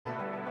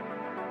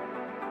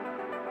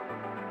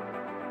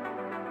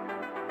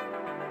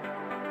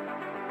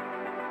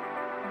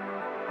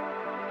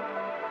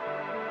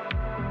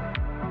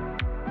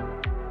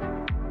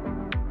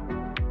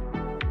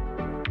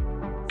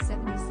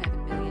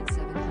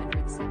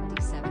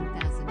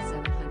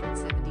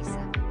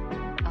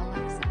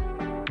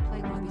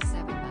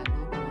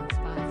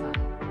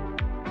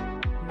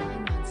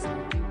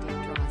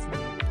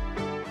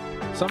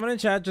Someone in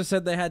chat just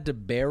said they had to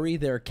bury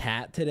their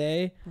cat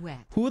today.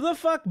 Wet. Who the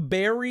fuck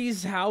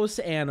buries house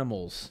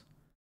animals?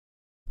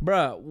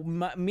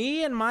 Bruh,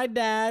 me and my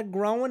dad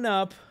growing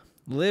up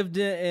lived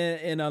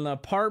in an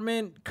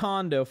apartment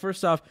condo.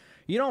 First off,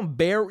 you don't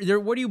bury,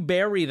 what do you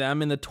bury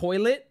them? In the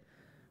toilet?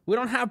 We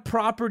don't have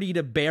property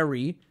to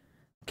bury,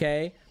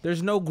 okay?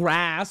 There's no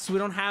grass. We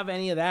don't have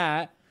any of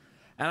that.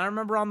 And I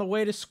remember on the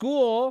way to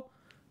school,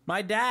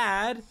 my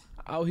dad,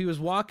 he was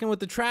walking with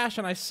the trash,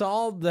 and I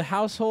saw the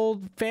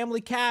household family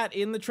cat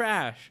in the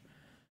trash.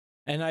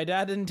 And my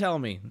dad didn't tell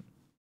me.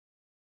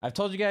 I've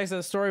told you guys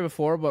that story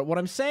before, but what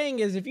I'm saying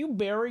is if you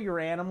bury your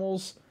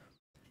animals,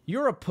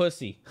 you're a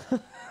pussy.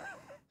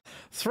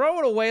 Throw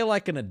it away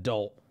like an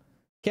adult,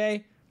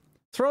 okay?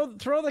 Throw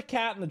the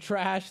cat in the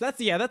trash. That's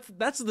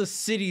the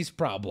city's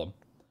problem.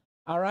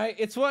 All right?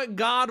 It's what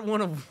God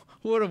would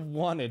have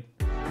wanted.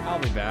 I'll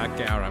be back.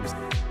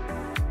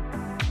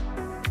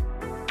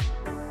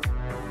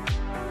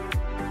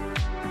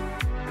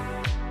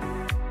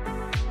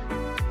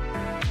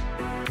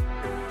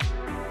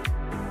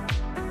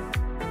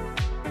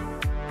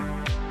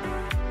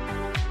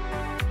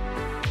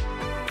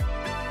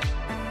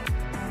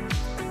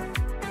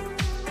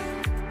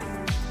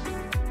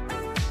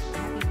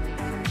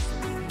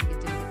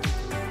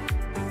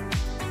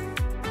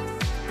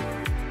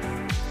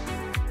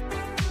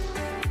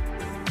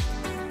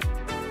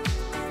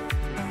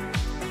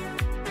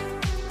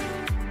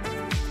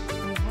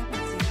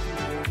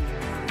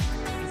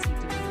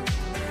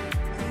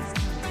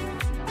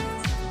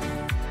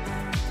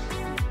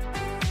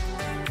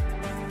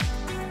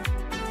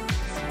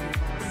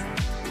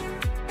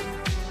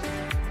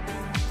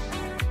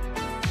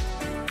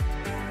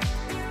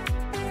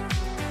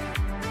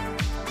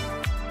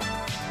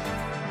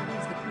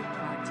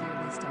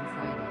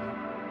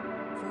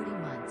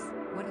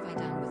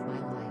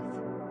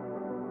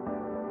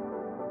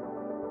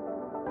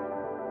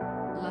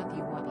 Love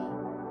you, Wubby.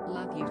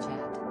 Love you,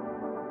 chat.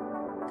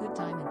 Good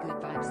time and good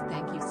vibes.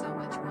 Thank you so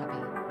much,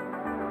 Wubby.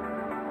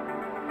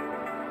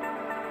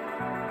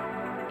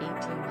 18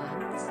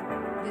 months.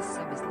 This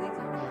sub is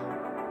legal now.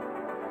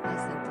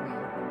 Less than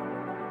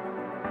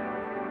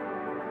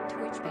 3.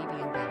 Twitch baby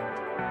inbound.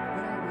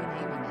 What are we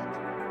naming it?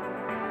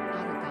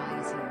 Otto guy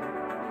is here.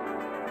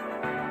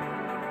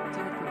 Do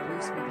it for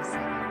Bruce with a 7.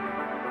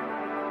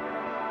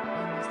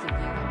 Almost a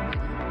year already.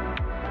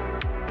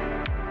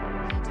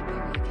 Had to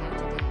bury the cat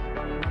today.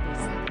 Wubby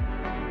 7.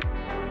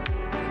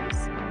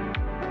 Bruce.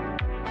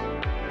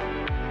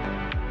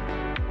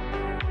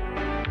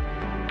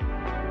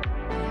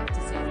 I have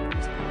to save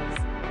Bruce, please.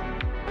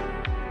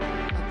 A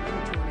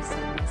POOTER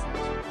sent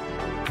message.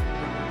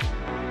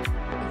 If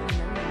you know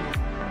your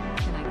name,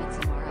 can I get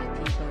some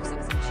RIP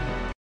bozos in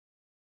chat?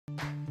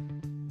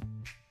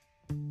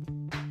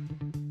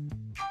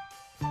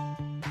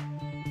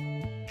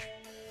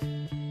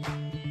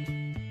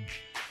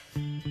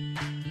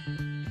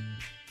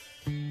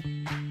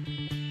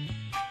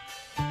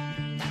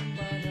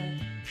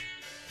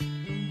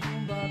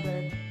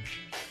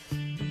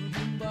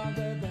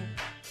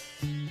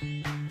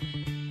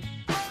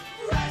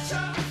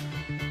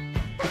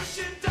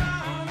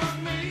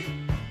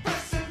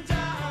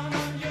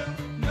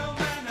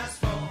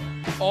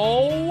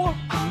 Oh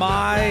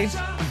my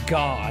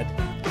god.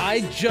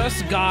 I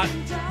just got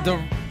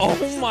the...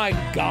 Oh my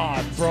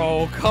god,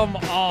 bro. Come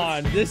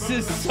on. This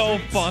is so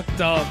fucked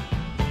up.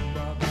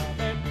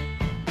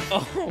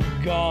 Oh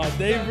god.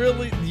 They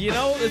really... You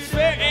know, it's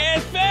fair.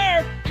 It's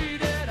fair.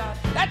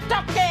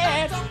 That's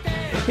okay.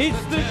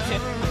 It's the...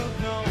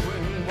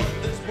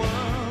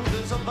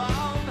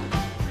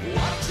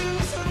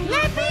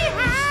 Let me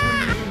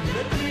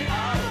out.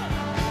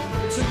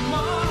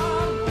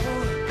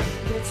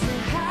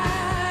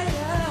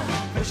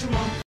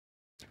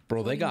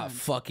 Bro, they got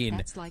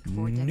fucking Like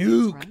 4 decades,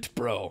 nuked, right?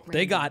 bro.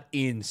 They got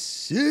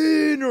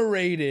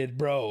incinerated,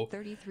 bro.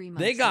 33 months.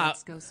 They got...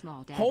 Let's go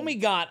small, daddy. Homie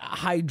got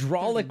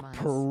hydraulic 30 months.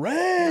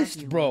 pressed,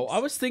 Love you, bro. once. I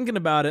was thinking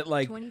about it,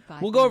 like,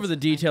 25 we'll go over months the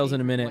with my details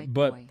in a favorite minute, white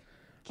but boy.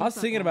 I was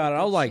Keep thinking up about it.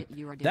 all I was the like, shit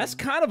you are that's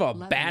doing. kind of a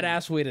Love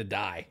badass way to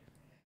die.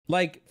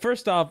 Like,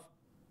 first off,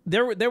 they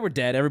were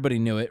dead. Everybody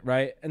knew it,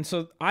 right? And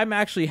so I'm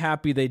actually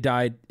happy they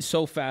died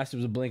so fast it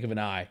was a blink of an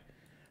eye.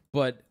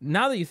 But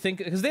now that you think,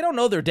 because they don't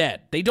know they're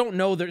dead. They don't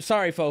know they're,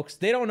 sorry folks,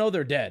 they don't know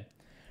they're dead.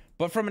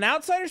 But from an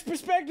outsider's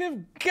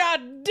perspective,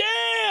 god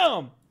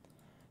damn!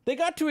 They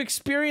got to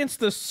experience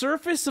the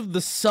surface of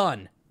the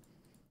sun.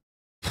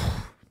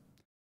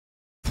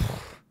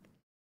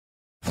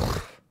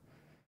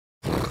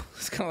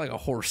 It's kind of like a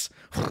horse.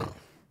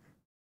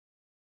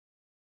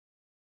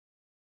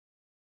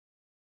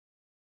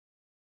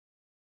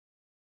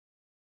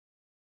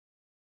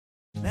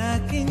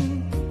 لكن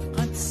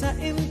قد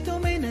سئمت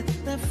من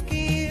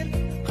التفكير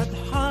قد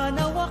حان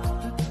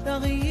وقت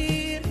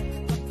التغيير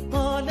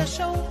طال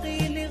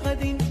شوقي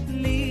لغد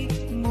لي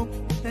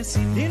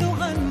مبتسم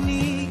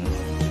لنغني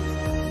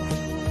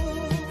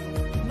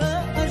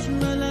ما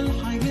أجمل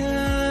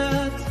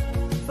الحياة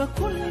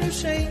فكل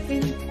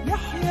شيء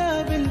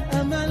يحيا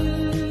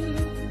بالأمل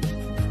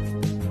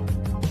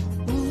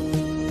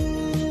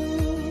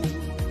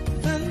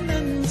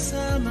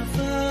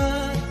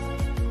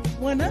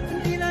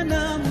ونبني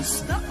لنا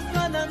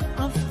مستقبلا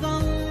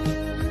أفضل.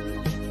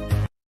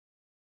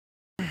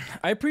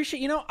 I appreciate,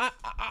 you know,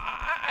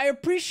 I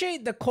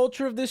appreciate the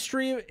culture of this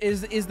stream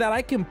is that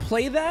I can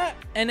play that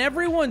and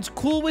everyone's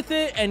cool with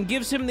it and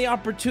gives him the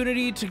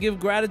opportunity to give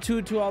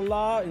gratitude to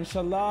Allah,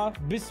 inshallah,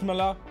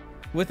 bismillah,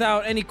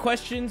 without any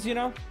questions, you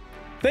know.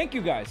 Thank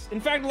you guys. In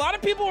fact, a lot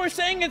of people were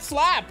saying it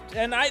slapped,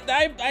 and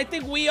I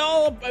think we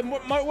all,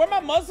 where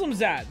my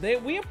Muslims at?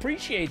 We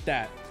appreciate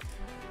that.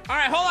 All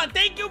right, hold on.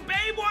 Thank you,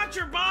 Babe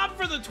Watcher Bob,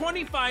 for the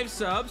 25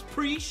 subs.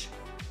 Preach.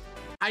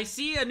 I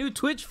see a new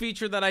Twitch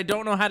feature that I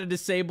don't know how to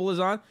disable is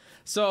on.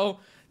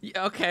 So,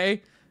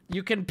 okay,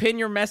 you can pin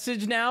your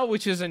message now,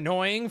 which is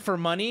annoying for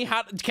money.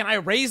 How can I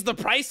raise the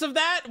price of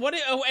that? What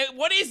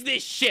is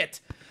this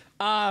shit?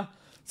 So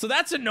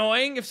that's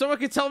annoying. If someone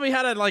could tell me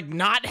how to like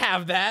not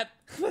have that,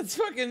 that's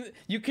fucking.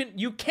 You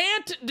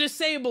can't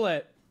disable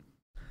it.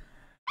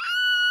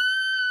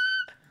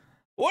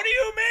 What do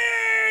you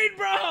mean,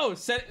 bro?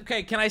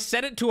 Okay, can I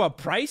set it to a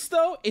price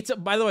though?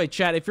 By the way,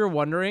 chat, if you're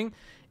wondering.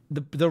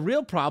 The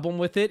real problem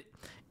with it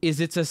is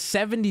it's a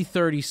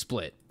 70-30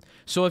 split.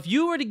 So if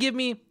you were to give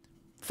me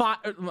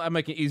I'm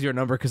making an easier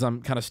number because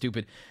I'm kind of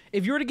stupid.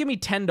 If you were to give me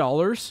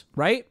 $10,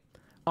 right?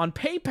 On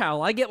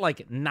PayPal, I get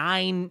like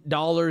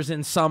 $9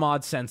 and some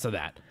odd cents of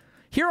that.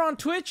 Here on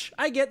Twitch,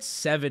 I get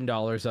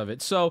 $7 of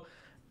it. So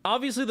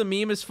obviously the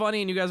meme is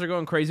funny and you guys are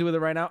going crazy with it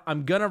right now.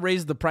 I'm gonna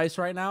raise the price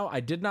right now. I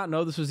did not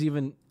know this was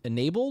even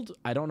enabled.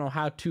 I don't know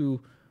how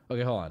to.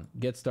 Okay, hold on.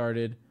 Get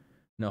started.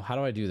 No, how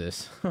do I do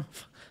this?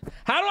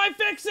 How do I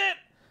fix it?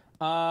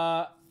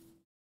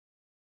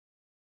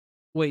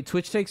 Wait,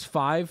 Twitch takes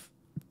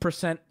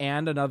 5%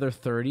 and another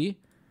 30.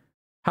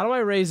 How do I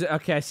raise it?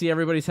 Okay, I see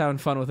everybody's having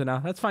fun with it now.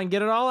 That's fine.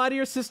 Get it all out of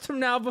your system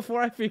now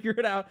before I figure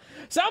it out.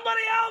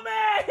 Somebody help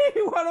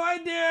me! What do I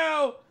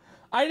do?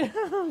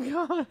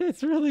 Oh god,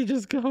 it's really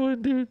just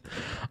going, dude.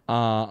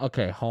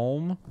 Okay,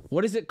 home.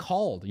 What is it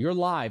called? You're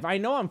live. I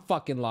know I'm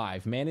fucking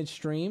live. Manage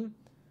stream.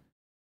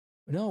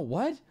 No,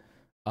 what?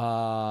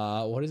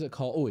 What is it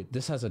called? Oh wait,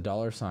 this has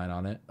a $sign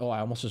on it. Oh, I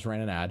almost just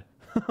ran an ad.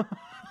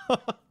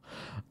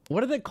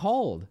 What are they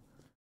called?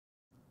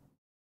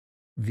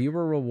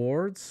 Viewer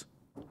rewards?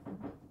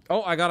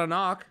 Oh, I got a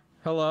knock.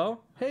 Hello?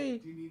 Hey.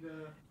 Do you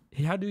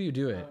need how do you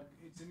do it?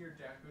 it's in your go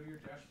to your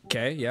dashboard.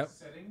 Okay, yep.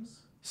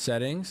 Settings.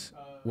 Settings?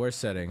 Where's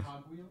settings?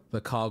 Cogwheel.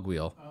 The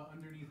cogwheel.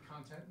 Underneath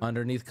content.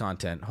 Underneath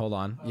content. Hold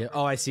on. Yeah.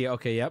 Oh, I see it.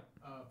 Okay, yep.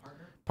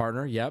 Partner.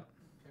 Partner, yep.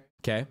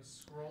 Okay.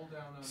 Scroll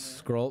down on there.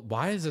 Scroll.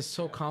 Why is this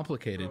so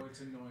complicated? Oh,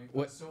 it's annoying.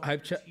 What? So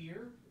I've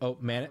tier. Oh,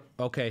 man.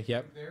 Okay,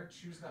 yep. Right there,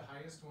 choose the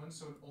highest one.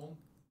 So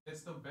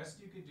that's the best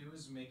you could do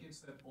is make it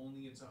so that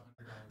only it's $100.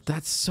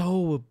 That's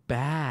so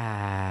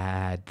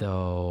bad,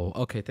 though.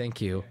 Okay, thank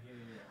you.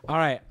 All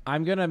right,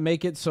 I'm gonna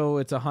make it so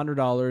it's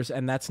 $100,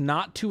 and that's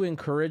not to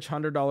encourage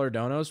 $100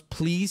 donos.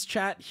 Please,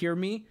 chat, hear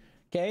me,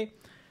 okay?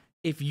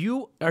 If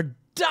you are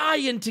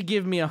dying to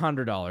give me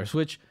 $100,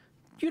 which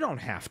you don't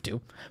have to,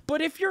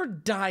 but if you're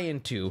dying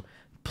to,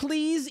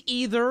 please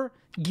either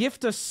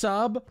gift a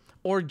sub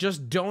or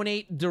just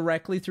donate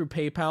directly through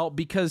PayPal,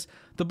 because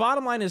the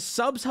bottom line is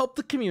subs help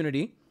the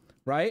community,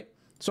 right?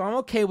 So I'm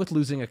okay with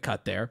losing a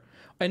cut there.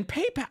 And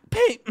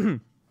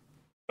PayPal,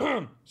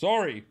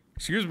 sorry,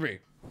 excuse me.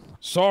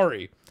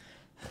 Sorry.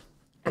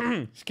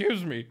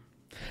 Excuse me.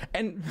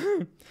 And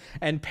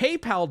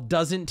PayPal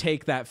doesn't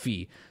take that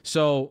fee.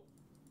 So,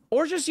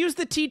 or just use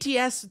the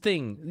TTS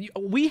thing.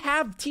 We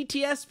have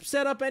TTS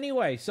set up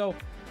anyway. So,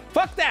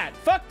 fuck that.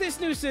 Fuck this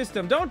new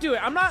system. Don't do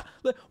it. I'm not.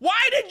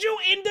 Why did you,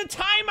 in the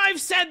time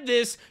I've said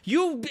this,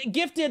 you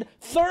gifted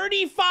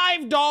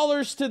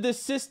 $35 to this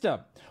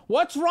system?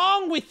 What's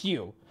wrong with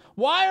you?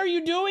 Why are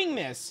you doing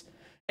this?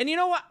 And you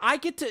know what?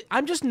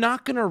 I'm just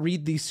not going to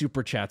read these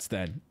super chats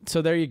then.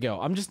 So there you go.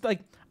 I'm just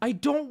like, I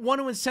don't want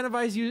to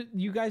incentivize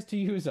you guys to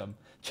use them.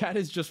 Chat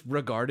is just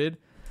regarded.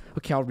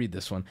 Okay, I'll read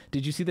this one.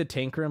 Did you see the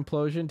tanker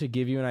implosion to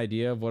give you an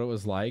idea of what it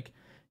was like?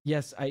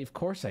 Yes, of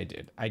course I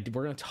did.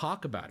 We're going to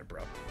talk about it,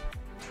 bro.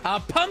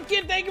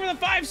 Pumpkin, thank you for the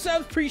 5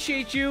 subs.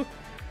 Appreciate you.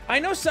 I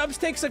know subs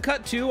takes a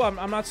cut too.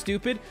 I'm not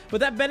stupid, but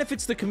that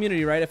benefits the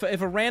community, right?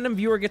 If a random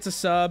viewer gets a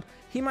sub,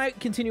 he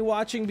might continue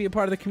watching, be a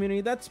part of the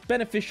community. That's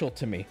beneficial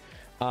to me.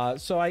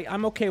 So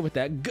I'm okay with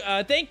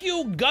that. Thank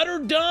you, Gutter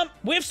Dump.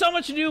 We have so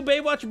much to do.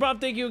 Babe Watcher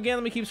Bob, thank you again.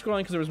 Let me keep scrolling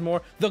because there was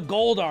more. The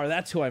Goldar,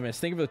 that's who I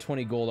missed. Thank you for the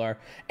 20 Goldar.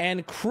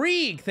 And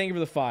Krieg, thank you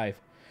for the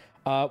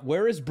 5.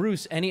 Where is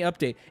Bruce? Any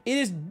update? It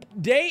is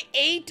day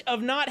 8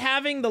 of not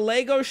having the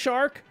Lego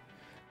shark.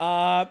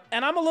 And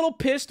I'm a little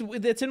pissed.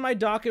 It's in my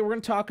docket. We're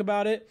going to talk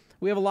about it.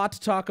 We have a lot to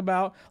talk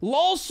about.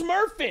 LOL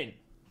Smurfin.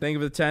 Thank you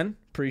for the 10.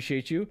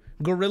 Appreciate you.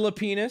 Gorilla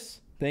Penis.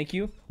 Thank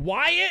you.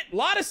 Wyatt, a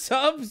lot of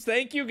subs.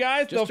 Thank you,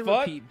 guys. Just to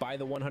repeat, buy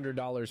the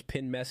 $100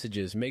 pin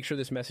messages. Make sure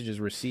this message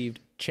is received.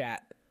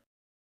 Chat.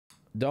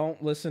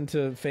 Don't listen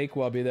to fake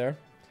Wubby there.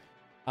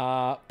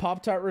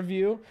 Pop-Tart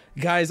review.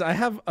 Guys, I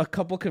have a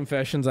couple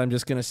confessions I'm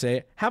just going to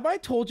say. Have I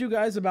told you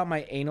guys about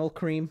my anal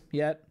cream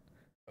yet?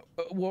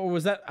 what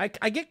was that?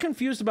 I get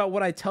confused about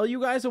what I tell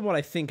you guys and what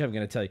I think I'm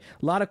going to tell you.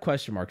 A lot of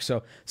question marks.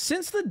 So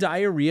since the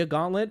diarrhea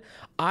gauntlet,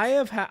 I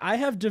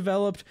have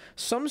developed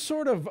some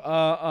sort of either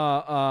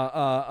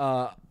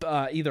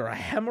a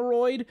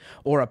hemorrhoid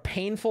or a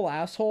painful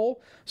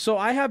asshole. So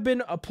I have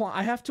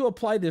to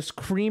apply this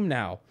cream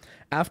now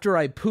after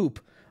I poop.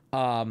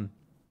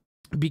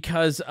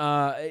 Because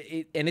and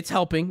it's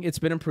helping, it's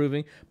been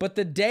improving. But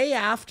the day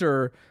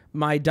after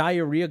my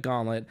diarrhea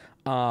gauntlet,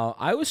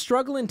 I was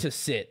struggling to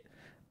sit.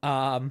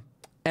 And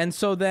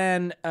so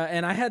then,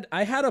 and I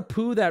had a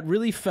poo that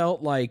really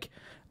felt like,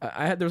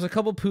 there was a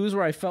couple poos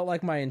where I felt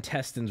like my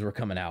intestines were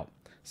coming out.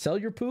 Sell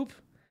your poop?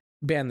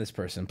 Ban this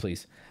person,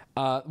 please.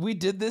 We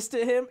did this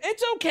to him.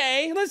 It's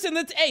okay. Listen,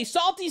 hey,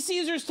 Salty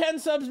Caesars 10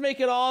 subs make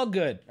it all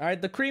good. All right,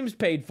 the cream's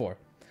paid for.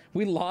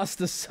 We lost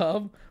the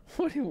sub.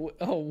 What?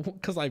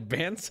 Because I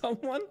banned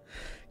someone?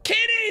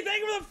 Kitty,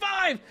 thank you for the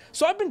 5.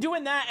 So I've been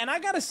doing that, and I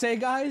gotta say,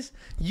 guys,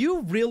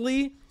 you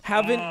really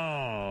haven't.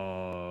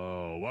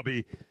 Oh,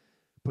 Wubby,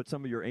 put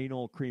some of your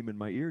anal cream in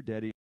my ear,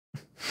 Daddy.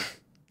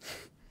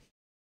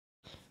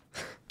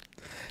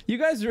 You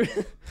guys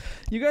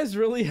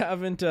really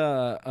haven't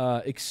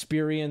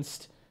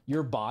experienced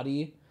your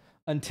body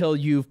until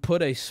you've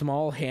put a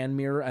small hand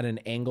mirror at an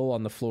angle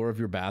on the floor of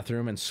your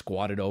bathroom and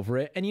squatted over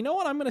it. And you know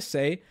what I'm gonna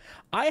say?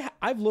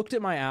 I've looked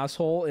at my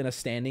asshole in a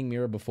standing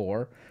mirror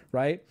before,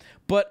 right?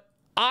 But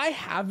I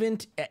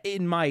haven't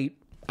in my,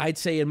 I'd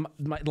say in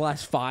the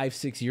last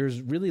 5-6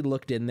 years, really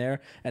looked in there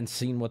and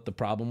seen what the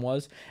problem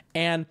was.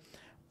 And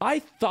I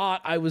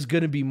thought I was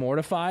gonna be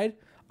mortified.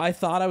 I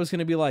thought I was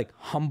gonna be like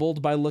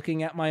humbled by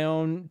looking at my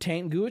own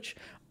taint gooch.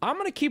 I'm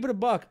gonna keep it a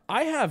buck.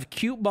 I have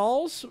cute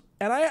balls,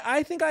 and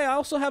I think I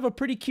also have a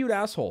pretty cute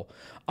asshole.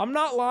 I'm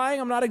not lying.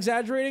 I'm not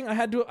exaggerating.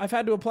 I've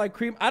had to apply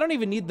cream. I don't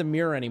even need the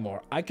mirror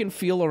anymore. I can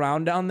feel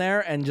around down there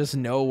and just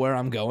know where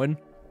I'm going.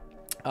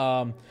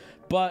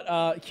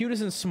 But cute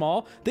isn't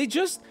small. They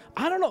just,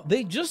 I don't know.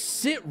 They just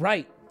sit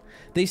right.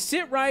 They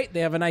sit right. They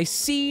have a nice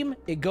seam.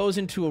 It goes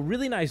into a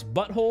really nice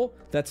butthole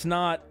that's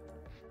not,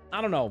 I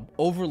don't know,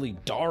 overly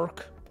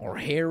dark or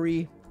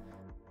hairy.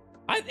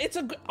 I'm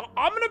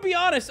gonna be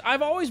honest,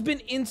 I've always been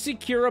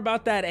insecure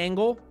about that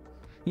angle,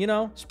 you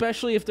know,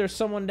 especially if there's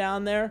someone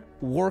down there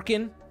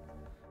working.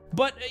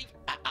 But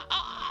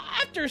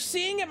after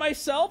seeing it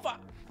myself,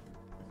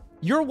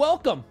 you're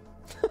welcome.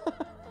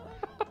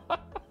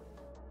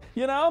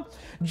 You know?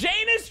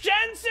 Janus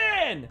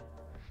Jensen!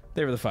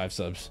 They were the 5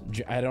 subs.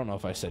 I don't know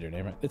if I said your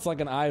name right. It's like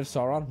an Eye of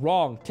Sauron.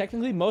 Wrong.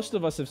 Technically, most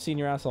of us have seen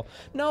your asshole.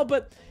 No,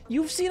 but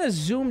you've seen a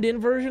zoomed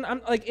in version. I'm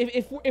like,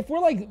 if we're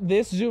like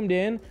this zoomed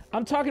in,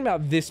 I'm talking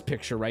about this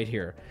picture right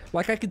here.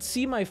 Like I could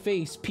see my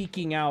face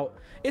peeking out.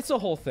 It's a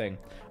whole thing.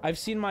 I've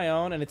seen my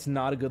own and it's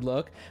not a good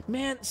look.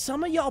 Man,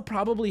 some of y'all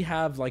probably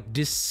have like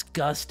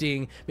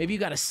disgusting, maybe you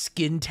got a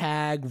skin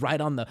tag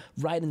right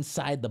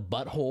inside the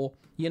butthole.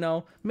 You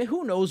know, I mean,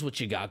 who knows what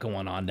you got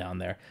going on down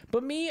there?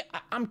 But me,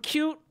 I'm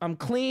cute. I'm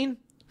clean.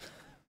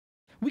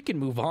 We can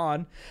move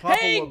on. Papa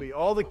hey! Wubby.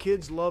 All the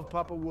kids love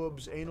Papa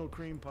Wub's anal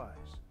cream pies.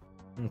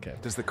 Okay.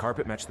 Does the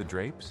carpet match the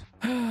drapes?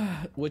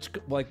 Which,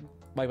 like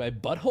my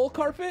butthole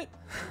carpet?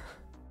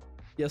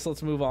 Yes,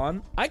 let's move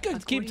on. I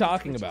could keep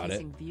talking about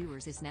it.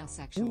 Viewers is now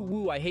sexual.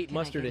 Woo woo, I hate Can I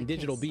mustard get a and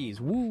digital kiss?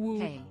 bees. Woo woo.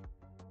 Hey,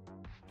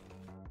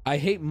 I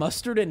hate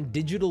mustard and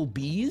digital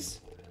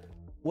bees?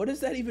 What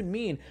does that even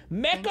mean?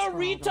 thanks Mecha for all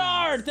the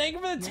retard! likes. Thank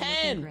you for the You're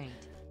looking 10! great.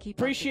 Keep up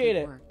the Appreciate good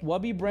it. work.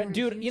 Wubby Brent.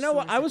 You're a Dude, huge you know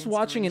what? source I of was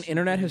watching an inspiration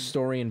internet for me.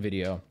 historian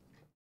video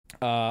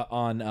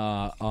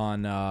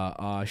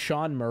on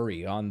Sean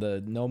Murray on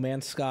the No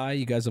Man's Sky.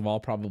 You guys have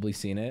all probably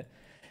seen it.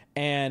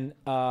 And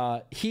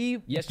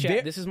Yes,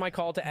 chat. This is my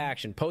call to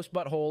action. Post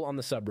butthole on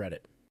the subreddit.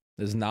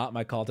 This is not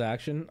my call to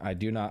action. I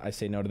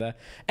say no to that.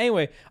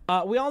 Anyway,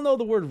 we all know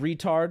the word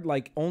retard.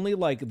 Like only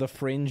like the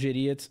fringe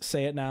idiots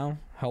say it now.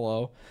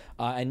 Hello,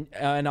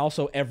 and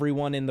also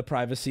everyone in the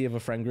privacy of a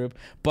friend group.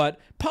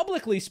 But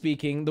publicly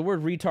speaking, the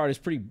word retard is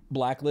pretty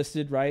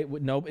blacklisted, right?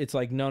 No, it's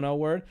like no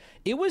word.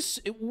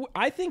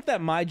 I think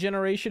that my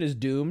generation is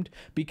doomed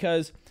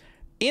because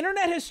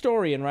internet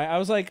historian, right? I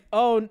was like,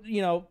 oh,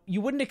 you know,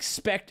 you wouldn't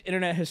expect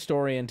internet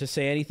historian to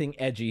say anything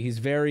edgy. He's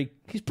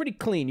pretty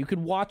clean. You could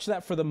watch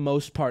that for the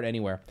most part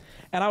anywhere.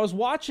 And I was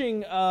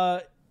watching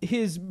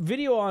his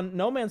video on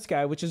No Man's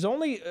Sky, which is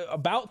only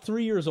about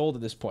 3 years old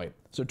at this point,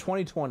 so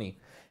 2020.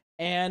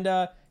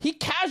 And he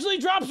casually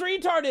drops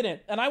retard in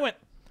it, and I went,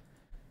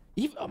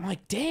 I'm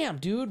like, damn,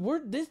 dude, we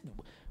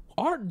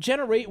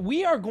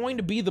are going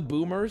to be the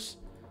boomers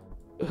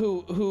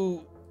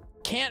who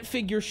can't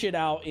figure shit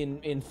out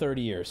in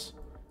 30 years.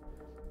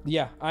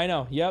 Yeah, I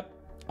know. Yep,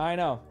 I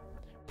know.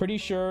 Pretty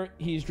sure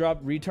he's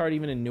dropped retard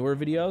even in newer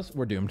videos.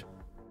 We're doomed.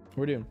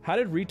 We're doomed. How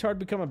did retard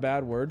become a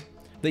bad word?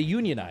 They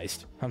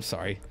unionized. I'm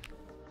sorry.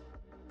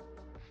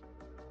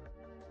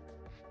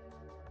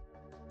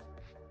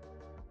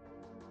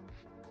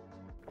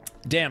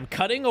 Damn,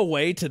 cutting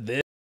away to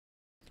this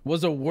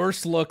was a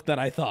worse look than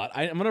I thought.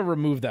 I'm gonna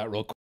remove that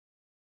real quick.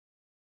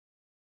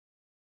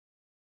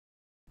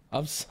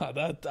 I'm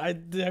sorry,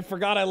 I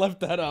forgot I left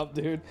that up,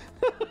 dude.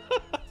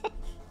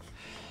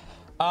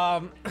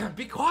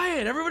 Be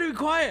quiet. Everybody be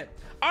quiet.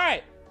 All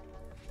right.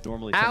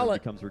 Normally, someone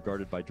becomes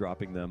regarded by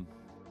dropping them.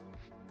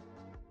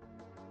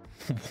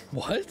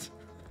 What?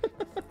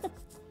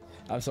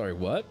 I'm sorry,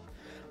 what?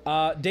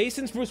 Day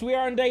since Bruce, we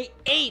are on day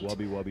 8.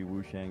 Wubby, wubby,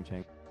 woo, shang,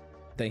 chang.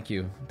 Thank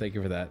you. Thank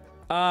you for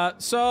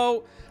that.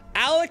 So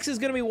Alex is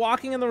going to be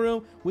walking in the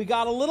room. We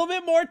got a little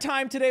bit more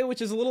time today,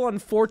 which is a little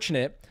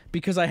unfortunate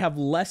because I have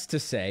less to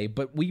say,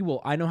 but we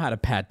will. I know how to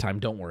pad time.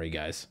 Don't worry,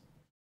 guys.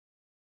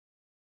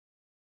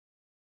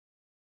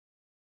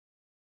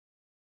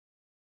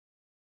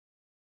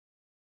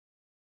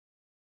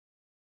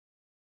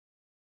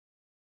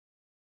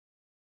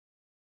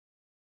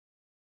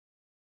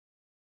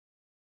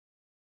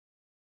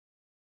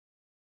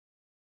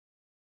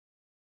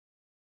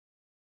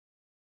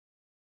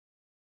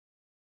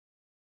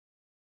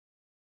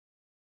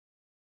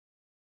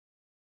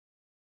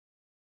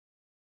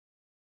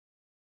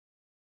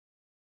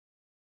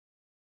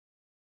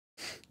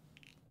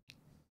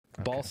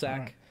 Ball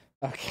sack.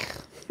 Okay.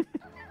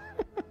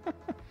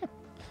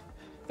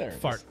 There it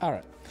Fart. is. All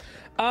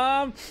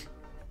right.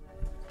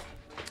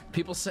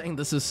 People saying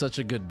this is such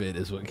a good bit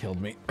is what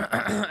killed me.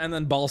 And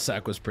then ball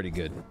sack was pretty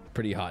good.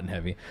 Pretty hot and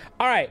heavy.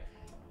 All right.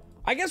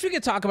 I guess we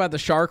could talk about the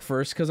shark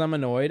first because I'm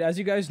annoyed. As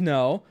you guys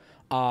know,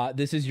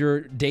 this is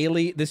your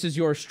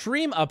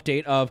stream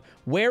update of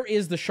where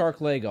is the shark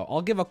Lego.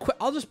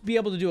 I'll just be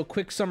able to do a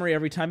quick summary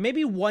every time.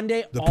 Maybe one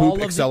day The poop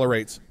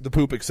accelerates. The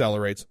poop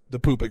accelerates. The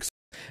poop accelerates.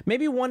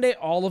 Maybe one day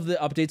all of the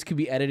updates could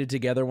be edited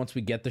together once we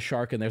get the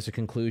shark and there's a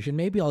conclusion.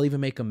 Maybe I'll even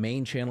make a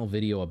main channel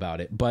video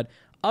about it. But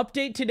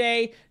update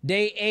today,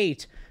 day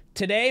 8.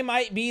 Today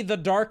might be the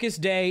darkest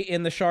day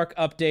in the shark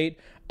update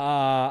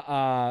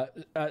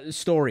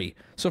story.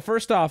 So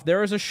first off,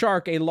 there is a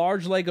shark, a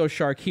large Lego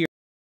shark here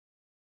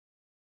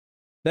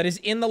that is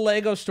in the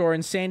Lego store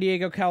in San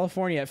Diego,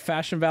 California at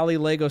Fashion Valley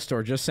Lego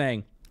store. Just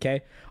saying,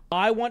 okay?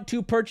 I want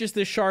to purchase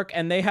this shark,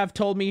 and they have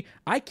told me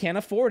I can't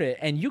afford it,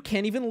 and you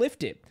can't even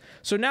lift it.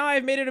 So now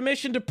I've made it a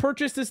mission to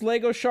purchase this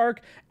Lego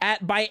shark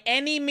by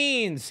any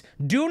means.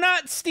 Do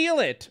not steal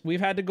it.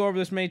 We've had to go over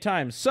this many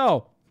times.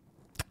 So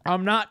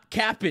I'm not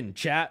capping,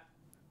 chat.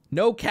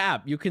 No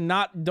cap. You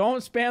cannot, don't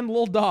spam the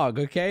little dog,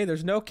 okay?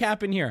 There's no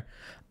cap in here.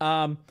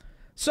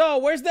 So,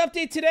 where's the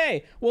update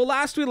today? Well,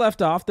 last we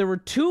left off, there were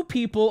 2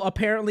 people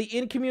apparently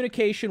in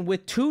communication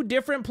with 2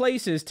 different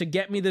places to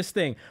get me this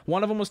thing.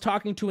 One of them was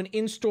talking to an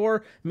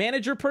in-store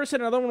manager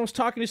person. Another one was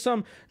talking to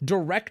some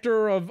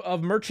director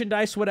of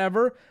merchandise,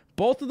 whatever.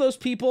 Both of those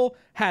people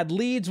had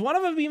leads. One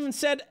of them even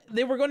said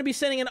they were going to be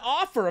sending an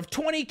offer of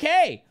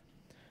 $20K.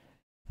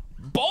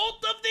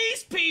 Both of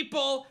these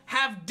people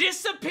have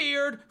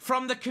disappeared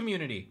from the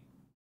community.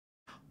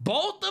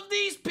 Both of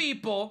these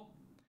people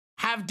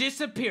have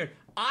disappeared.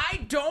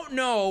 I don't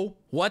know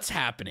what's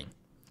happening,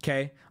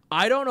 okay?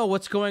 I don't know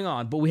what's going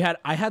on, but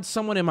I had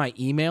someone in my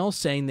email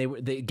saying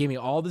they gave me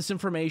all this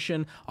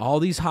information, all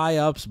these high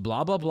ups,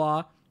 blah, blah,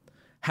 blah,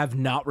 have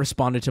not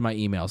responded to my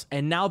emails.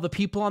 And now the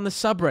people on the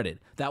subreddit,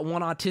 that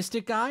one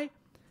autistic guy,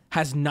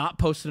 has not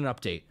posted an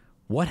update.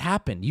 What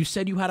happened? You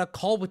said you had a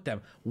call with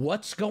them.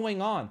 What's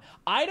going on?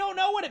 I don't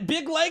know what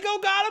Big Lego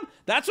got him.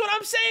 That's what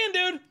I'm saying,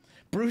 dude.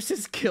 Bruce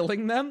is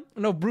killing them?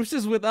 No, Bruce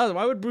is with us.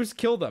 Why would Bruce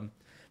kill them?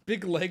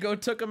 Big Lego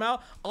took him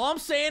out. All I'm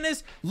saying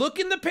is, look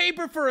in the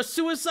paper for a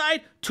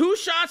suicide, 2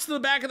 shots to the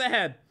back of the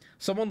head.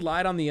 Someone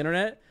lied on the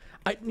internet.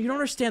 You don't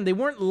understand. They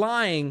weren't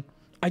lying.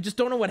 I just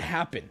don't know what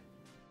happened.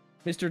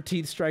 Mr.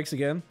 Teeth strikes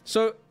again.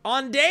 So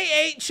on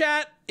day 8,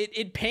 chat,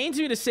 it pains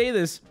me to say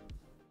this.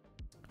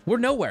 We're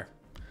nowhere.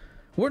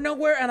 We're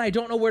nowhere, and I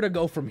don't know where to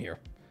go from here.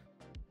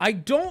 I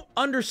don't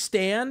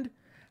understand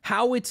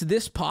how it's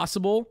this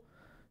possible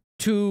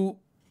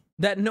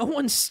that no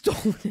one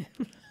stole him.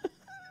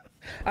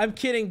 I'm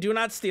kidding. Do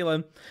not steal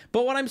him.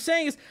 But what I'm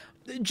saying is,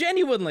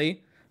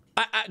 genuinely,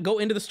 I go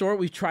into the store.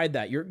 We've tried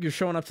that. You're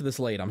showing up to this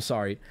late. I'm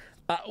sorry.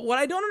 What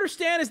I don't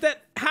understand is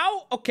that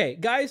okay,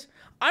 guys,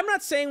 I'm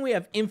not saying we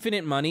have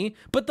infinite money,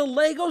 but the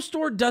Lego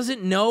store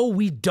doesn't know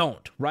we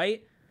don't,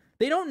 right?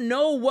 They don't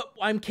know what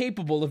I'm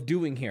capable of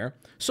doing here.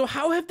 So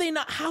how have we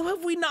not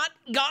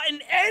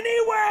gotten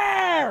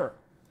anywhere?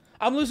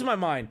 I'm losing my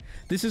mind.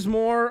 This is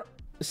more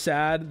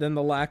sad than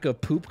the lack of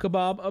poop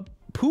kebab. A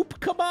poop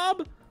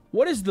kebab?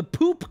 What is the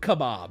poop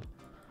kebab?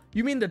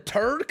 You mean the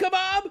turd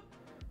kebab?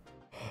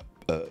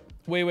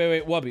 Wait,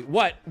 Wubby.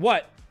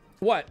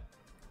 What?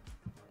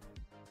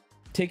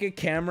 Take a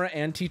camera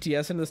and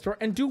TTS into the store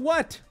and do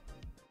what?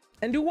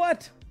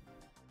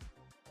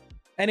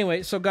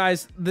 Anyway, so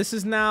guys, this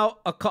is now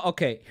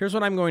okay, here's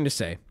what I'm going to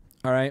say.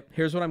 All right?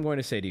 Here's what I'm going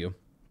to say to you.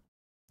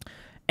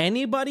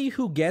 Anybody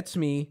who gets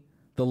me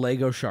the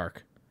Lego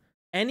shark,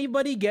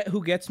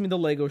 who gets me the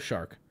Lego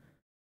shark,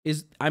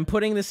 I'm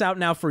putting this out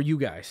now for you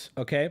guys,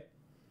 okay?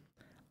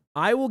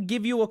 I will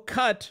give you a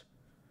cut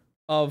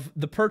of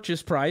the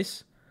purchase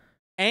price.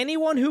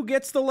 Anyone who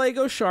gets the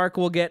Lego shark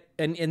will get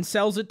and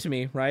sells it to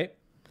me, right?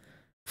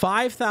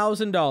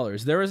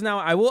 $5,000. There is now,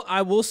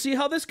 I will see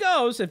how this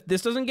goes. If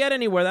this doesn't get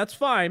anywhere, that's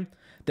fine.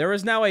 There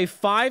is now a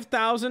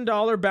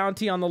 $5,000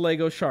 bounty on the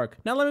Lego shark.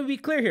 Now, let me be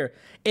clear here.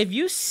 If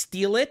you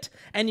steal it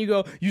and you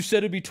go, you said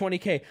it'd be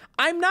 20K,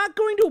 I'm not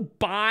going to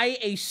buy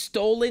a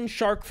stolen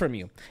shark from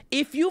you.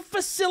 If you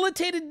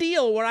facilitate a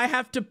deal where I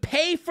have to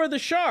pay for the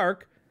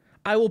shark,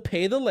 I will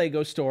pay the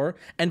Lego store,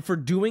 and for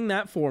doing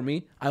that for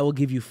me, I will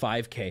give you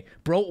 5K.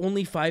 Bro,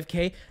 only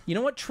 5K? You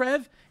know what,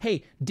 Trev?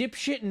 Hey,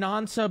 dipshit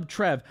non-sub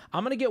Trev,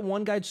 I'm going to get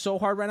one guy so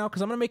hard right now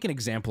because I'm going to make an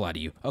example out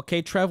of you.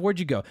 Okay, Trev, where'd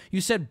you go? You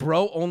said,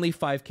 bro, only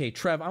 5K.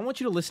 Trev, I want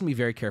you to listen to me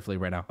very carefully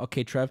right now.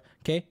 Okay, Trev?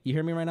 Okay, you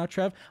hear me right now,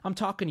 Trev? I'm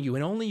talking to you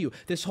and only you.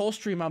 This whole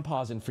stream I'm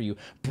pausing for you.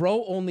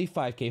 Bro, only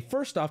 5K.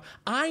 First off,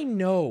 I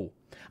know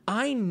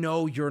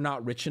you're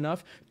not rich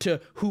enough to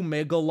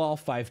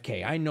Humegalol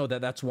 5K. I know that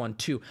that's one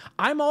too.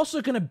 I'm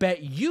also going to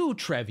bet you,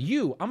 Trev,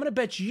 I'm going to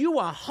bet you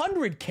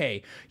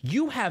 100K.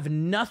 You have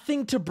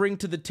nothing to bring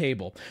to the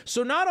table.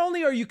 So not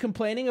only are you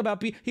complaining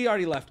about he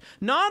already left.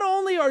 Not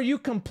only are you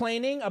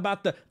complaining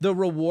about the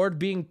reward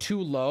being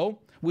too low,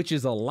 which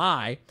is a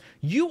lie,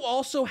 you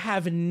also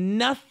have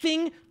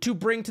nothing to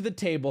bring to the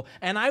table.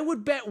 And I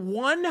would bet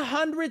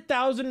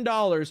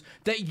 $100,000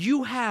 that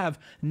you have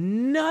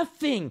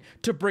nothing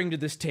to bring to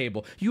this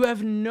table. You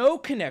have no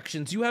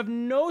connections. You have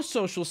no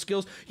social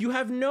skills. You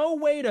have no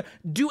way to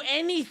do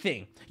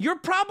anything. You're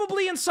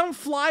probably in some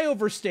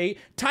flyover state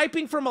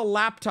typing from a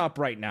laptop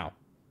right now.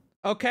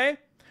 Okay?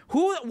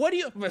 What do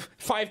you,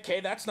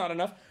 5K, that's not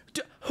enough.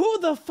 Who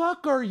the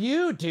fuck are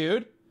you,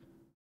 dude?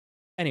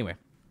 Anyway.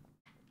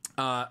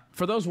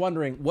 For those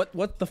wondering what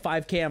the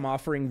 5K I'm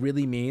offering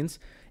really means,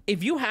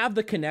 if you have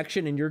the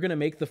connection and you're going to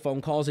make the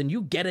phone calls and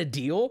you get a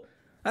deal,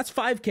 that's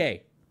 5K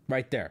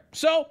right there.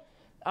 So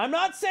I'm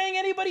not saying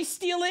anybody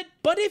steal it,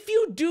 but if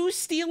you do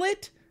steal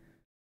it,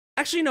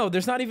 actually, no,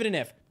 there's not even an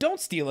if. Don't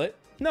steal it.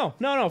 No.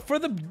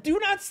 Do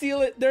not steal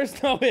it.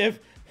 There's no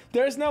if.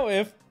 There's no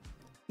if.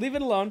 Leave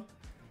it alone.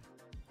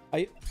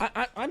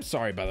 I'm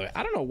sorry, by the way.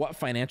 I don't know what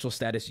financial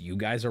status you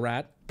guys are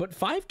at, but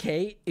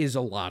 5K is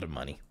a lot of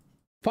money.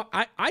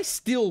 I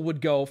still would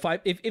go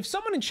 5. If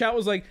someone in chat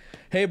was like,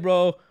 hey,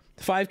 bro,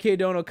 5K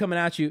dono coming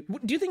at you,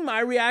 do you think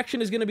my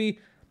reaction is going to be,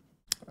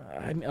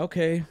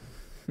 okay.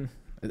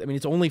 I mean,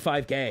 it's only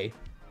 5K.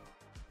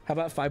 How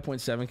about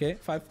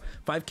 5.7K?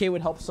 5K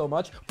would help so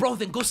much. Bro,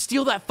 then go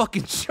steal that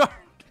fucking shark.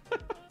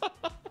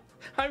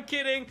 I'm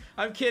kidding.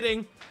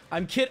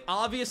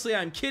 Obviously,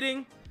 I'm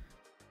kidding.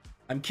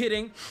 I'm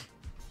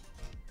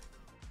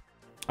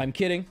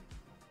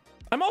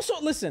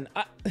also, listen,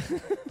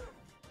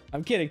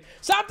 I'm kidding.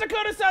 South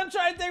Dakota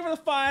Sunshine, thank you for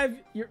the 5.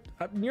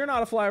 You're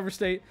not a flyover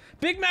state.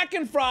 Big Mac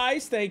and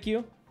fries, thank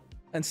you.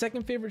 And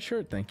second favorite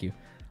shirt, thank you.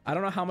 I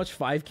don't know how much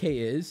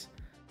 5K is.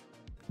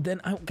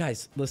 Then,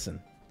 guys,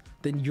 listen.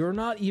 Then you're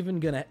not even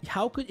gonna.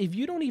 If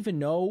you don't even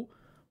know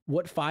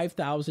what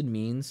 5,000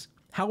 means,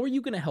 how are you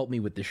gonna help me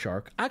with this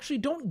shark? Actually,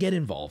 don't get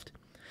involved.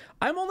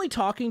 I'm only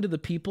talking to the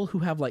people who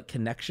have like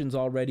connections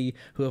already,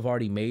 who have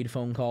already made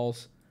phone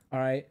calls. All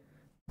right.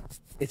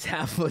 It's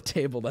half of a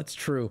table. That's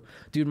true.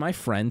 Dude, my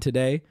friend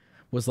today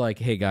was like,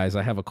 hey, guys,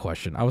 I have a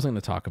question. I wasn't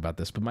going to talk about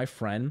this, but my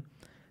friend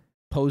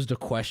posed a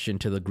question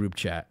to the group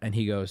chat, and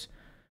he goes,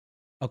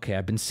 okay,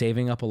 I've been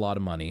saving up a lot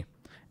of money,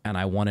 and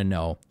I want to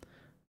know,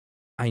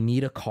 I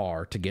need a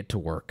car to get to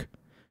work.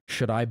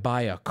 Should I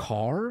buy a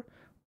car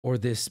or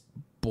this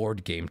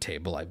board game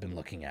table I've been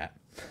looking at?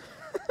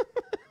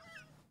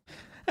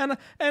 and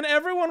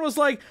everyone was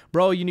like,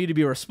 bro, you need to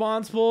be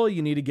responsible.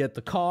 You need to get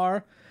the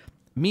car.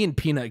 Me and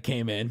Peanut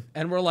came in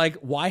and we're like,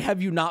 why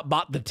have you not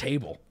bought the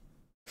table?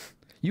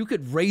 You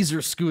could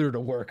razor scooter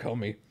to work,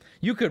 homie.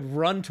 You could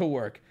run to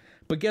work.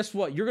 But guess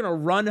what? You're going to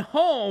run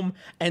home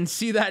and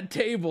see that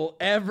table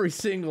every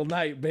single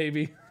night,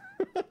 baby.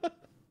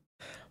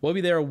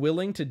 Wubby, they are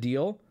willing to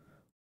deal?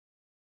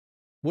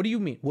 What do you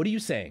mean? What are you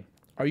saying?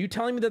 Are you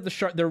telling me that the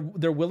shark,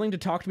 they're willing to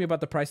talk to me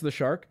about the price of the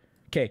shark?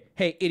 Okay,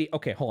 hey, idiot.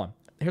 Okay, hold on.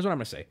 Here's what I'm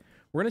going to say.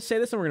 We're going to say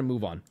this and we're going to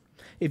move on.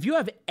 If you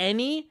have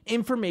any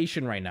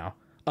information right now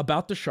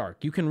about the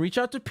shark, you can reach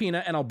out to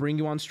Peanut and I'll bring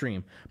you on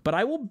stream. But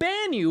I will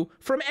ban you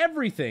from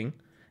everything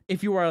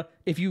if you are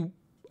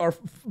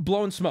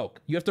blowing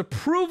smoke. You have to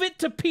prove it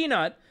to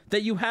Peanut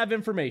that you have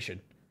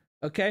information.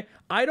 Okay?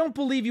 I don't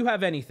believe you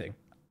have anything.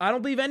 I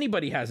don't believe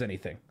anybody has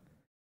anything.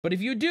 But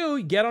if you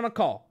do, get on a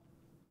call.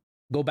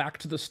 Go back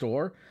to the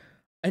store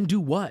and do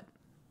what?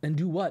 And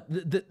do what?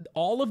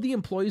 All of the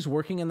employees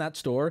working in that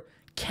store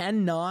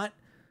cannot,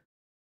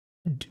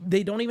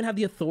 they don't even have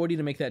the authority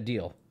to make that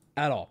deal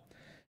at all.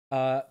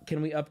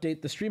 Can we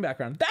update the stream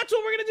background? That's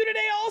what we're going to do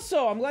today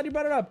also. I'm glad you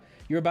brought it up.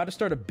 You're about to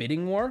start a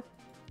bidding war.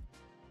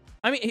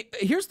 I mean,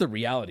 here's the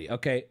reality,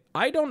 okay?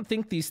 I don't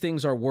think these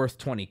things are worth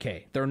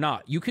 20K. They're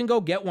not. You can go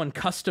get one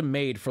custom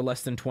made for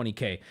less than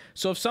 20K.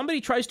 So if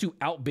somebody tries to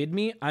outbid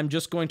me, I'm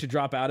just going to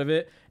drop out of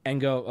it and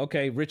go,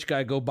 okay, rich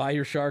guy, go buy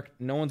your shark.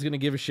 No one's going to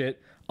give a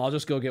shit. I'll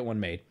just go get one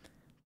made.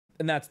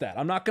 And that's that.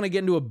 I'm not going to get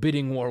into a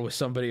bidding war with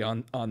somebody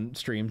on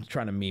stream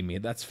trying to meme me.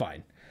 That's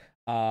fine.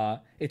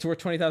 It's worth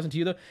 20,000 to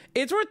you though.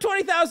 It's worth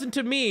 20,000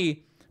 to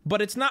me,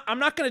 but it's not. I'm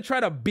not going to try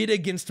to bid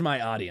against my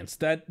audience.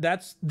 That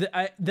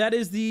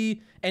is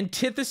the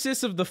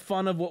antithesis of the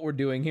fun of what we're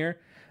doing here.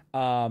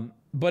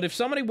 But if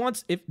somebody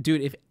wants,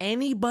 if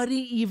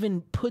anybody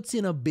even puts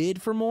in a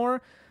bid for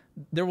more,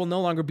 there will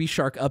no longer be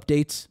shark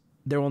updates.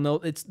 There will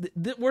no.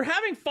 We're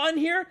having fun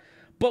here,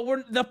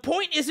 but the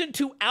point isn't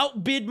to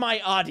outbid my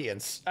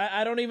audience.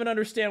 I don't even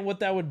understand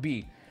what that would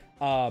be.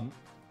 But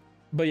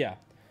yeah.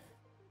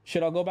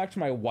 Should I go back to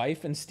my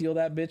wife and steal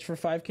that bitch for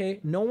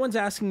 5K? No one's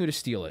asking you to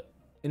steal it.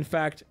 In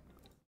fact,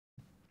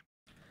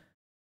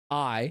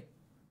 I,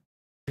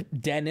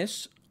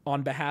 Dennis,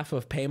 on behalf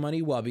of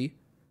PaymoneyWubby,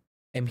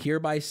 am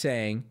hereby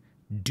saying,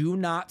 do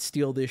not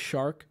steal this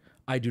shark.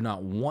 I do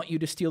not want you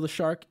to steal the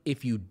shark.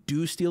 If you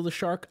do steal the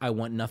shark, I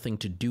want nothing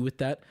to do with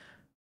that.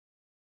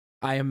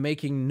 I am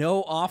making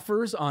no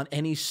offers on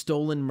any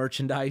stolen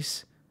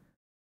merchandise,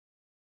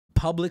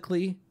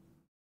 publicly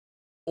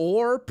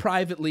or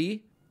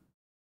privately.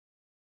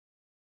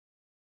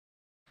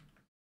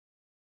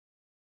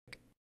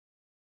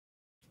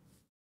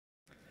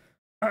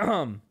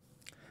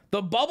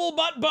 The Bubble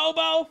Butt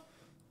Bobo.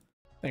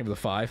 Thank you for the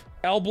 5.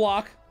 L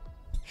Block.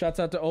 Shouts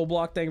out to O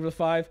Block. Thank you for the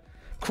 5.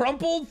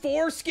 Crumpled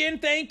Foreskin.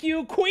 Thank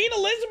you. Queen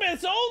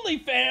Elizabeth's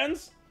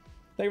OnlyFans.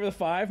 Thank you for the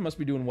 5. Must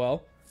be doing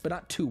well, but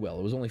not too well.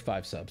 It was only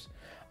 5 subs.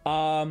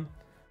 Yo,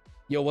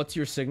 what's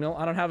your signal?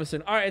 I don't have a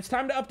signal. All right, it's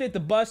time to update the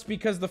bus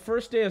because the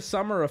first day of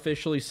summer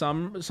officially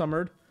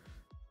summered.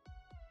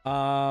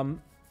 I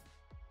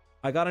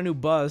got a new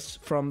bus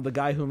from the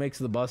guy who makes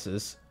the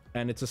buses.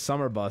 And it's a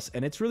summer bus,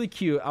 and it's really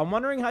cute. I'm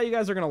wondering how you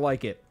guys are gonna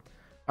like it.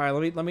 All right,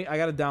 let me. I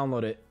gotta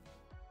download it.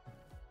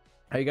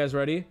 Are you guys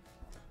ready?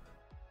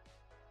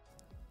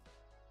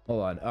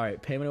 Hold on. All right,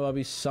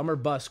 PaymoneyWubby summer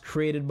bus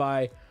created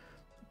by.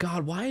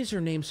 God, why is her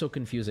name so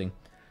confusing?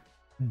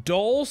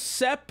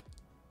 Dolcep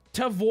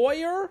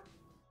Tavoyer?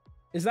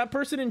 Is that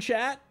person in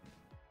chat?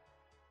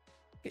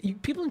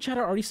 People in chat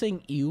are already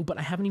saying ew, but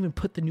I haven't even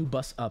put the new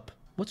bus up.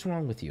 What's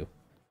wrong with you?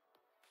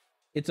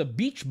 It's a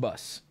beach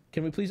bus.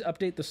 Can we please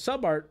update the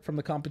sub art from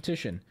the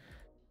competition?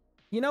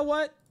 You know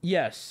what?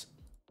 Yes.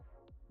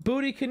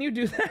 Booty, can you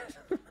do that?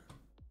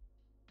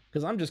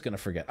 Because I'm just going to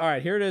forget. All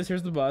right, here it is.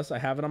 Here's the bus. I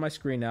have it on my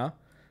screen now.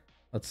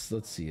 Let's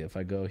see. If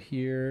I go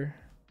here,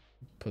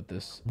 put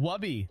this.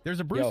 Wubby, there's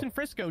a Bruce in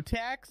Frisco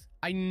tax.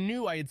 I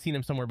knew I had seen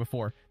him somewhere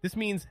before. This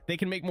means they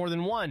can make more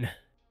than one.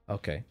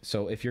 Okay,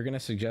 so if you're going to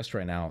suggest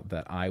right now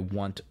that I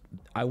want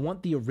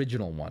the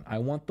original one. I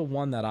want the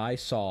one that I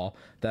saw,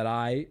 that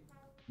I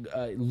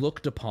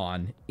looked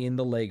upon in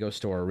the Lego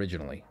store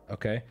originally,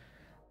 okay?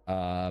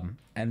 And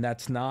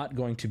that's not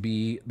going to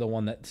be the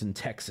one that's in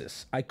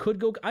Texas. I could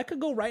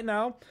go right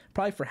now,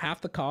 probably for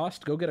half the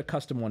cost, go get a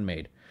custom one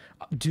made.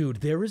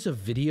 Dude, there is a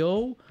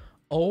video.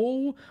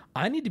 Oh,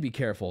 I need to be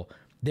careful.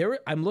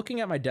 I'm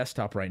looking at my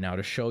desktop right now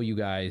to show you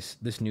guys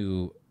this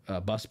new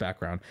bus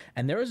background,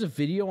 and there is a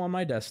video on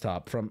my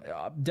desktop from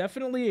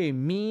definitely a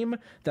meme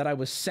that I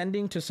was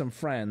sending to some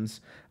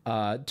friends,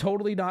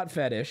 totally not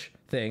fetish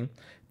thing,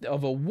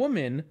 of a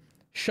woman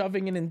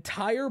shoving an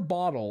entire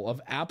bottle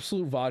of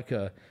Absolute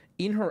vodka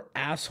in her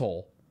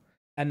asshole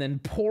and then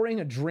pouring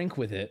a drink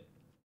with it.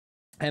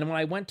 And when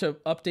I went to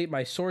update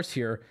my source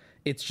here,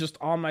 it's just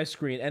on my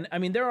screen. And I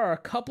mean, there are a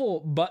couple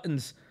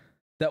buttons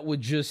that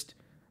would just,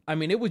 I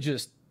mean, it would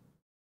just,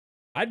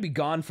 I'd be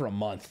gone for a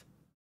month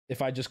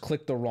if I just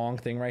clicked the wrong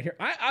thing right here.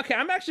 Okay,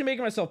 I'm actually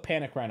making myself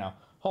panic right now.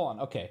 Hold on,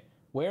 okay.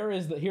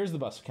 Here's the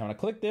bus. Okay, I'm gonna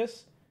click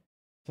this.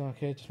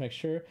 Okay, just make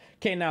sure.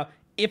 Okay, now,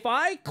 if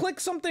I click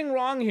something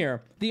wrong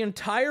here, the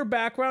entire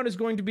background is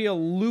going to be a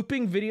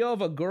looping video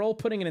of a girl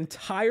putting an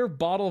entire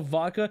bottle of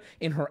vodka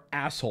in her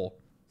asshole.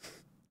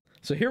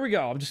 So here we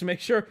go. I'm just make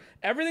sure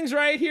everything's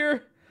right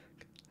here.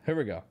 Here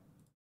we go.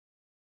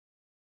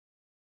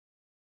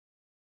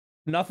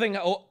 Nothing.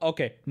 Oh,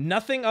 okay.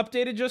 Nothing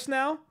updated just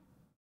now.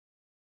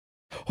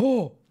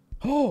 Oh,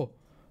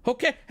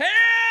 okay. Hey!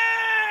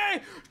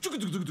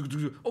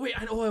 Oh wait,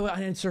 I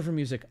need surfer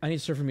music.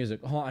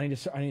 Hold on, I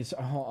need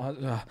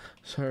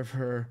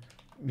surfer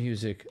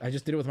music. I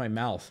just did it with my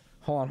mouth.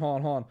 Hold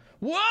on.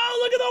 Whoa,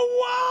 look at the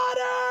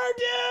water,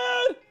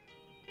 dude!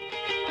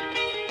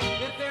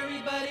 If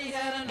everybody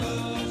had an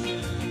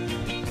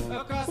ocean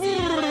across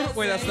the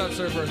Wait, that's not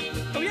surfer.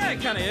 Oh yeah,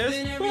 it kind of is.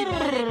 then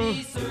everybody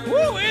be surfing.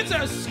 Woo, it's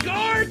a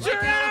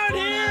scorcher out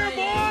here,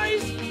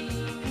 boys!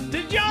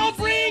 Did y'all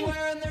bring a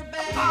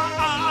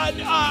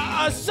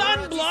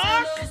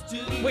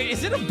sunblock? Wait,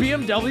 is it a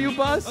BMW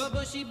bus?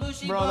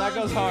 Bro, that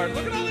goes hard.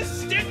 Look at all the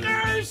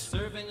stickers!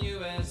 Surfing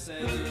USA.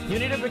 You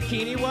need a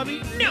bikini,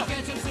 Wubby? No!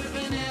 Catch 'em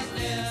surfing at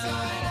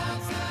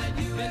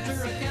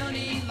Ventura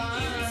County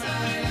line.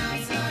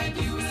 Santa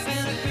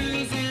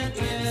Cruz and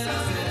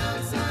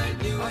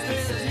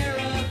Australia's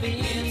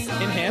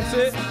Caribbean. Enhance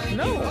it?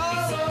 No.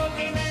 All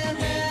over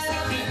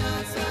Manhattan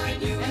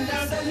and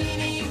down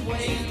Doheny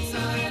Way.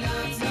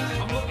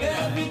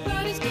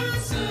 Everybody's gone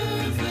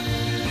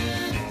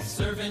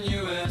surfing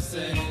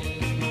USA.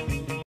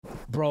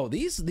 Bro,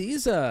 these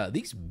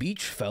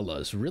beach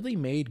fellas really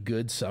made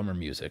good summer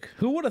music.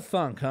 Who would have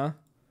thunk, huh?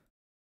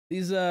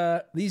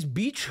 These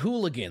beach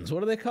hooligans,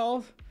 what are they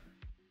called?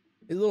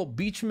 These little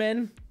beach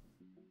men.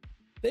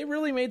 They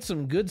really made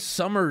some good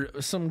summer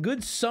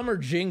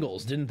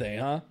jingles, didn't they,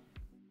 huh?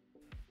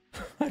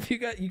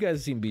 you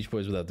guys seen Beach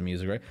Boys without the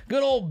music, right?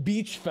 Good old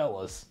beach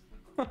fellas.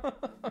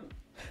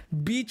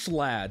 Beach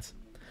lads.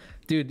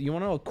 Dude, you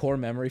want to know a core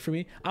memory for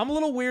me? I'm a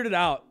little weirded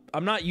out.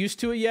 I'm not used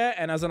to it yet,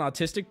 and as an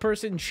autistic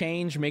person,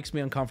 change makes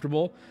me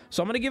uncomfortable.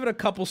 So I'm going to give it a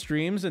couple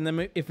streams, and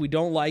then if we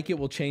don't like it,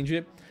 we'll change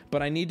it.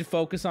 But I need to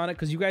focus on it,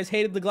 because you guys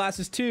hated the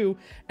glasses too,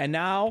 and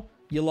now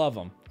you love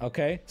them,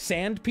 okay?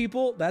 Sand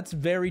people, that's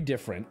very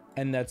different,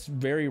 and that's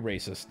very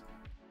racist.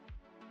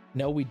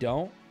 No, we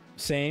don't.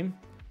 Same.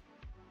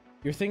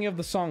 You're thinking of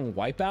the song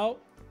Wipeout?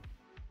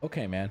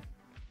 Okay, man.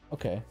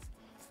 Okay.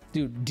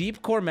 Dude,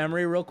 deep core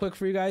memory real quick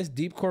for you guys.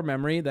 Deep core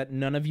memory that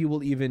none of you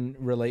will even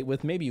relate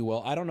with. Maybe you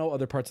will. I don't know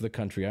other parts of the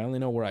country. I only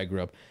know where I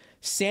grew up.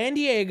 San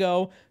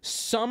Diego,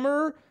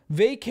 summer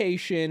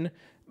vacation.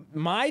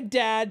 My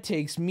dad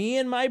takes me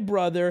and my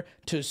brother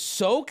to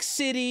Soak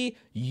City,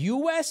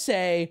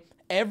 USA.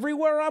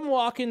 Everywhere I'm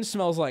walking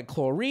smells like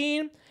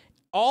chlorine.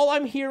 All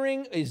I'm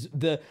hearing is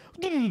the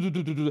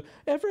everybody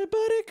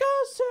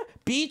goes to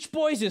Beach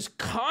Boys is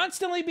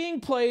constantly being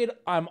played.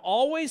 I'm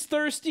always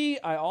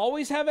thirsty. I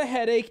always have a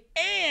headache.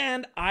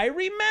 And I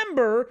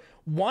remember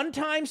one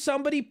time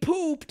somebody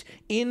pooped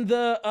in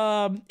the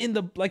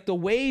like the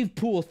wave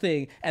pool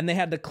thing, and they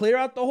had to clear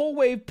out the whole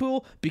wave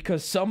pool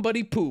because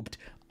somebody pooped,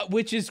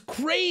 which is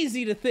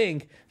crazy to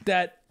think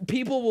that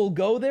people will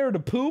go there to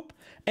poop.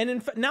 And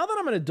in fact, now that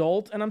I'm an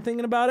adult and I'm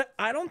thinking about it,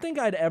 I don't think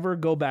I'd ever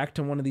go back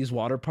to one of these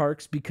water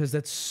parks because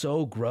that's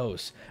so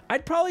gross.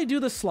 I'd probably do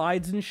the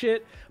slides and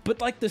shit,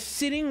 but like the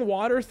sitting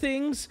water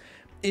things,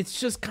 it's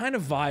just kind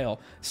of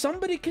vile.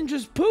 Somebody can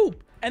just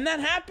poop. And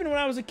that happened when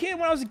I was a kid.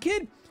 When I was a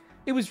kid,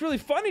 it was really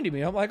funny to me.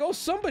 I'm like, oh,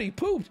 somebody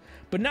pooped.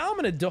 But now I'm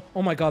an adult.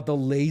 Oh my God, the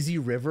lazy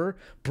river.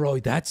 Bro,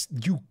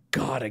 you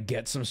gotta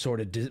get some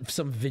sort of,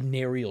 some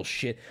venereal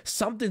shit.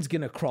 Something's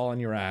gonna crawl on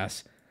your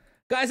ass.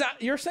 Guys,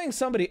 you're saying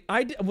somebody,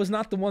 I was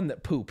not the one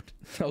that pooped,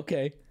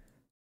 okay?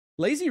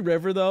 Lazy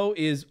River, though,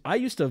 I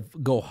used to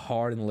go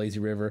hard in the Lazy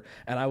River,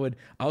 and I was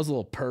a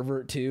little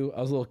pervert, too.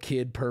 I was a little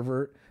kid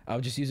pervert. I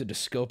would just use it to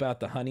scope out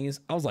the honeys.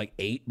 I was like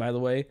 8, by the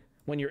way.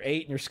 When you're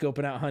 8 and you're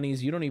scoping out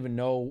honeys, you don't even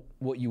know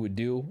what you would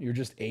do. You're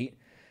just 8.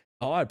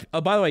 Oh,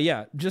 by the way,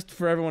 yeah, just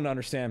for everyone to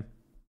understand.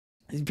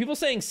 People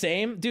saying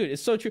same, dude,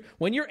 it's so true.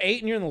 When you're 8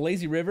 and you're in the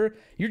Lazy River,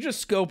 you're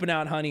just scoping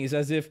out honeys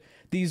as if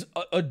these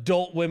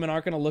adult women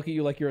aren't going to look at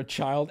you like you're a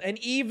child. And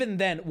even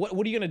then, what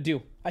are you going to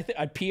do?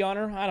 I'd pee on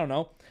her? I don't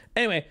know.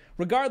 Anyway,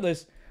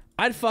 regardless,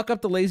 I'd fuck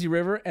up the Lazy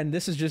River, and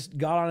this is just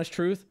God honest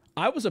truth.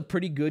 I was a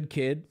pretty good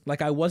kid.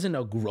 Like, I wasn't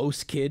a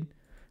gross kid,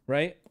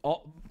 right?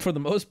 For the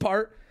most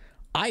part,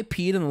 I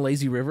peed in the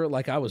Lazy River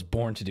like I was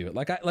born to do it.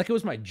 Like it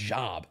was my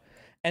job.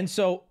 And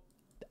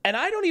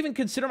I don't even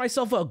consider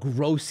myself a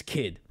gross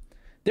kid.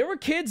 There were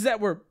kids that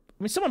were,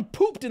 someone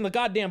pooped in the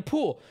goddamn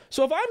pool.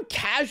 So if I'm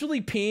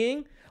casually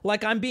peeing,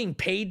 like I'm being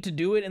paid to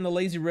do it in the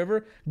Lazy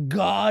River,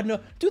 God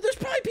no. Dude, there's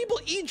probably people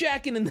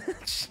e-jacking in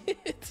that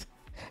shit.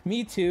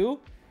 Me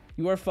too.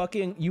 You were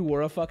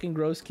a fucking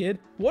gross kid.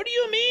 What do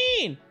you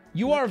mean?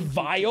 You are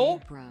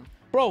vile?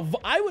 Bro,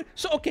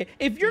 okay,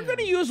 if you're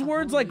gonna use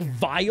words like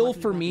vile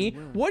for me,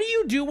 what do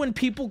you do when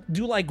people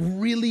do like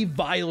really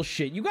vile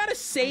shit? You gotta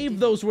save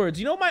those words.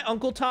 You know what my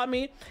uncle taught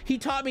me? He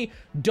taught me,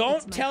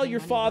 don't tell your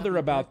father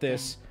about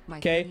this,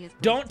 okay?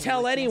 Don't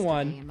tell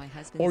anyone,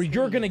 or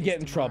you're gonna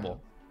get in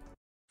trouble.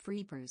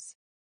 Free Bruce.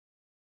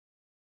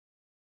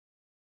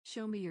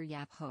 Show me your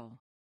yap hole.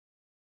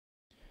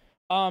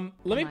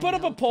 Let me put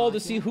up a poll to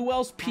see who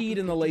else peed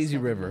in the Lazy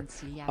River.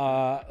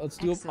 Let's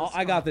do it.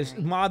 I got this.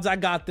 Mods, I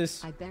got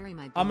this.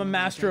 I'm a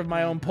master of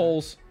my own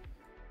polls.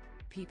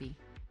 Pee-pee.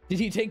 Did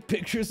he take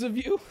pictures of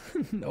you?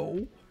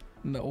 No.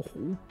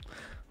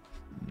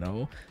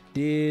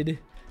 Did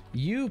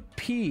you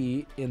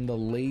pee in the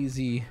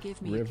Lazy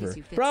River?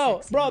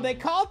 Bro, they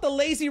call it the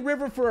Lazy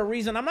River for a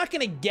reason. I'm not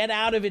gonna get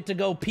out of it to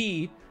go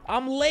pee.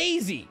 I'm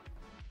lazy.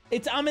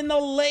 I'm in the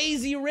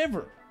Lazy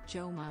River.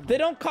 They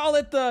don't call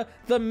it the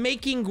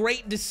making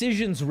great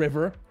decisions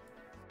river.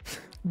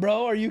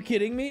 Bro, are you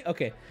kidding me?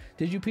 Okay.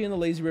 Did you pee in the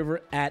Lazy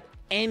River at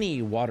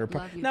any water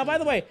park? Now, by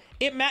the way,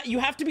 you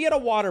have to be at a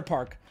water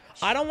park.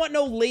 I don't want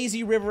no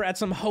Lazy River at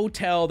some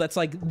hotel that's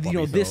like,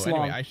 this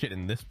long. Anyway, I shit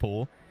in this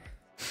pool.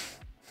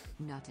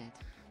 Not it.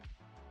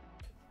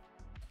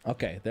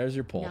 Okay, there's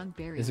your poll.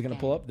 Is it going to okay.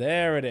 pull up?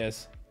 There it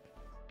is.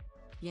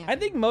 Yeah. I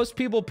think most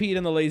people peed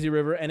in the Lazy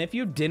River, and if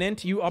you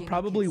didn't, you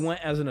probably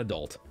went as an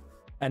adult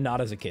and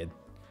not as a kid.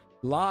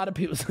 A lot of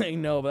people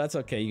saying no, but that's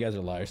okay. You guys are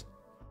liars.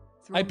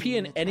 I pee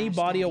in any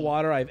body of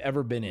water I've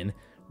ever been in.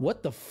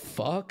 What the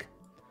fuck?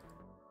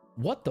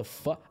 What the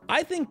fuck?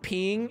 I think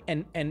peeing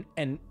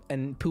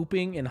and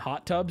pooping in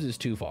hot tubs is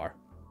too far.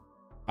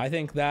 I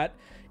think that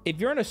if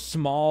you're in a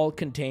small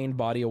contained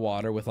body of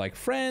water with like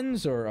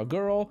friends or a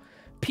girl,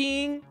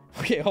 peeing...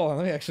 Okay, hold on.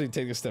 Let me actually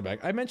take a step back.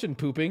 I mentioned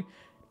pooping.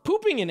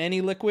 Pooping in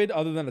any liquid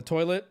other than a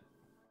toilet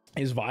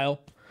is vile.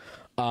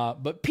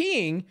 But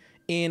peeing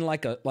in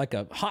like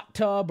a hot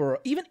tub or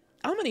even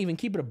I'm gonna even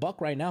keep it a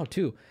buck right now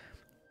too.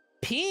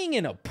 Peeing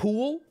in a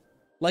pool,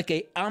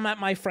 I'm at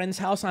my friend's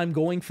house, I'm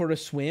going for a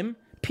swim.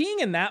 Peeing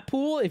in that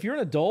pool, if you're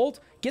an adult,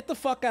 get the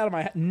fuck out of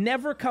my house.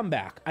 Never come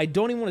back. I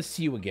don't even want to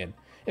see you again.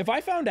 If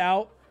I found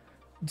out,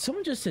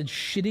 someone just said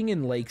shitting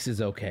in lakes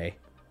is okay.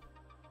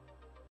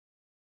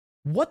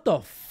 What the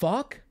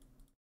fuck?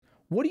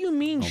 What do you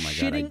mean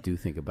shitting? God, I do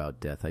think about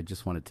death. I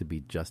just want it to be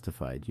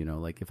justified, you know?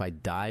 Like, if I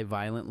die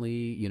violently,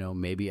 you know,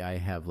 maybe I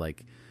have,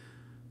 like,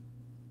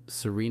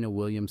 Serena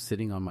Williams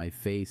sitting on my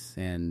face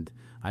and,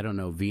 I don't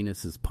know,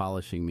 Venus is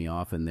polishing me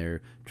off and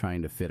they're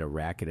trying to fit a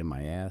racket in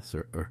my ass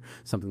or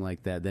something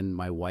like that. Then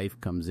my wife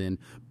comes in,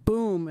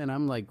 boom, and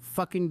I'm like,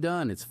 fucking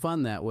done. It's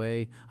fun that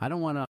way. I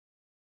don't want to...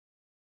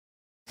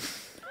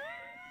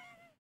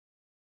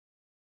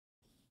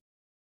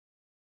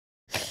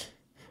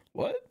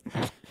 What?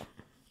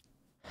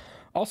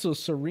 Also,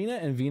 Serena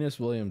and Venus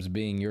Williams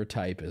being your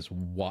type is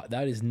what?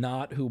 That is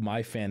not who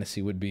my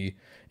fantasy would be.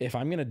 If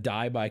I'm gonna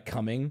die by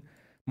coming,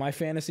 my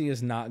fantasy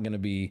is not gonna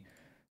be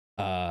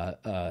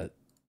the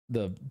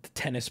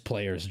tennis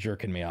players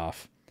jerking me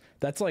off.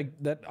 That's like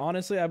that.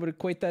 Honestly, I would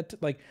equate that to,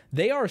 like,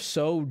 they are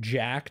so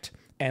jacked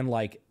and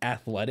like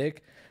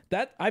athletic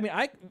that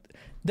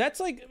that's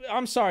like,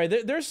 I'm sorry.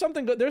 There's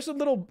something. There's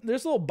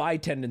little bi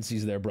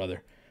tendencies there,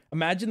 brother.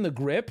 Imagine the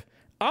grip.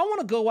 I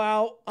want to go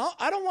out.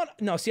 I don't want.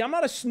 No, see, I'm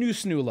not a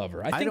snoo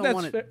lover. I think don't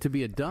want it to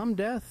be a dumb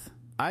death.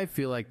 I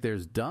feel like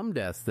there's dumb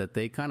deaths that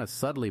they kind of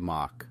subtly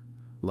mock,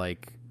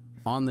 like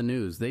on the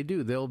news. They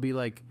do. They'll be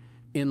like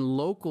in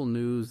local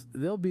news.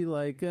 They'll be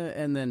like,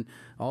 and then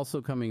also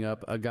coming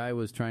up, a guy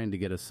was trying to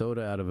get a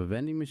soda out of a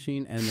vending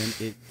machine, and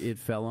then it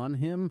fell on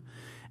him,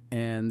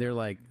 and they're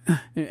like,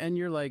 and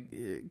you're like,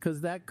 because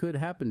that could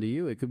happen to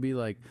you. It could be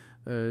like.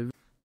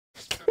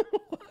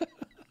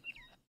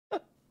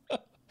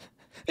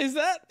 Is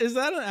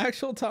that an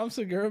actual Tom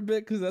Segura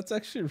bit? Because that's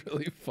actually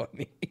really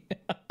funny.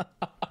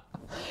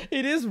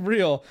 It is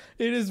real.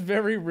 It is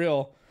very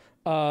real.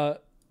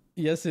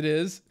 Yes, it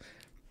is.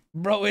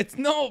 Bro,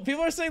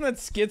 people are saying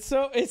that's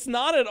schizo. It's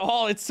not at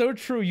all. It's so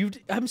true.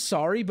 I'm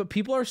sorry, but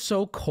people are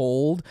so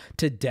cold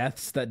to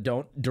deaths that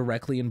don't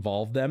directly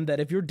involve them that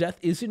if your death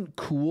isn't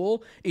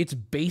cool, it's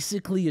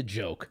basically a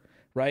joke,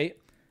 right?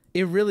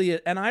 It really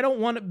is. And I don't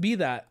want to be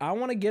that. I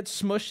want to get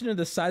smushed into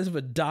the size of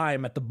a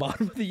dime at the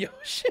bottom of the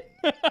ocean.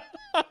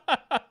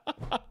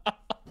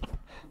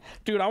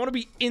 Dude, I want to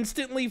be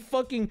instantly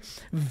fucking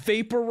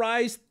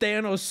vaporized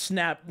Thanos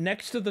snap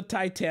next to the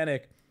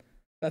Titanic.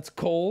 That's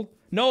cold.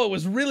 No, it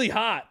was really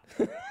hot.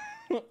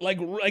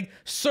 like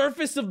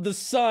surface of the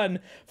sun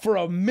for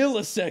a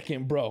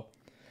millisecond, bro.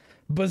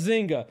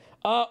 Bazinga.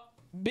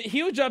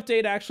 Huge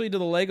update actually to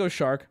the Lego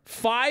Shark.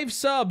 5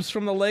 subs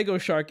from the Lego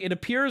Shark. It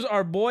appears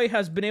our boy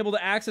has been able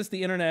to access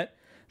the internet.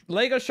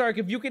 Lego Shark,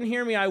 if you can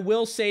hear me, I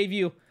will save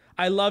you.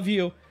 I love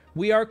you.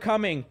 We are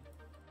coming.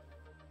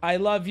 I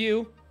love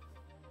you.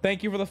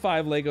 Thank you for the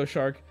 5, Lego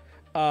Shark.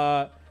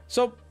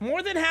 So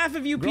more than half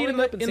of you peed in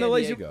the San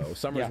lazy. Diego,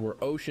 summers were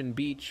Ocean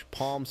Beach,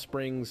 Palm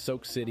Springs,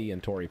 Soak City,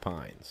 and Torrey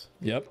Pines.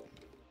 Yep.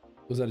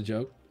 Was that a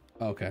joke?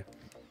 Oh, okay.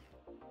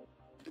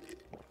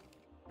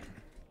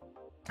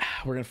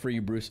 We're gonna free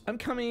you, Bruce. I'm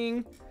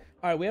coming.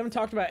 All right, we haven't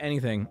talked about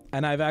anything,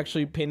 and I've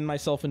actually painted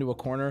myself into a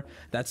corner,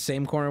 that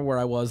same corner where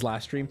I was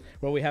last stream,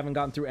 where we haven't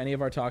gotten through any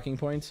of our talking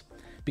points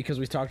because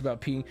we talked about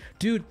peeing.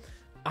 Dude,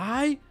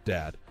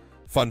 Dad,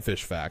 fun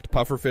fish fact.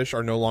 Pufferfish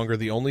are no longer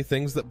the only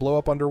things that blow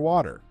up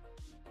underwater.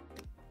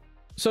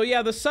 So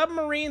yeah, the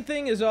submarine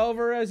thing is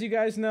over, as you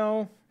guys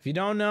know. If you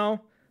don't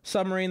know,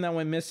 submarine that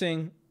went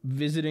missing,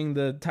 visiting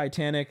the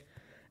Titanic,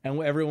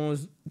 and everyone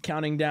was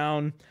counting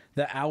down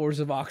the hours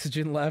of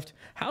oxygen left.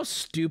 How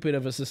stupid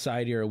of a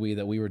society are we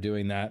that we were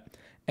doing that?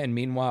 And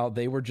meanwhile,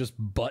 they were just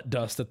butt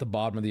dust at the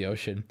bottom of the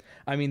ocean.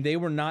 I mean, they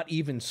were not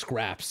even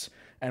scraps.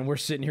 And we're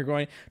sitting here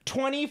going,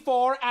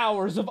 24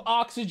 hours of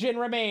oxygen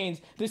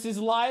remains. This is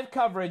live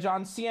coverage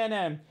on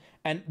CNN.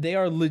 And they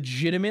are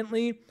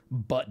legitimately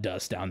butt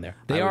dust down there.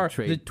 I would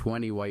trade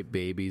 20 white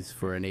babies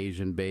for an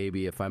Asian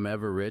baby. If I'm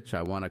ever rich,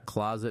 I want a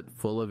closet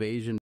full of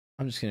Asian.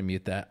 I'm just gonna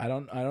mute that. I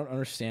don't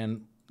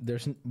understand.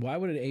 Why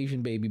would an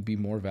Asian baby be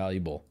more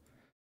valuable?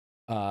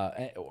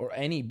 Or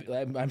any?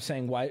 I'm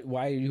saying why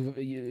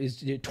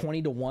is it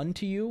 20-1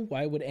 to you?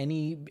 Why would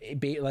any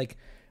like?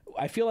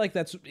 I feel like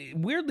that's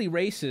weirdly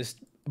racist.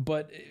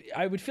 But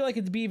I would feel like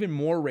it'd be even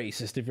more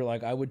racist if you're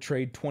like, I would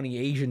trade 20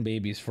 Asian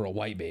babies for a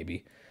white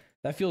baby.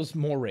 That feels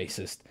more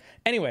racist.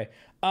 Anyway,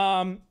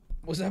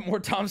 was that more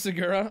Tom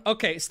Segura?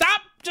 Okay,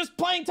 stop just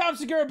playing Tom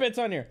Segura bits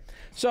on here.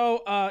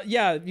 So,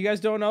 yeah, you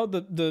guys don't know,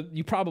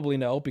 you probably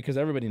know because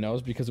everybody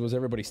knows because it was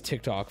everybody's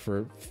TikTok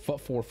for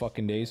 4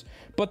 fucking days.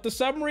 But the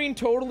submarine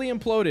totally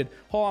imploded.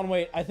 Hold on,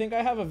 wait. I think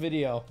I have a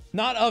video.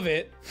 Not of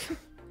it.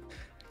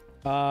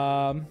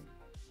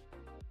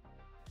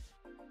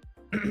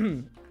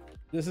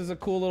 This is a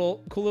cool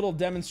little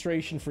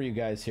demonstration for you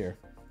guys here.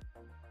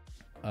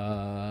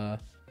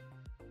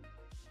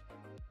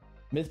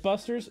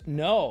 Mythbusters?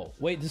 No.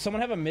 Wait, does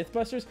someone have a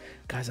Mythbusters?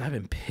 Guys, I've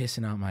been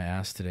pissing out my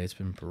ass today. It's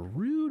been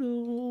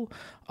brutal.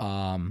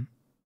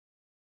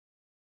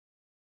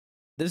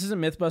 This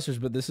isn't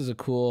Mythbusters, but this is a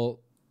cool.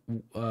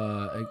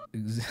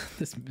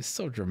 This is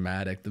so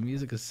dramatic. The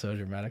music is so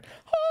dramatic.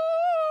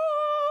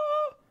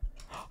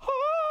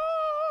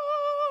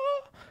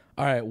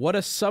 All right, what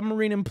a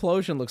submarine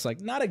implosion looks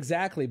like. Not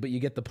exactly, but you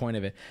get the point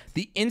of it.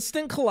 The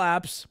instant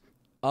collapse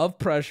of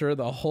pressure,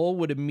 the hull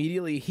would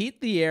immediately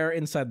heat the air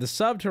inside the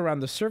sub to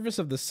around the surface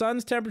of the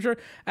sun's temperature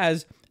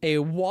as a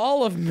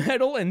wall of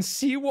metal and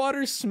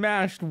seawater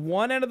smashed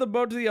one end of the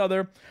boat to the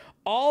other,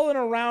 all in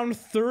around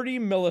 30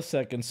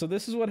 milliseconds. So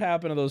this is what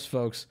happened to those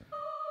folks.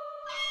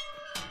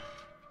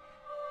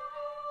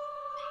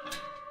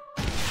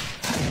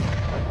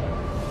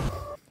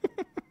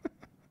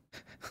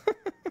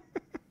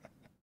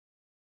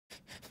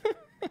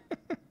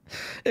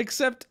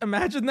 Except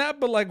imagine that,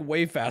 but like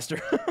way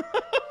faster.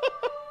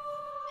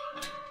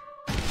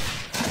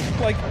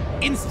 Like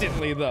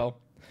instantly though.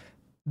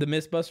 The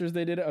Mythbusters,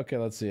 they did it? Okay,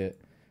 let's see it.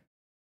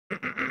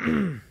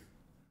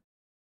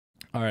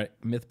 All right,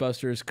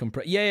 Mythbusters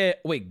compress. Yeah,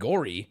 wait,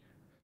 gory?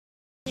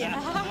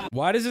 Yeah.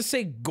 Why does it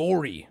say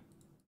gory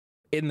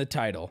in the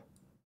title?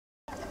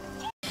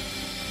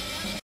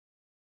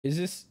 Is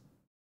this...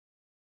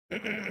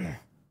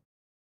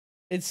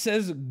 It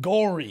says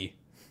gory.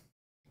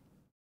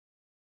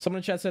 Someone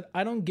in chat said,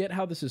 I don't get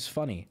how this is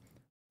funny.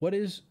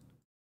 What's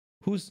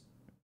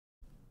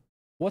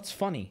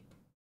funny?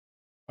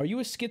 Are you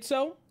a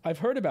schizo? I've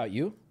heard about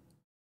you.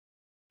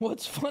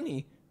 What's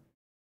funny?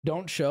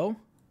 Don't show?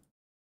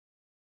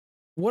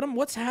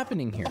 What's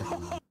happening here?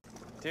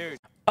 Dude.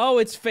 Oh,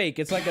 it's fake.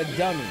 It's like a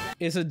dummy.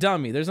 It's a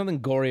dummy. There's nothing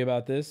gory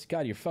about this.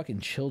 God, you're fucking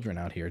children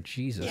out here.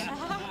 Jesus.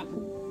 Yeah.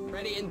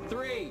 Ready in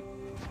 3,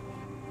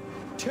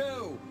 2,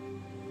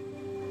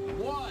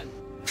 1.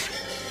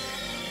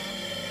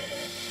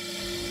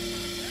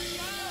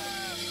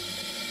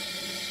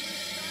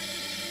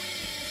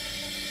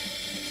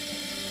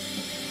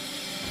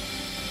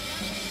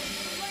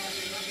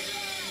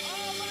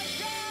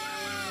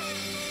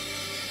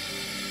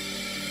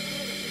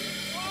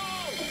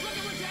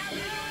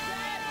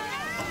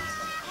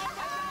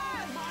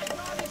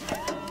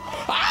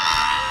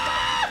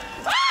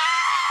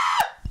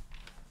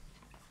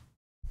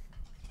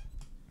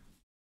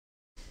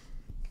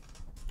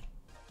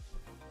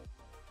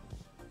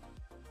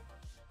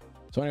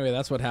 So anyway,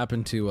 that's what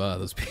happened to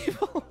those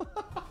people.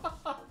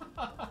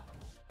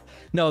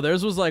 No,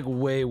 theirs was like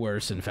way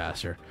worse and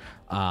faster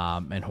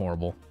and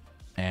horrible.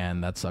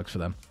 And that sucks for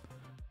them.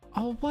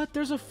 Oh, what?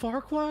 There's a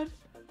Farquad?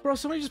 Bro,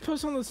 somebody just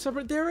posted on the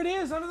subreddit. There it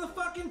is, under the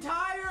fucking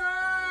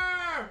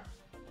tire!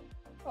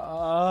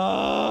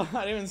 I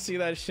didn't even see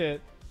that shit.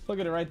 Look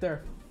at it right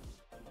there.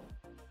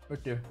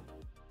 Right there.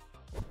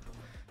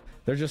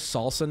 They're just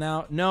salsa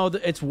now. No,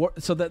 it's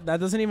so that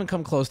doesn't even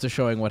come close to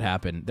showing what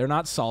happened. They're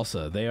not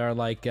salsa. They are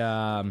like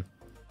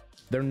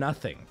they're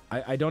nothing.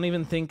 I don't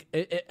even think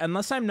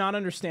unless I'm not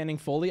understanding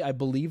fully. I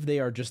believe they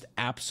are just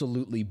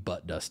absolutely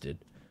butt dusted,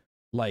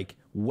 like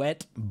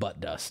wet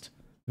butt dust,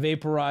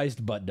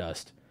 vaporized butt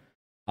dust,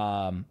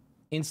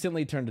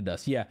 instantly turned to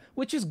dust. Yeah,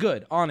 which is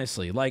good,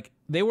 honestly. Like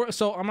they were.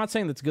 So I'm not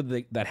saying that's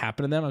good that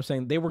happened to them. I'm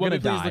saying they were gonna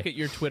die. Please look at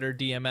your Twitter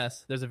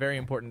DMS. There's a very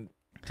important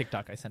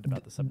TikTok I sent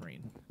about the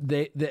submarine.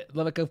 They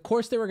like, of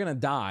course they were gonna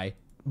die,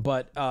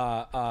 but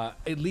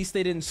at least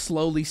they didn't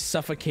slowly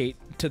suffocate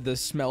to the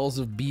smells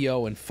of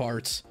BO and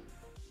farts.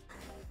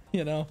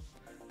 You know,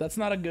 that's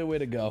not a good way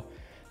to go.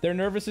 Their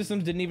nervous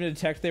systems didn't even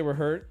detect they were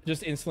hurt,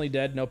 just instantly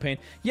dead, no pain.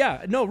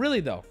 Yeah, no, really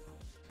though.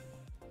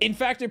 In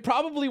fact, it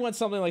probably went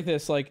something like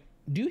this: like,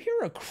 do you hear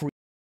a creak?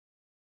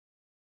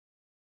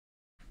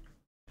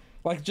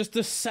 Like just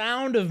the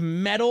sound of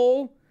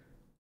metal.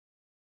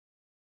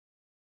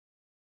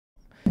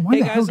 Why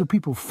the hell do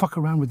people fuck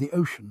around with the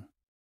ocean?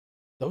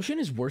 The ocean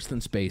is worse than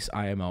space,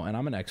 IMO, and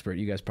I'm an expert.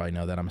 You guys probably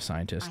know that. I'm a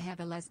scientist. I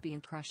have a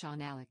lesbian crush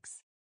on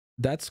Alex.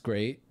 That's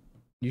great.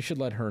 You should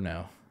let her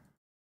know.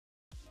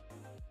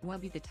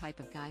 Wubby the type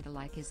of guy to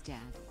like his dad.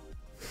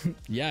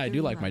 Yeah, I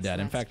do like my dad.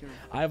 In fact,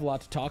 I have a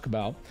lot to talk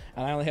about,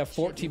 and I only have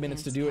 14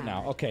 minutes to do it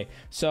now. Okay,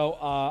 so,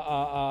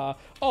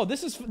 oh,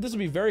 this will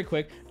be very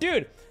quick.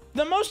 Dude,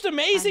 the most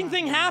amazing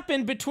thing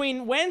happened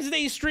between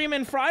Wednesday's stream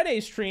and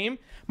Friday's stream.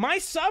 My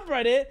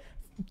subreddit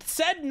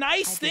said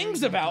nice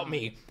things about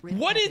me.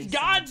 What in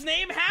God's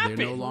name happened?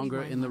 They're no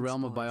longer in the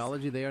realm of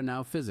biology. They are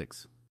now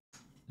physics.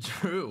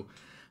 True.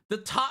 The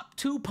top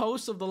 2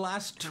 posts of the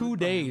last 2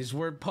 days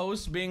were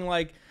posts being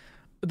like,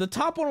 the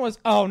top one was,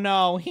 oh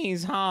no,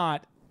 he's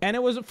hot. And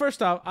it was,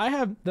 first off, I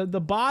have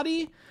the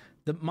body,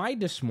 my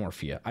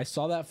dysmorphia. I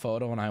saw that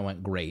photo and I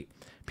went, great.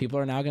 People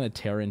are now going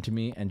to tear into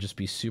me and just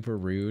be super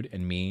rude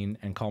and mean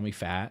and call me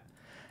fat.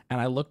 And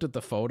I looked at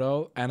the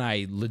photo and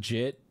I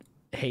legit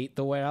hate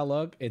the way I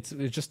look. It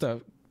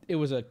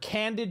was a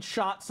candid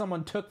shot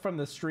someone took from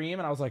the stream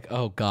and I was like,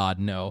 oh God,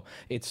 no,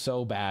 it's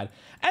so bad.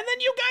 And then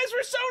you guys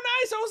were so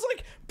nice. I was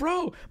like,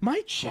 bro,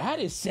 my chat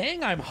is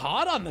saying I'm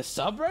hot on the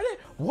subreddit.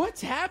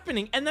 What's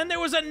happening? And then there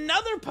was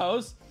another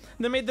post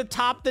that made the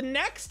top the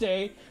next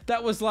day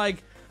that was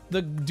like,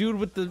 the dude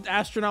with the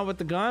astronaut with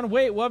the gun.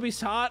 Wait, Wubby's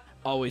hot?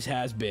 Always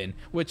has been.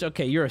 Which,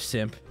 okay, you're a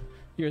simp.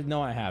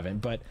 No, I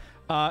haven't. But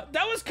that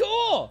was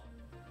cool.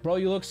 Bro,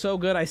 you look so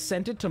good. I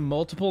sent it to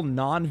multiple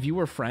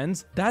non-viewer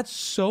friends. That's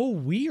so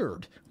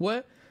weird.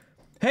 What?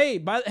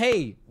 Hey,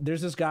 hey,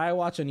 there's this guy I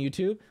watch on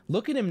YouTube.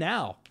 Look at him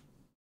now.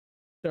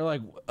 They're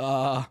like,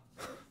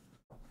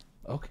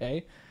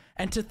 okay.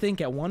 And to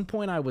think at one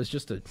point I was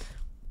just a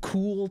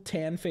cool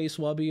tan face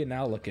wubby, and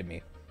now look at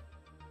me.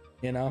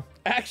 You know?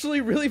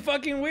 Actually really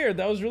fucking weird.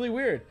 That was really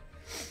weird.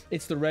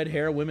 It's the red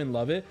hair. Women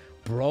love it.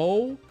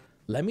 Bro,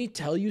 let me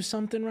tell you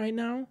something right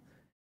now.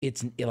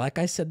 It's like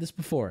I said this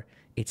before.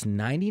 It's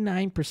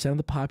 99% of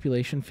the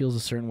population feels a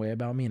certain way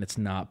about me, and it's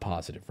not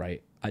positive,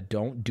 right? I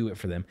don't do it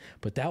for them.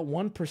 But that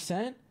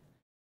 1%,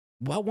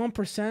 well,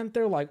 1%,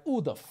 they're like,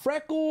 ooh, the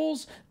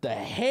freckles, the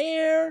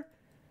hair.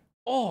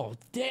 Oh,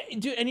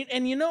 dude,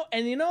 and you know,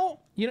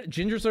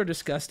 gingers are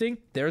disgusting.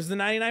 There's the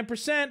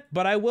 99%,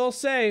 but I will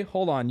say,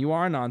 hold on, you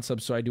are a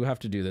non-sub, so I do have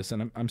to do this,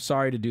 and I'm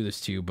sorry to do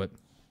this to you, but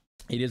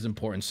it is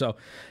important. So,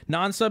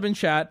 non-sub in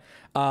chat,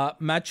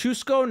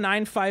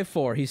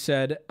 Machusko954, he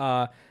said,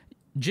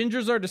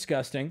 gingers are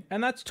disgusting,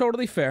 and that's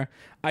totally fair.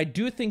 I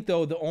do think,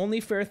 though, the only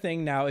fair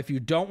thing now, if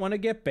you don't want to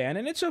get banned,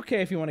 and it's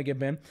okay if you want to get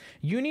banned,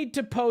 you need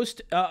to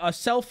post a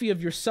selfie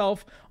of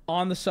yourself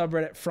on the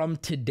subreddit from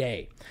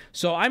today.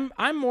 So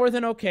I'm more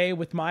than okay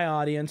with my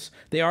audience.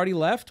 They already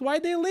left.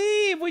 Why'd they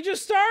leave? We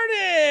just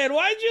started.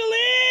 Why'd you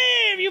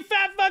leave? You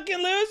fat fucking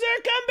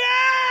loser. Come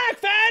back,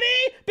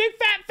 fatty. Big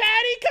fat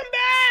fatty, come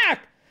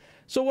back.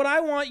 So what I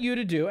want you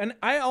to do, and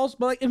I also,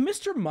 like, if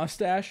Mr.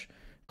 Mustache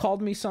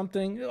called me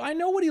something, I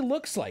know what he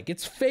looks like.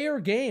 It's fair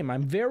game.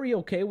 I'm very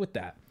okay with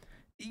that.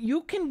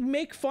 You can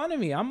make fun of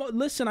me.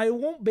 Listen, I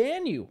won't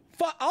ban you.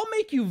 I'll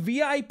make you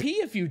VIP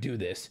if you do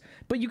this.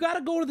 But you got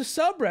to go to the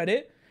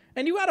subreddit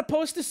and you got to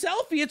post a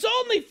selfie. It's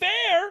only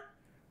fair.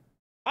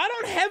 I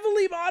don't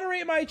heavily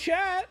moderate my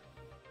chat.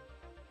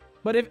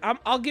 But if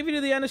I'll give you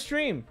to the end of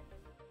stream.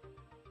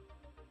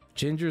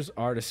 Gingers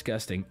are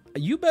disgusting.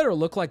 You better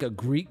look like a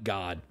Greek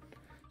god.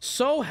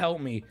 So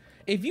help me.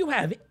 If you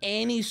have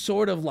any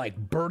sort of like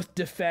birth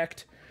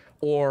defect,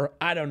 or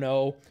I don't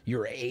know,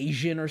 you're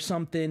Asian or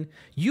something,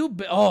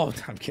 oh,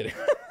 I'm kidding.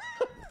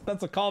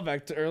 That's a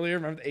callback to earlier.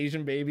 Remember the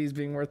Asian babies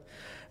being worth.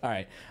 All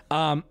right.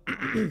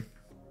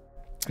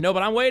 No,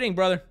 but I'm waiting,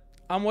 brother.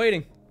 I'm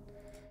waiting.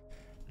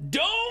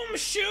 Dome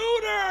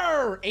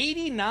shooter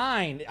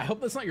 89. I hope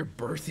that's not your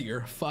birth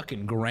year,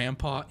 fucking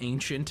grandpa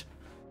ancient.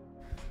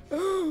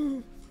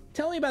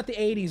 Tell me about the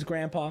 80s,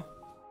 grandpa.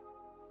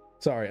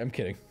 Sorry, I'm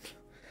kidding.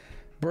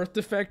 Birth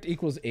defect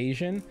equals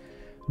Asian.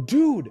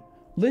 Dude,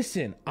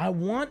 listen,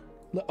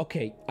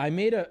 okay, I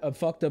made a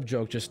fucked up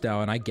joke just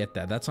now, and I get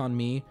that. That's on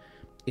me.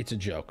 It's a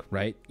joke,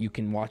 right? You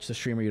can watch the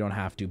stream or you don't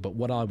have to, but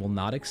what I will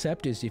not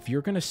accept is if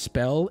you're gonna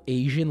spell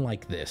Asian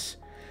like this,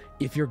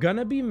 if you're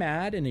gonna be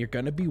mad and you're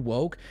gonna be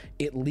woke,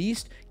 at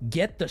least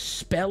get the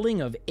spelling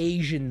of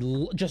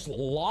Asian, just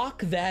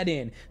lock that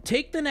in.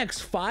 Take the next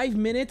 5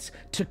 minutes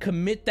to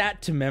commit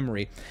that to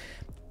memory.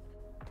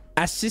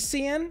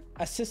 Assisian?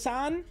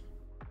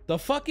 The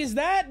fuck is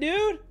that,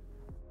 dude?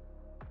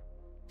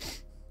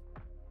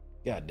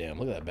 God damn,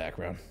 look at that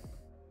background.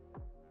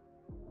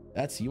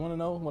 You want to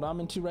know what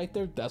I'm into right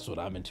there? That's what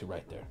I'm into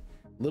right there.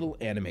 Little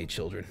anime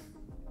children.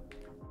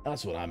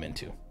 That's what I'm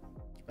into.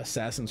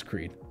 Assassin's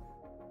Creed.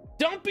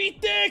 Don't be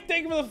thick!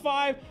 Thank you for the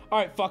 5. All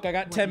right, fuck, I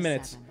got 10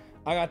 minutes.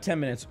 I got 10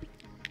 minutes.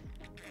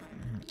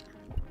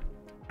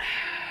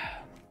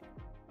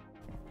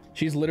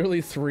 She's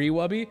literally 3,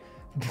 Wubby.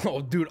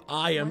 Bro, dude,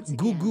 I am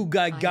goo goo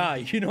gaga.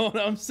 You know what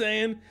I'm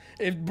saying?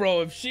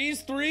 If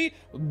she's 3,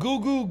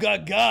 goo goo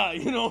gaga.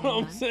 You know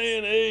what I'm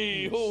saying?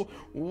 Hey, oh,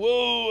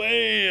 whoa,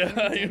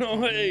 hey, you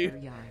know,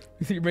 hey.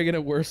 You're making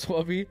it worse,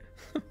 Wubby.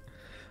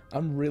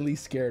 I'm really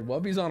scared.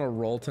 Wubby's on a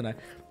roll tonight.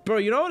 Bro,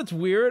 you know what's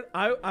weird?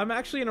 I'm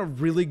actually in a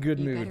really good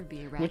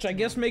mood, which I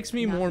guess makes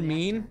me more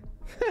mean.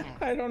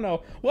 I don't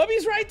know.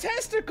 Wubby's right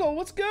testicle.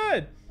 What's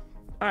good?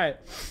 All right.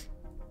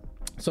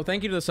 So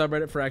thank you to the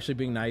subreddit for actually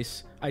being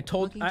nice.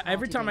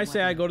 Every time I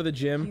say I go to the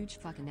gym,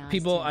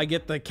 I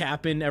get the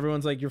cap in.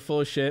 Everyone's like, you're full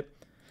of shit.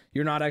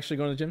 You're not actually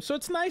going to the gym. So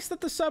it's nice that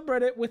the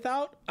subreddit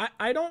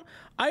I don't,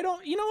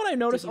 you know what I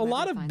noticed? A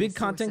lot of big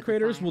content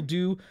creators will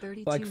do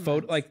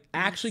like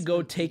actually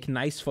go take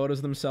nice photos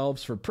of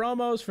themselves for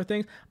promos, for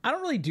things. I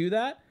don't really do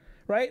that,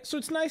 right? So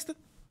it's nice that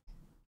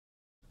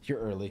you're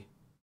early.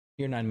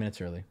 You're 9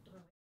 minutes early.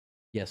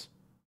 Yes.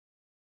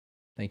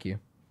 Thank you.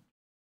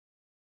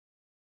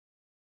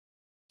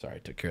 Sorry, I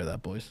took care of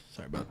that, boys.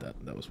 Sorry about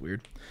that. That was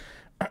weird.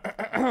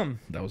 That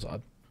was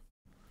odd.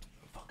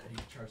 Fuck, I need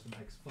to charge the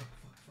mics. Fuck.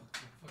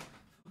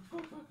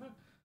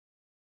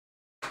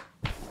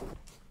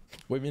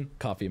 Women,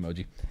 coffee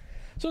emoji.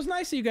 So it's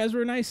nice that you guys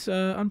were nice,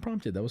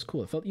 unprompted. That was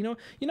cool. It felt, you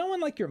know when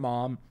like your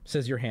mom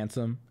says you're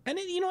handsome, and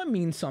it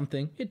means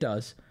something. It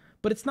does,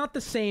 but it's not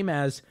the same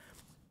as,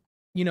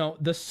 the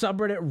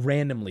subreddit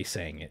randomly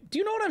saying it. Do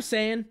you know what I'm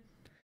saying?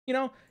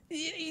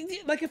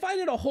 Like if I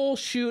did a whole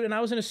shoot and I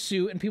was in a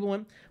suit and people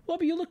went, well,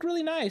 but you look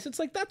really nice. It's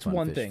like, that's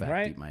one thing,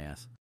 right? Eat my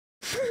ass.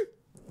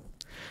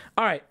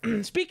 All right.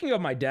 Speaking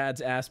of my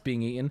dad's ass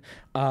being eaten,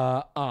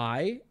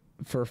 I,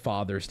 for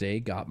Father's Day,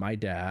 got my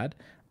dad,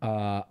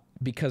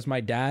 because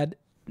my dad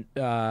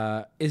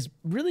is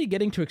really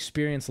getting to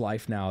experience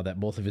life now that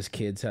both of his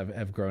kids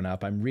have grown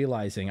up. I'm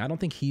realizing, I don't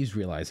think he's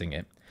realizing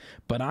it,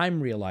 but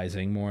I'm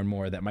realizing more and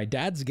more that my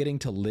dad's getting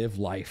to live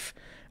life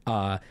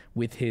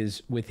with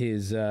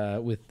a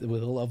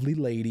lovely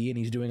lady, and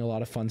he's doing a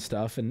lot of fun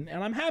stuff, and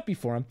I'm happy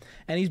for him.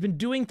 And he's been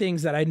doing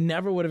things that I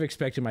never would have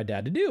expected my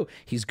dad to do.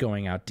 He's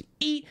going out to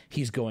eat,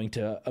 he's going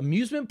to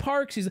amusement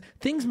parks, he's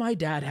things my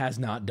dad has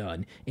not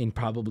done in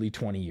probably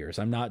 20 years.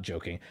 I'm not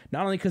joking.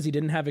 Not only because he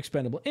didn't have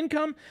expendable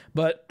income,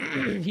 but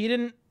he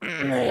didn't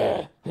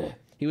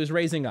he was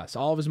raising us.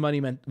 All of his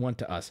money went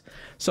to us.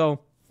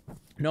 So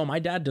no, my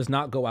dad does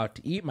not go out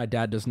to eat. My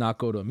dad does not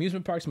go to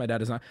amusement parks. My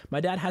dad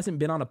hasn't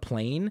been on a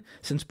plane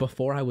since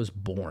before I was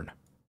born,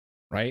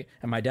 right?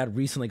 And my dad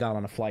recently got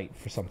on a flight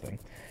for something.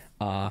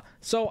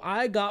 So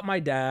I got my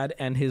dad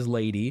and his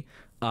lady,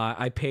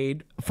 I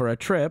paid for a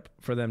trip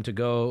for them to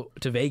go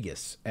to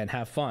Vegas and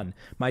have fun.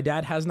 My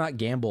dad has not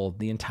gambled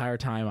the entire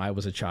time I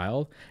was a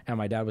child. And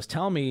my dad was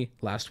telling me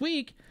last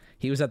week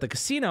he was at the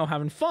casino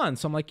having fun.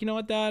 So I'm like, you know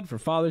what, Dad? For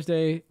Father's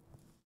Day,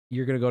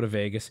 you're going to go to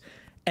Vegas.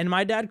 And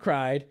my dad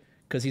cried,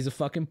 because he's a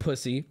fucking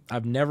pussy.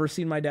 I've never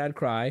seen my dad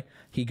cry.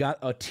 He got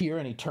a tear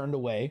and he turned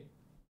away.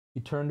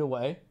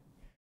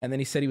 And then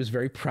he said he was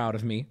very proud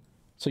of me.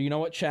 So you know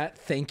what, chat?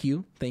 Thank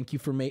you. Thank you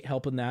for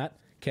helping that.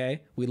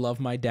 Okay? We love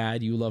my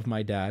dad. You love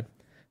my dad.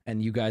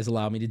 And you guys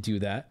allow me to do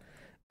that.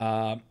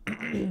 But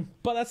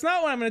that's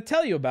not what I'm going to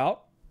tell you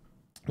about.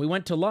 We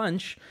went to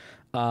lunch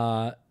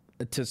so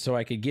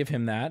I could give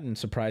him that and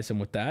surprise him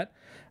with that.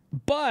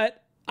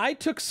 But I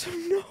took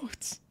some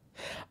notes.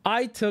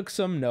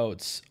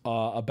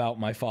 About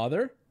my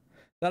father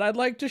that I'd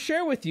like to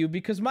share with you,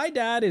 because my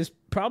dad is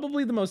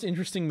probably the most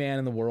interesting man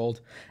in the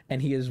world,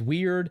 and he is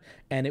weird,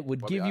 and it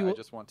would give you... I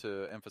just want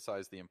to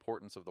emphasize the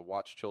importance of the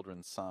watch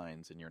children's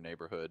signs in your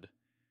neighborhood.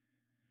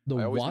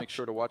 I always make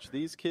sure to watch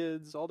these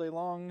kids all day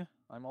long.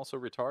 I'm also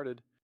retarded.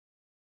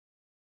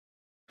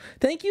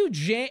 Thank you,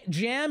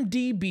 Jam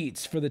D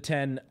Beats, for the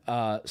 10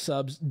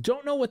 subs.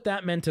 Don't know what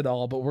that meant at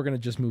all, but we're going to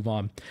just move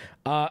on.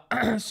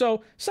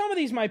 So some of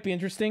these might be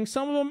interesting.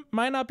 Some of them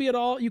might not be at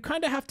all. You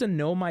kind of have to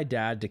know my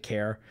dad to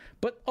care.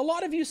 But a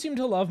lot of you seem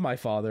to love my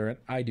father, and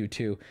I do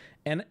too.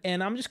 And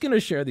I'm just going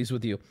to share these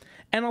with you.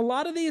 And a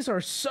lot of these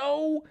are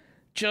so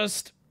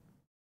just...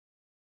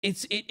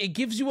 It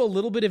gives you a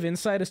little bit of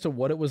insight as to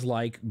what it was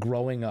like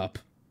growing up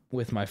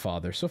with my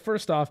father. So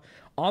first off,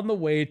 on the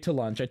way to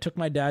lunch, I took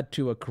my dad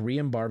to a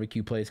Korean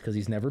barbecue place because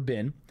he's never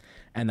been,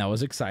 and that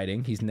was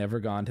exciting. He's never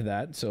gone to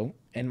that. So,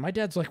 and my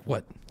dad's like,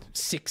 what,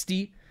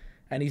 60?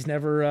 And he's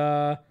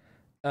never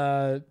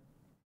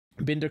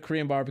been to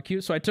Korean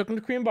barbecue. So I took him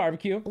to Korean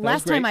barbecue.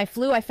 Last time I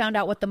flew, I found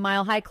out what the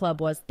Mile High Club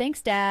was.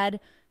 Thanks, Dad.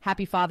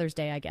 Happy Father's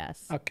Day, I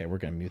guess. Okay, we're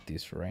going to mute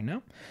these for right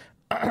now.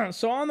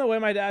 So on the way,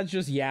 my dad's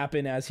just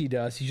yapping as he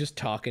does. He's just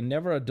talking,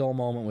 never a dull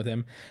moment with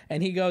him.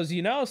 And he goes,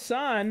 you know,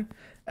 son,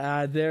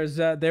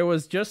 there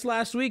was just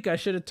last week, I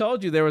should have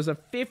told you, there was a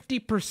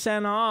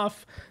 50%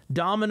 off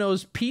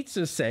Domino's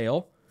pizza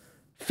sale.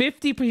 He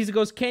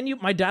goes,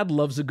 my dad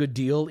loves a good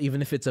deal,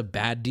 even if it's a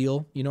bad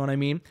deal. You know what I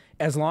mean?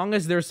 As long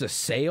as there's a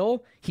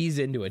sale, he's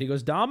into it. He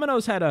goes,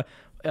 Domino's had a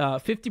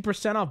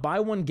 50% off,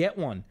 buy one, get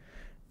one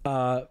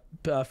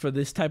for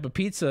this type of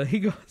pizza. He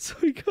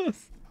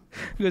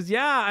goes,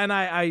 yeah, and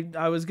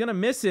I was going to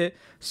miss it.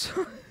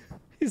 So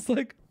he's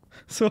like,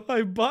 so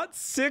I bought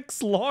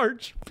 6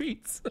 large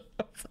pizzas.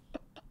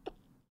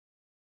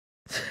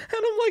 And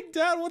I'm like,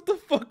 Dad, what the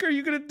fuck are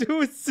you going to do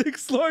with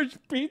 6 large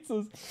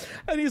pizzas?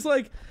 And he's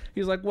like,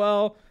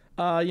 well,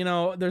 you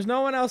know, there's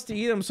no one else to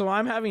eat them, so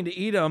I'm having to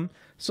eat them.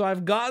 So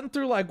I've gotten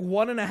through like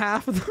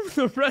 1.5 of them.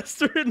 The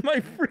rest are in my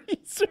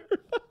freezer.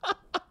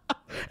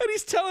 And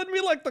he's telling me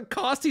like the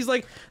cost. He's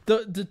like,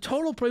 the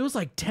total price was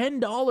like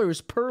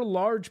 $10 per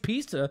large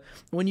pizza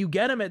when you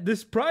get them at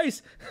this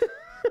price.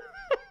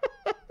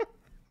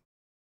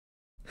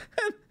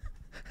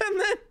 and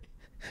then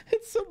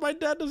it's so my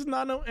dad does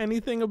not know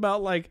anything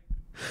about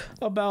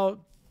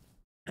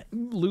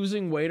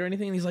losing weight or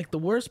anything. And he's like, the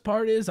worst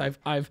part is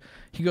I've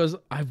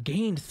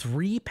gained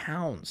 3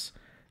 pounds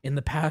in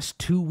the past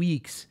 2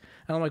 weeks.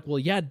 And I'm like, well,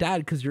 yeah,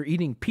 Dad, because you're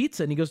eating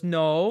pizza. And he goes,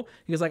 no.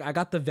 He goes, like, I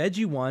got the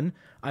veggie one.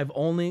 The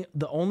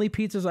only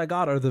pizzas I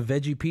got are the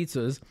veggie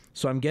pizzas.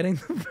 So I'm getting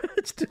the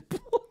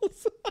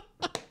vegetables.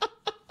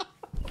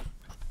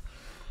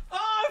 Oh,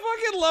 I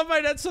fucking love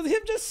my dad. So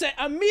him just say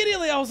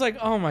immediately, I was like,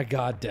 oh my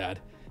God, Dad.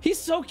 He's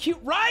so cute,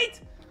 right?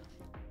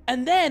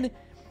 And then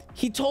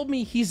he told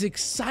me he's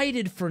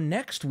excited for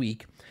next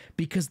week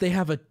because they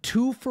have a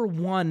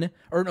 2-for-1,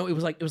 or no, it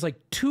was like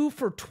 2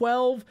 for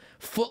 $12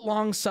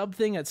 foot-long sub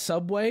thing at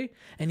Subway.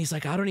 And he's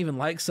like, I don't even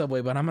like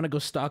Subway, but I'm gonna go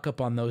stock up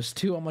on those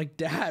too. I'm like,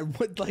 Dad,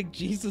 what? Like,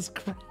 Jesus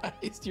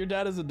Christ, your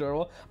dad is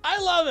adorable.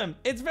 I love him.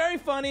 It's very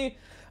funny.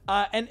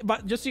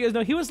 But just so you guys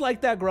know, he was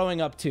like that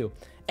growing up too.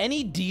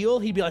 Any deal,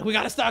 he'd be like, we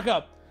gotta stock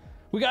up.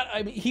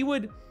 He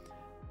would.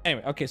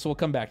 Anyway, okay, so we'll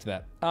come back to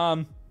that.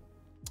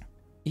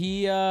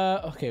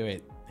 Okay,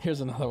 wait.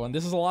 Here's another one.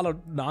 This is a lot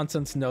of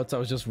nonsense notes I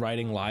was just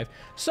writing live.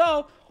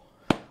 So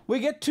we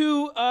get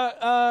to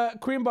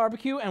Korean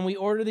barbecue and we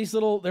order these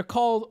little, they're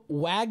called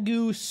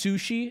Wagyu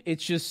sushi.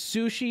 It's just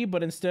sushi,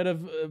 but instead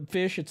of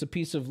fish, it's a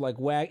piece of like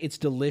Wagyu. It's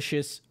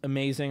delicious,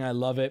 amazing. I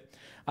love it.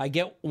 I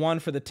get one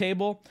for the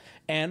table,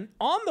 and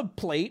on the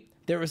plate,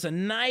 there is a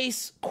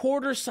nice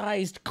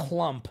quarter-sized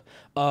clump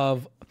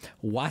of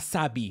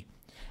wasabi.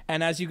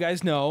 And as you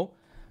guys know,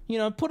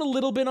 put a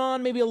little bit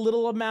on, maybe a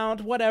little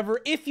amount, whatever.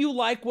 If you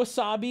like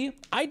wasabi,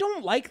 I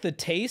don't like the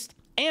taste,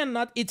 and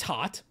it's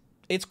hot.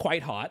 It's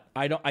quite hot.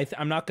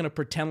 I'm not going to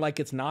pretend like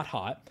it's not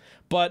hot,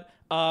 but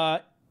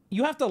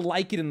you have to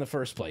like it in the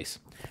first place.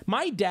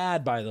 My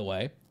dad, by the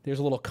way, there's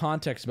a little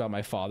context about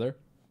my father,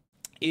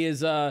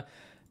 is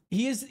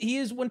he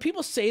is when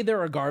people say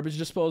they're a garbage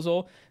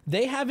disposal,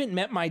 they haven't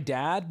met my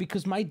dad,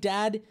 because my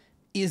dad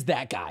is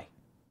that guy.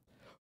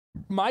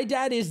 My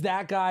dad is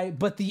that guy,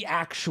 but the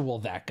actual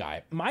that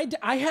guy.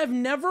 I have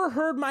never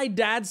heard my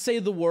dad say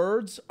the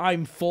words,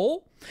 "I'm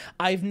full."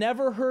 I've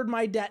never heard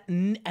my dad,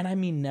 and I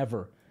mean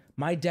never.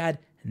 My dad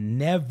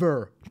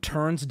never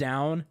turns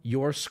down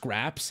your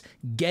scraps.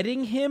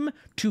 Getting him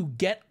to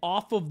get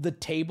off of the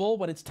table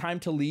when it's time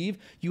to leave,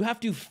 you have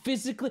to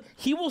physically,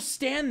 he will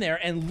stand there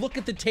and look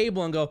at the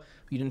table and go,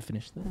 "You didn't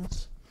finish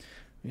this.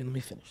 Let me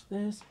finish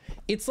this."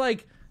 It's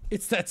like,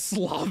 it's that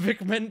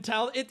Slavic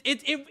mentality.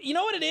 You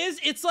know what it is?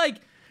 It's like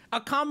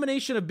a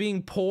combination of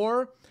being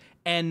poor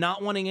and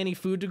not wanting any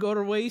food to go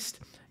to waste.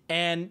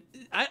 And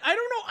I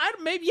don't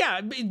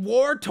know,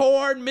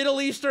 war-torn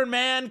Middle Eastern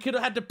man could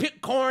have had to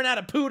pick corn out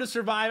of poo to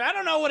survive. I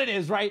don't know what it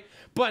is, right?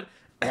 But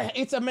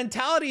it's a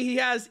mentality he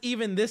has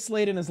even this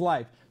late in his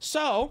life.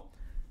 So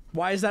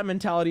why is that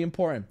mentality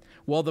important?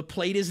 Well, the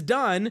plate is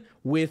done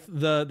with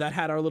that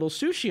had our little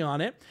sushi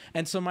on it.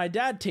 And so my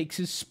dad takes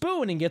his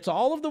spoon and gets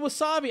all of the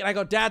wasabi. And I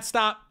go, "Dad,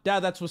 stop. Dad,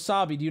 that's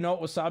wasabi. Do you know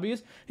what wasabi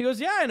is?" He goes,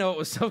 "Yeah, I know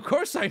what of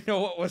course I know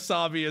what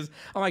wasabi is."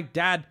 I'm like,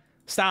 "Dad,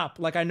 stop.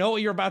 Like, I know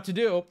what you're about to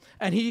do."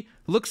 And he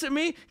looks at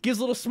me, gives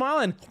a little smile,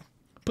 and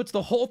puts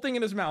the whole thing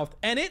in his mouth.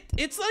 And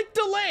it's like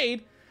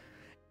delayed.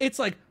 It's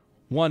like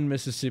 1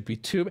 Mississippi,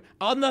 2.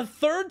 On the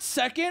 3rd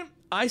second,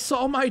 I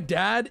saw my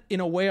dad in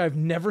a way I've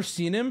never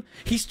seen him.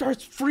 He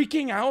starts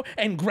freaking out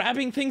and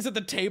grabbing things at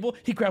the table.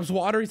 He grabs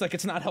water. He's like,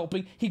 "It's not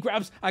helping."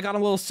 I got a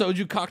little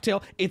soju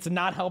cocktail. It's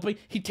not helping.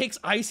 He takes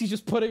ice. He's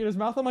just putting it in his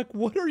mouth. I'm like,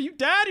 "What are you,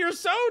 Dad? You're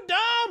so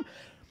dumb."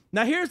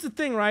 Now, here's the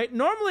thing, right?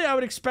 Normally, I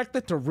would expect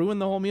that to ruin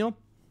the whole meal.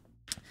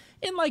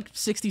 In like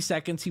 60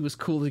 seconds, he was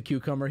cool as a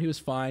cucumber. He was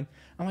fine.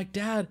 I'm like,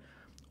 "Dad,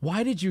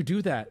 why did you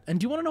do that?" And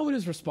do you want to know what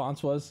his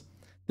response was?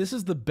 This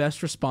is the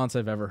best response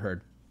I've ever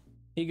heard.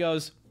 He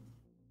goes,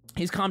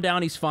 he's calmed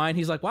down. He's fine.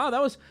 He's like, "Wow,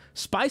 that was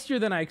spicier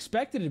than I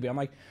expected it to be." I'm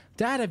like,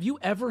 "Dad, have you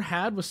ever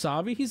had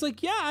wasabi?" He's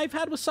like, "Yeah, I've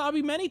had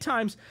wasabi many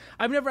times.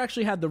 I've never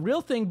actually had the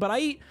real thing, but I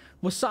eat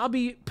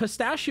wasabi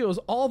pistachios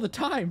all the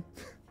time."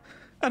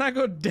 And I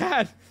go,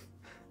 "Dad,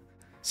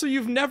 so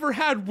you've never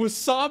had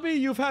wasabi?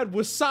 You've had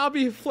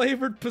wasabi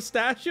flavored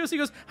pistachios?" He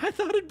goes, "I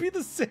thought it'd be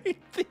the same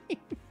thing."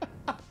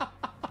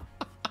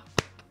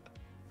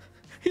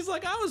 He's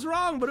like, "I was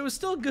wrong, but it was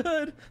still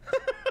good."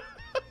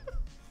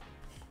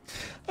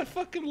 I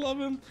fucking love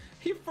him.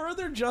 He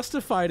further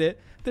justified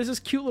it. There's this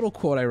cute little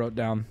quote I wrote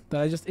down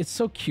that it's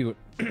so cute.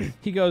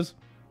 He goes,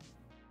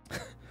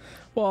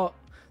 "Well,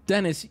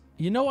 Dennis,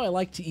 you know I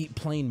like to eat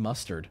plain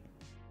mustard."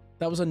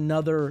 That was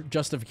another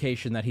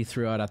justification that he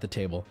threw out at the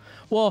table.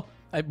 Well,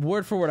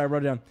 word for word, I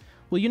wrote it down.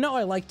 "Well, you know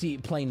I like to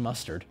eat plain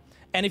mustard."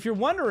 And if you're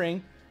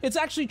wondering, it's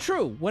actually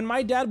true. When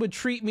my dad would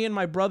treat me and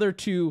my brother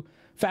to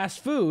fast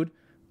food,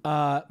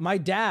 my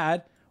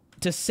dad,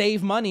 to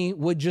save money,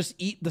 would just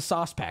eat the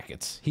sauce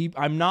packets.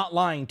 I'm not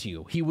lying to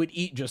you. He would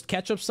eat just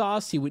ketchup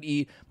sauce. He would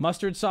eat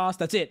mustard sauce.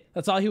 That's it.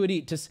 That's all he would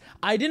eat.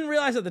 I didn't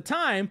realize at the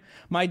time.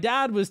 My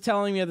dad was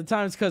telling me at the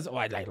time it's because,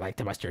 I like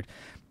the mustard.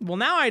 Well,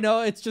 now I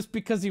know it's just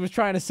because he was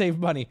trying to save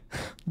money.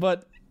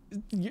 But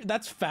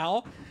that's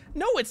foul.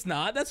 No, it's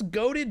not. That's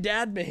goated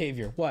dad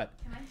behavior. What?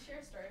 Can I share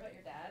a story about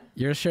your dad?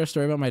 You're gonna share a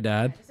story about my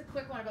dad? Just a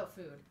quick one about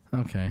food.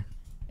 Okay.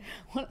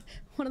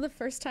 One of the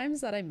first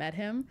times that I met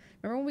him,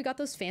 remember when we got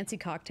those fancy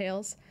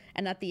cocktails?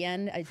 And at the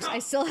end, I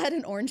still had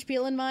an orange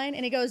peel in mine.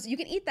 And he goes, "You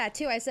can eat that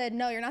too." I said,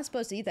 "No, you're not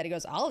supposed to eat that." He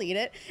goes, "I'll eat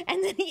it."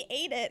 And then he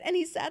ate it. And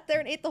he sat there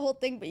and ate the whole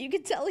thing. But you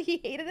could tell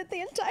he hated it the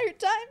entire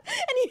time.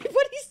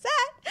 But he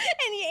sat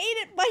and he ate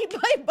it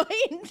bite by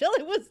bite until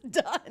it was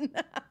done.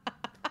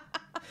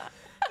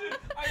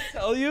 I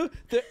tell you,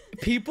 that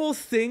people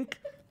think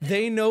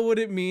they know what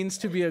it means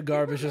to be a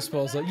garbage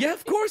disposal. Yeah,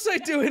 of course I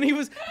do.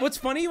 And what's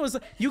funny was,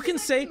 you can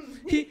say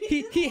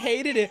he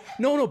hated it.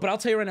 No, but I'll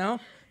tell you right now,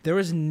 there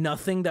is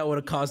nothing that would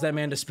have caused that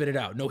man to spit it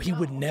out. No, he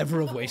would never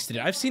have wasted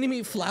it. I've seen him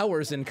eat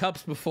flowers in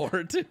cups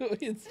before, too.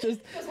 It's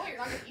just... He goes, "What, you're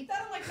not going to eat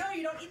that?" I'm like, "No,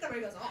 you don't eat that." But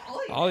he goes,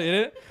 I'll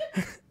eat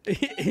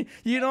it.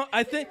 You know,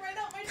 I think... Right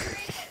out my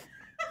drink.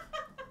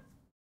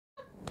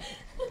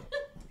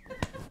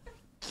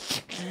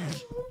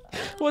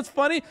 What's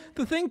funny,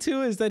 the thing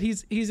too is that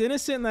he's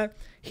innocent in that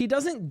he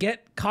doesn't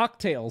get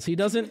cocktails. He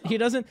doesn't.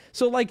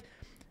 So like,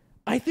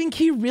 I think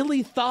he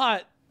really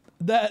thought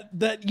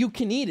that you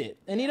can eat it,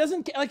 and he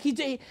doesn't. Like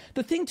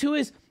the thing too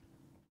is,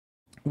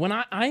 when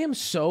I am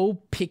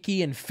so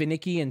picky and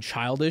finicky and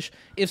childish,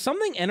 if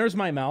something enters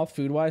my mouth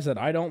food-wise that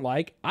I don't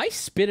like, I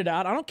spit it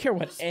out. I don't care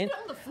what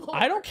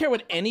I don't care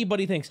what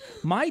anybody thinks.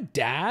 My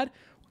dad,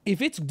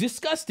 if it's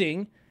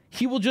disgusting,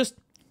 he will just,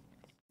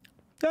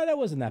 no, that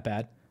wasn't that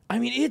bad. I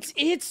mean,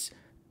 it's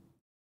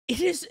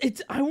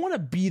I want to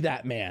be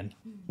that man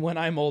when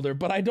I'm older,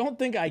 but I don't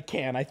think I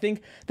can. I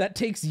think that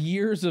takes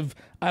years of,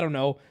 I don't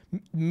know,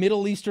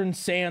 Middle Eastern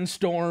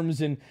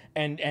sandstorms and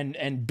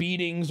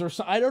beatings or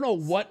something. I don't know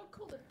what.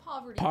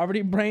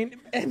 Poverty brain.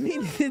 I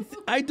mean,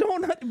 I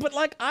don't know, but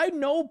like I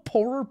know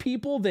poorer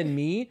people than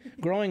me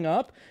growing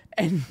up,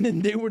 and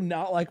they were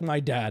not like my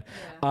dad.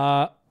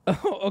 Yeah.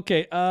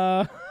 Okay.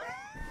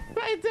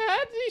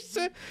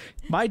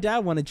 My dad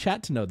wanted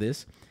chat to know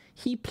this.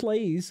 He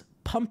plays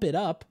 "Pump It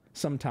Up"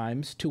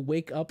 sometimes to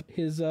wake up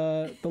his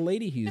the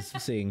lady he's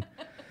seeing.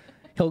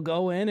 He'll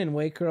go in and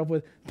wake her up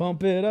with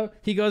 "Pump It Up."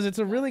 He goes, "It's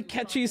a really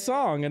catchy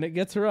song, and it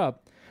gets her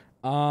up."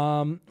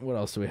 What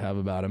else do we have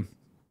about him?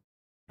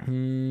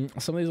 Some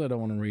of these I don't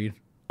want to read.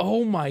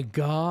 Oh my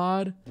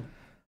God.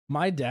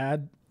 My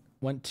dad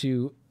went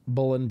to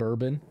Bull and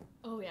Bourbon.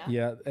 Oh yeah.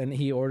 Yeah, and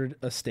he ordered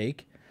a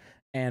steak.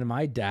 And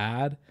my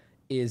dad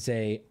is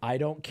I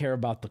don't care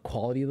about the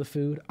quality of the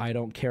food. I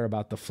don't care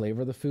about the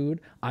flavor of the food.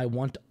 I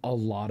want a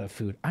lot of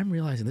food. I'm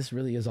realizing this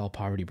really is all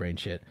poverty brain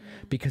shit.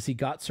 Because he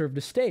got served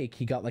a steak.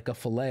 He got like a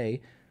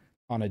filet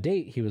on a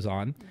date he was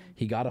on.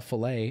 He got a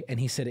filet and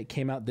he said it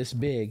came out this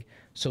big.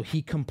 So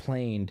he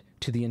complained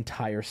to the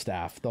entire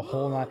staff the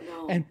whole night.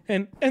 No.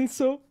 And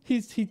so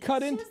he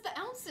cut in. The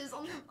ounces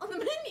on the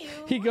menu.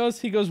 He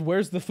goes,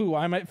 "Where's the food?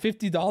 I'm at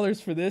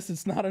 $50 for this.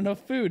 It's not enough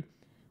food."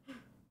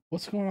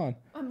 What's going on?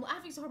 I'm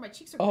laughing so hard my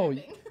cheeks are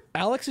cramping.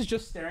 Alex is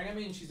just staring at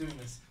me and she's doing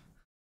this.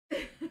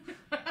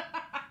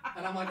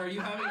 And I'm like, "Are you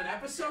having an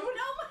episode?"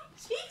 No, my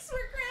cheeks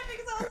were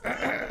cramping because I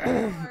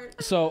was laughing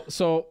so hard.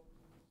 So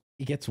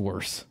it gets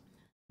worse.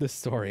 This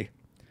story.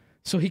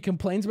 So he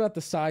complains about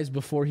the size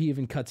before he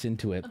even cuts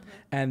into it.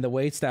 And the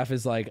wait staff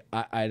is like,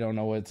 I don't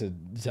know what to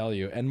tell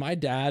you. And my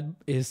dad,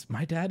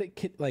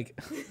 like,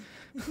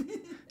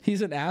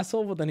 he's an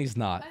asshole, but then he's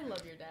not. I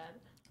love your dad.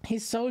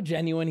 He's so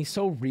genuine. He's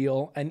so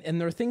real. And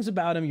there are things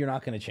about him you're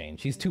not going to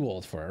change. He's too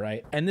old for it,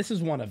 right? And this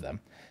is one of them.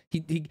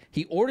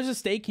 He orders a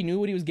steak. He knew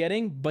what he was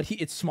getting, but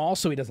it's small,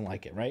 so he doesn't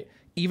like it, right?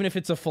 Even if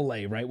it's a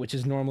filet, right? Which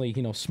is normally,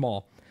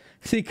 small.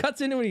 So he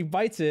cuts into it and he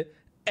bites it.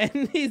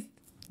 And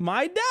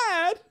my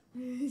dad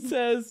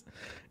says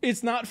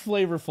it's not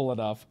flavorful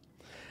enough.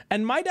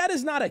 And my dad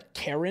is not a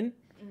Karen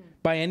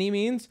by any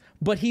means,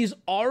 but he's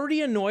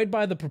already annoyed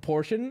by the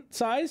proportion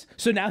size.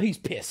 So now he's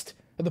pissed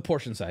at the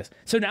portion size.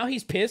 So now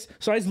he's pissed.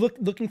 So he's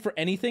looking for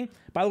anything.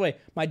 By the way,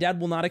 my dad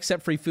will not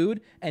accept free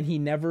food, and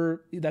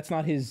that's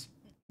not his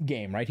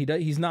game, right?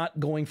 He's not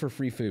going for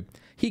free food.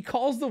 He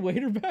calls the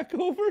waiter back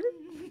over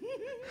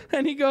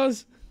and he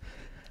goes,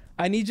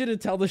 "I need you to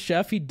tell the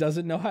chef he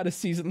doesn't know how to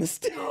season the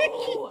steak."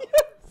 No.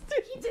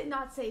 He did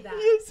not say that.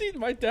 You see,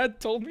 my dad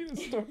told me the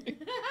story.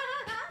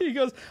 He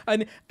goes,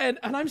 and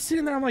I'm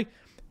sitting there, I'm like,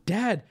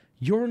 "Dad,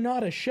 you're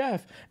not a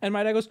chef." And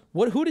my dad goes,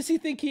 "Who does he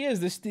think he is?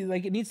 This,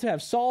 like, it needs to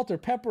have salt or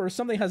pepper or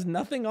something, has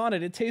nothing on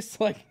it. It tastes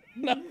like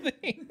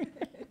nothing."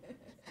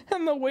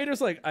 And the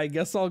waiter's like, "I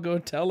guess I'll go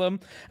tell him."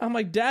 I'm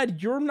like,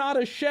 "Dad, you're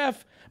not a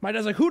chef." My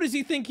dad's like, "Who does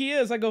he think he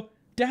is?" I go,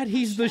 "Dad,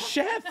 he's the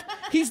chef.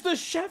 He's the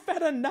chef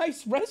at a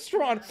nice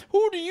restaurant.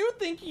 Who do you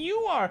think you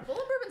are?" Bull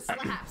and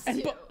Bourbon slaps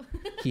too.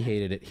 He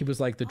hated it. He was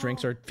like, "The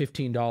drinks are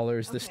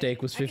 $15. The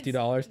steak was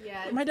 $50.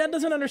 My dad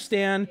doesn't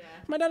understand.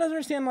 My dad doesn't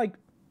understand, like,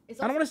 It's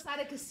I don't also want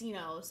inside a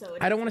casino, so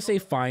I don't want to say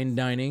fine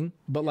dining,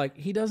 but like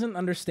he doesn't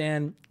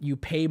understand you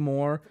pay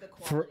more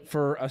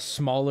for a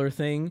smaller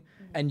thing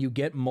and you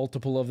get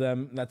multiple of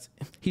them.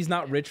 He's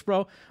not rich,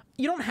 bro.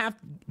 You don't have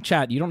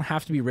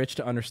to be rich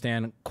to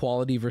understand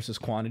quality versus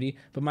quantity,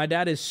 but my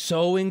dad is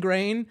so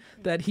ingrained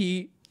that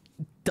he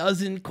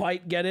doesn't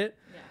quite get it.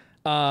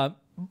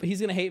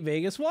 He's gonna hate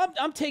Vegas. Well,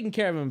 I'm taking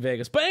care of him in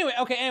Vegas. But anyway,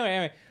 okay,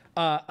 anyway.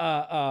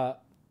 Oh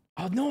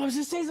no, I was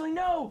just saying something.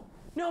 No,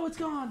 it's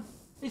gone.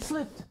 It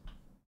slipped.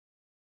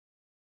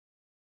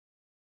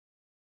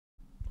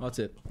 That's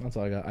it. That's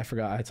all I got. I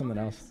forgot. I had something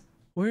else.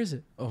 Where is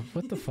it? Oh,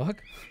 what the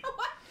fuck?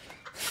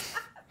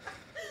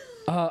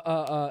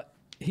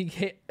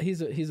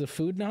 He's a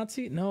food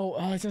Nazi? No. Oh,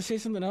 I was gonna say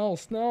something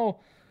else. No.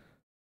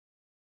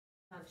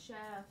 Not a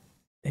chef.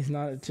 He's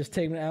not just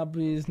taking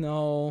Applebee's.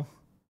 No.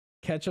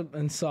 Ketchup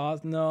and sauce.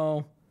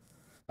 No.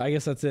 I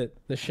guess that's it.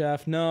 The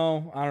chef.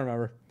 No. I don't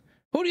remember.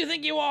 Who do you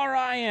think you are?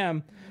 I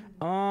am.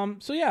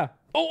 So yeah.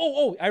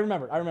 Oh, I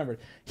remembered.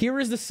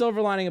 Here is the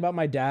silver lining about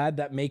my dad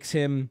that makes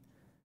him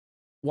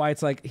why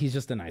it's like he's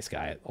just a nice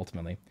guy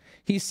ultimately.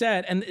 He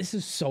said, and this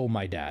is so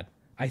my dad.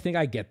 I think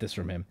I get this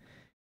from him.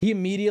 He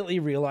immediately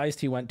realized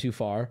he went too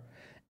far,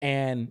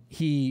 and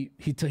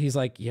he's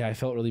like, "Yeah, I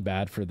felt really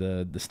bad for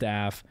the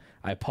staff.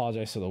 I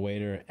apologize to the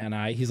waiter, and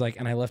I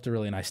left a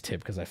really nice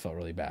tip because I felt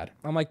really bad."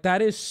 I'm like,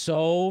 that is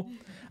so.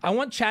 I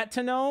want chat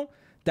to know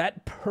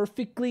that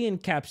perfectly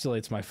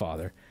encapsulates my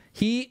father.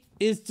 He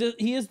is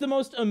the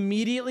most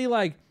immediately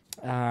like,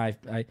 My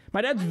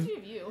dad's. Reminds me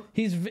of you.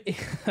 He's Remember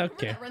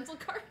okay. that rental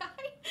car guy?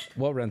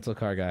 What rental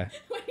car guy?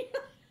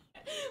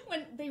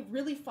 When they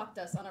really fucked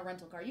us on a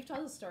rental car. You've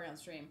told this story on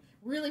stream.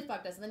 Really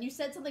fucked us, and then you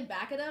said something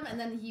back at him, and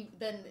then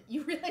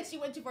you realized you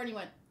went too far, and you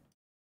went,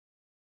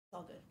 "It's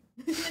all good."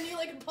 And then you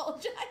like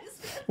apologized.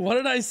 What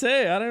did I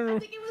say? I don't I remember.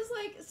 think it was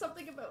like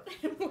something about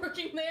him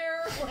working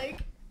there, like,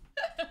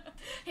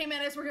 "Hey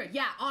man, I just work here."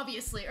 Yeah,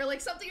 obviously, or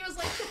like something. It was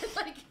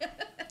like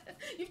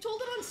you've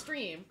told it on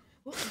stream.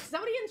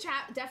 Somebody in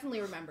chat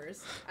definitely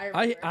remembers.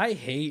 I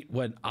hate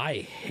when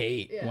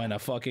Yeah. when a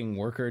fucking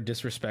worker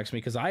disrespects me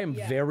because I am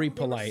Yeah. very Oh,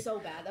 they were polite. so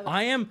bad. That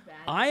was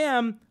I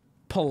am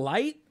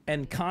polite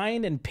and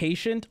kind and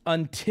patient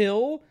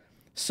until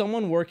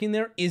someone working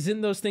there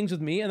isn't those things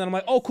with me, and then I'm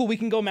like, oh cool, we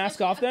can go mask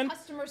off then.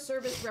 Customer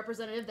service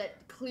representative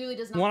that clearly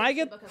does not.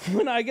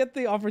 When I get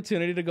the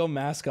opportunity to go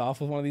mask off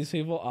with one of these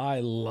people,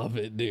 I love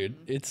it, dude.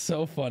 It's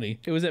so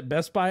funny. It was at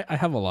Best Buy. I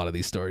have a lot of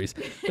these stories.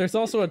 There's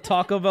also a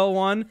Taco Bell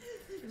one.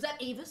 Was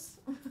that Avis?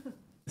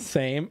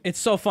 Same. It's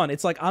so fun.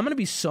 It's like, I'm going to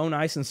be so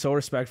nice and so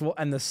respectful.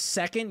 And the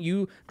second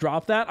you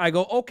drop that, I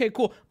go, okay,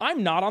 cool.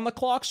 I'm not on the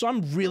clock, so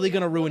I'm really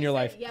going to ruin your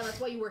life. Yeah, that's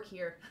why you work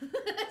here.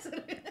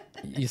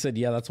 You said,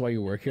 yeah, that's why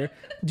you work here.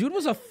 Dude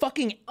was a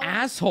fucking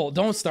asshole.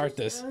 Don't start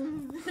this.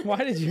 Why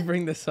did you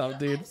bring this up,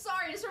 dude? I'm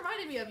sorry, it just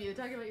reminded me of you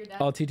talking about your dad.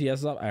 Oh, TTS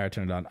is up? All right,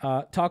 turn it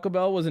on. Taco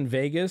Bell was in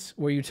Vegas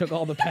where you took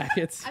all the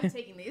packets. I'm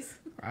taking these.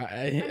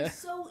 I- I'm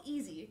so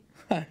easy.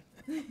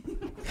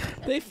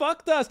 They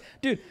fucked us,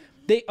 dude.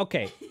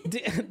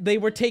 They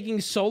were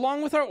taking so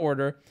long with our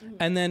order,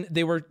 and then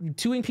they were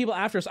doing people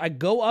after us. I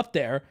go up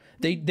there,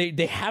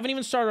 they haven't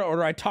even started our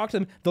order. I talked to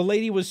them. The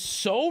lady was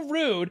so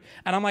rude,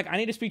 and I'm like, I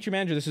need to speak to your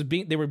manager.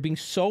 They were being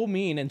so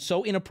mean and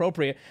so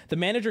inappropriate. The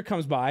manager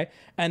comes by,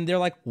 and they're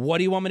like, what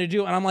do you want me to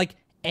do? And I'm like,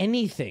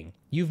 anything.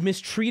 You've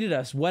mistreated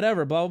us,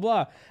 whatever, blah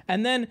blah blah.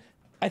 And then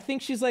I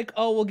think she's like,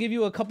 oh, we'll give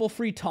you a couple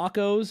free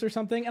tacos or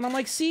something. And I'm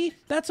like, see,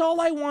 that's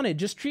all I wanted.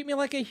 Just treat me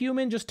like a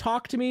human. Just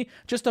talk to me.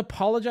 Just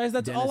apologize.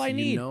 That's all I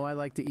need. You know I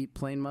like to eat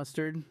plain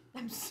mustard.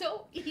 I'm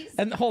so easy.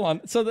 And hold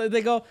on. So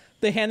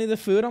they hand me the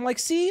food. I'm like,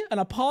 see, an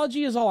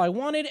apology is all I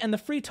wanted. And the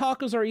free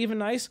tacos are even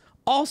nice.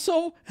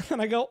 Also, and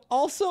I go,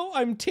 also,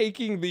 I'm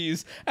taking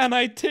these. And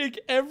I take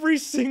every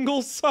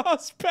single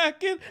sauce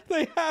packet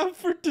they have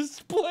for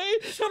display.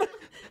 Shortly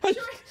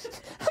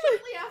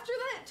after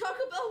that,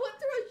 Taco Bell went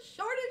through a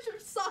shortage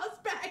of sauce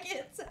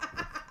packets.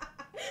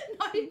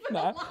 Not even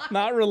a lie.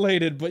 Not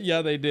related, but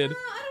yeah, they did. I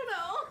don't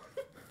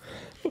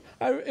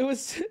know.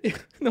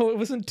 It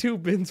wasn't 2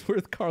 bins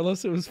worth,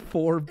 Carlos. It was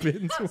 4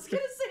 bins I was worth.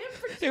 gonna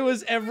say It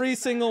was every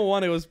single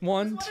one. It was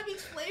one. one of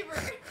each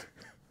flavor.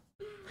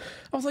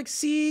 I was like,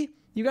 see,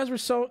 you guys were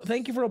so.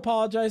 Thank you for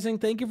apologizing.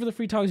 Thank you for the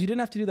free tacos. You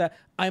didn't have to do that.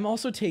 I'm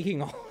also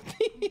taking all of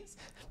these.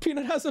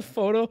 Peanut has a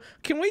photo.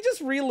 Can we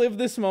just relive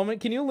this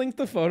moment? Can you link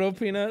the photo,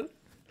 Peanut?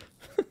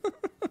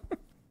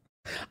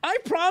 I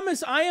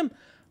promise I am.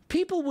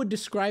 People would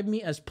describe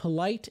me as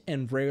polite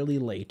and rarely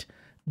late.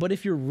 But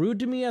if you're rude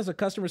to me as a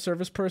customer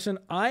service person,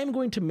 I'm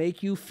going to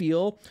make you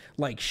feel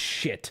like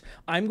shit.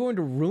 I'm going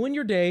to ruin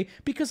your day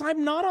because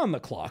I'm not on the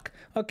clock,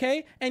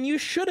 okay? And you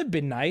should have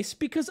been nice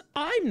because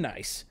I'm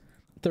nice.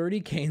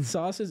 30 cane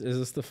sauces? Is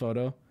this the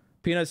photo?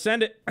 Peanut,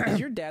 send it. Is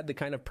your dad the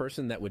kind of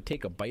person that would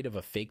take a bite of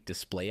a fake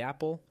display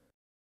apple?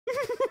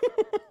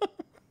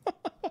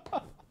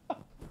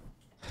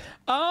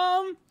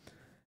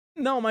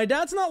 No, my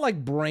dad's not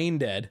like brain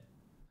dead.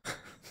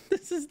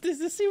 Is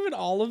this even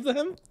all of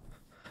them?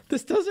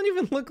 This doesn't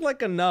even look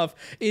like enough.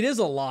 It is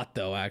a lot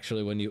though,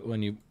 actually,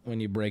 when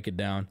you break it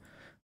down.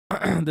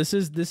 This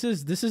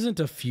isn't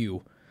a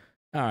few.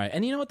 All right,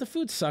 and you know what? The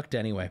food sucked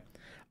anyway.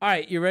 All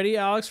right, you ready,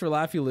 Alex, for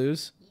Laugh You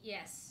Lose?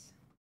 Yes.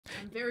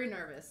 I'm very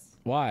nervous.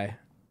 Why?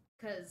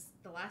 Because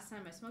the last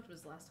time I smoked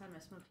was the last time I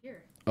smoked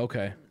here.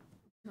 Okay.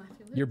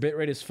 Your bit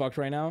rate is fucked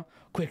right now.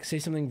 Quick, say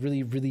something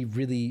really, really,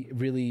 really,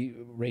 really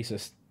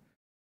racist.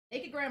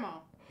 Naked grandma.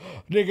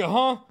 Nigga,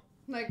 huh?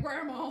 My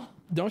grandma.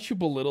 Don't you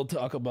belittle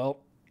Taco Bell.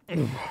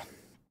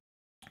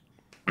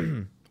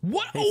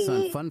 What? Hey,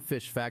 son, fun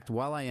fish fact.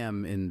 While I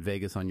am in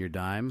Vegas on your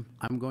dime,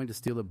 I'm going to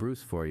steal a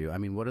Bruce for you. I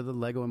mean, what are the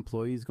Lego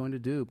employees going to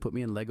do? Put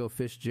me in Lego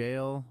fish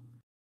jail?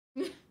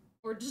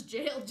 Or just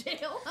jail.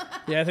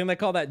 Yeah, I think they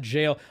call that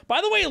jail.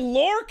 By the way,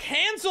 Lork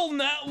Hansel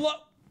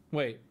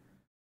wait.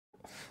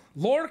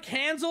 Lork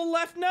Hansel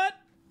left nut?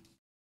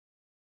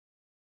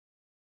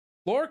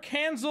 Lork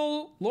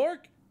Hansel...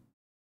 Lork?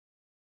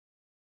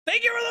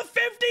 Thank you for the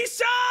 50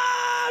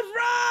 subs,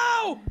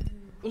 bro!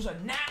 It was a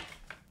gnat.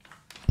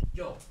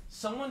 Yo,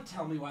 someone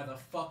tell me why the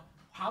fuck...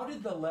 How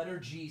did the letter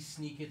G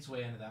sneak its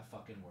way into that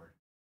fucking word?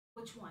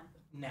 Which one?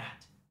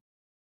 Gnat.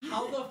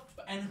 How the...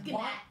 And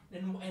why...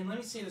 And let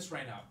me say this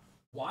right now.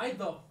 Why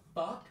the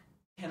fuck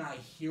can I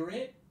hear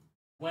it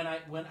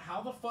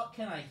how the fuck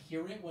can I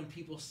hear it when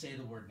people say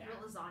the word gnat?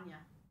 Lasagna.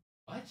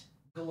 What?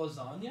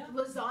 Lasagna?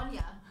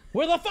 Lasagna.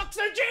 Where the fuck's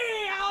the G,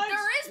 Alex?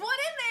 There is one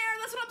in there.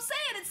 That's what I'm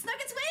saying. It snuck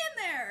its way in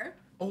there.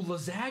 Oh,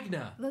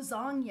 lasagna.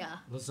 Lasagna.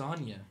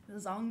 Lasagna.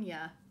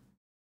 Lasagna.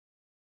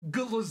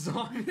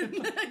 Lasagna.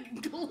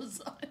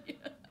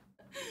 Lasagna.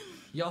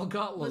 Y'all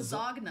got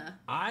lasagna.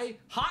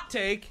 Hot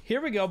take.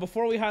 Here we go.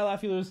 Before we high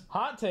laugh, you lose.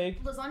 Hot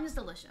take. Lasagna's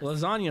delicious.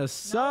 Lasagna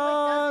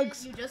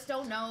sucks. You just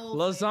don't know.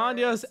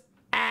 Lasagna's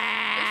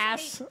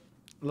ass.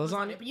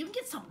 Lasagna, but you can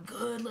get some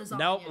good lasagna.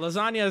 Nope,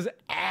 lasagna's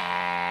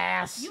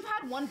ass. You've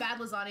had one bad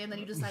lasagna and then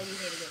you decide you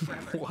hated it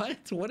forever. What?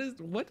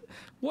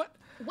 What?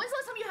 When's the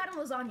last time you had a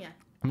lasagna?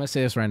 I'm gonna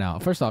say this right now.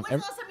 First off,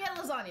 When's the last time you had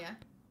a lasagna?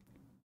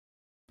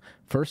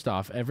 First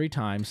off, every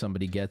time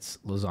somebody gets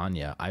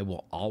lasagna, I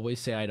will always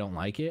say I don't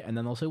like it, and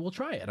then they'll say, "We'll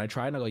try it." And I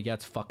try, and I go, "Yeah,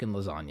 it's fucking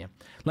lasagna."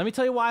 Let me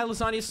tell you why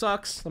lasagna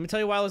sucks. Then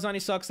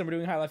we're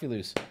doing high life, you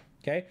lose.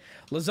 Okay,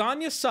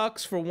 lasagna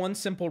sucks for one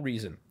simple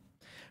reason.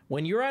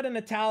 When you're at an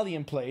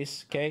Italian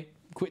place, okay,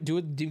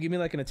 give me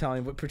like an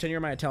Italian. Pretend you're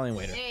my Italian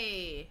waiter.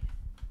 Hey,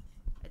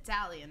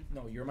 Italian.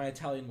 No, you're my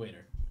Italian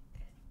waiter.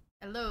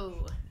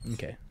 Hello.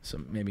 Okay, so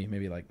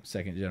maybe like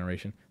second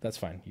generation. That's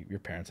fine. Your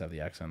parents have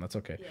the accent. That's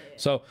okay. Yeah.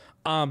 So,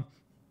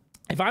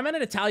 if I'm at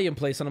an Italian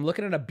place and I'm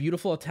looking at a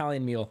beautiful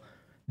Italian meal,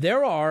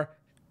 there are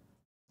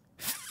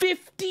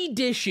 50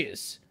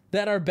 dishes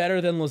that are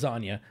better than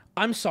lasagna.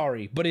 I'm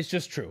sorry, but it's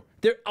just true.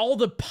 All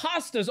the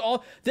pastas,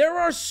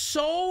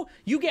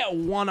 you get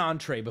one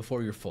entree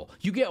before you're full.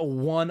 You get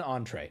one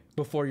entree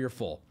before you're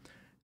full.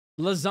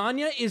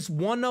 Lasagna is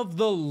one of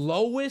the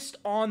lowest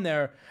on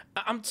there.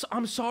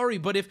 I'm sorry,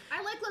 but if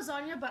I like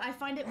lasagna, but I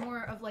find it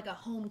more of like a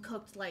home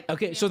cooked like.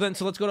 Okay, so let's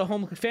go to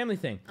home family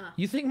thing.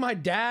 You think my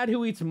dad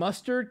who eats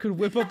mustard could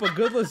whip up a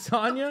good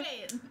lasagna?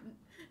 Okay.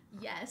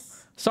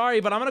 Yes.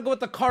 Sorry, but I'm gonna go with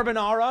the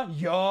carbonara.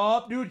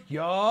 Yup, dude.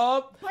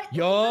 Yup. But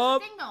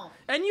yup. here's the thing, though.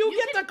 And you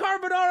get the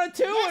carbonara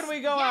too when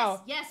we go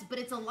out. Yes, but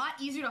it's a lot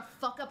easier to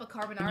fuck up a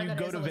carbonara When you than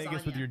go it is to a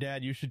Vegas lasagna. with your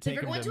dad, you should So if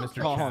take him you're to going to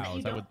Mr. a place that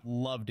Chow's. you I would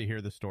love to hear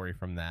the story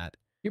from that.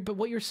 Yeah, but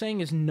what you're saying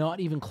is not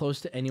even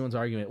close to anyone's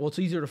argument. Well, it's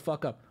easier to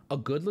fuck up. A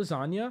good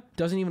lasagna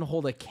doesn't even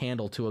hold a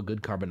candle to a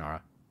good carbonara.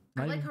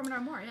 I like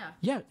carbonara more, yeah.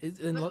 Yeah.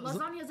 But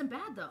lasagna isn't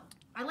bad, though.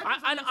 I like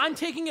I'm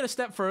taking it a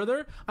step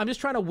further. I'm just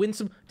trying to win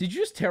some. Did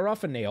you just tear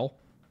off a nail?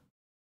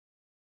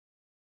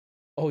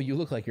 Oh, you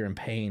look like you're in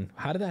pain.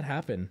 How did that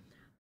happen?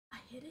 I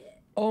hit it.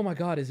 Oh my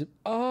God, is it?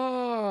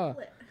 Oh.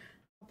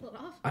 I'll pull it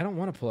off. I don't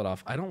want to pull it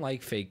off. I don't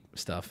like fake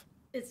stuff.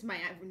 It's my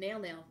nail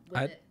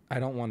with it. I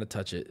don't want to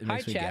touch it. It Hi,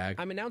 makes me chat. gag.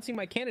 I'm announcing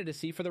my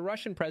candidacy for the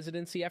Russian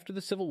presidency after the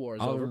Civil War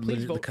is I'll over. Please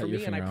literally vote cut for your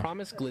me, and I finger off.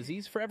 promise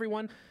glizzies for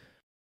everyone.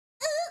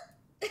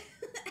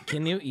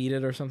 Can you eat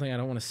it or something? I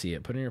don't want to see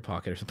it. Put it in your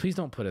pocket or something. Please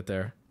don't put it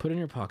there. Put it in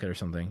your pocket or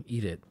something.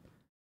 Eat it.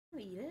 I'll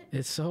eat it.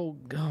 It's so.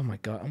 Oh my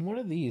God. And what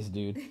are these,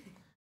 dude?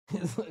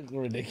 It's like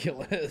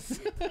ridiculous.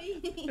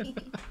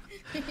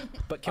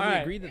 But can we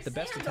agree that the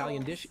best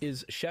Italian dish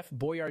is Chef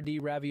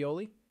Boyardee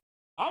ravioli?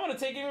 I'm gonna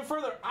take it even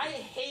further. I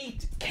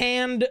hate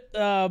canned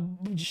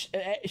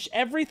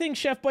everything.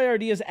 Chef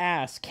Boyardee is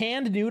ass.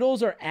 Canned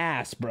noodles are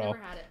ass, bro. Never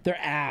had it. They're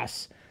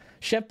ass.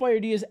 Chef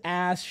Boyardee is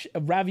ass.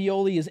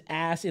 Ravioli is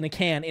ass in a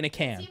can. In a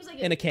can. Seems like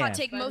in a can. Hot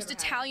take: most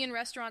Italian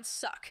restaurants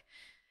suck.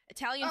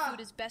 Italian food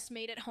is best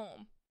made at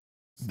home.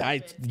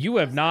 You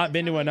have not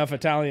been to enough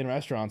Italian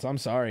restaurants. I'm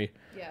sorry.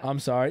 Yeah. I'm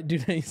sorry.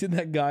 Dude, you seen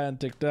that guy on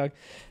TikTok?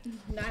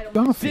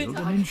 Garfield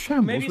and in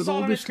shambles Maybe with saw it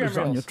all on this his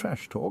lasagna reels.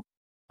 trash talk.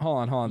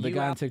 Hold on. The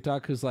guy on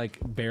TikTok who's like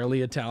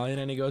barely Italian,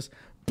 and he goes,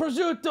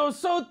 prosciutto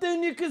so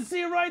thin you can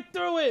see right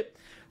through it.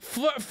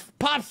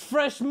 Pops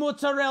fresh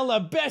mozzarella,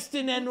 best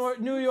in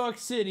New York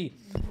City.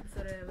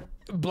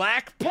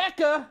 Black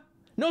pepper,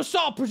 no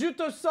salt.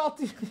 Prosciutto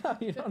salty.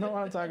 You don't know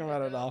what I'm talking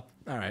about at all.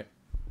 All right.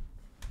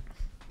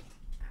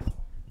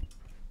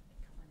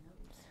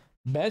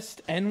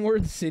 Best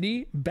N-word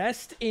city,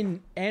 best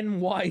in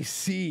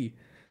NYC.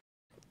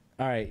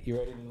 All right, you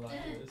ready to laugh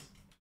at this?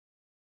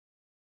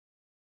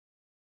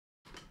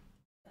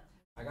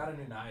 I got a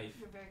new knife.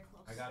 You're very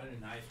close. I got a new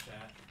knife,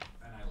 chat,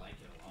 and I like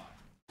it a lot.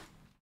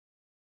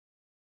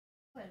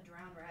 I had a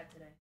drowned rat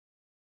today.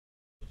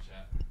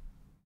 Chat.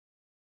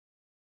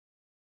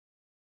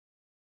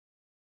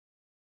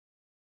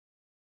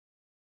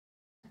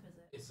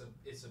 It's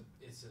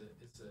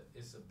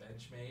a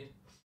Benchmade.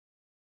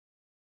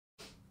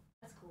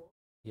 That's cool.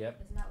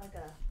 Yep. Isn't that like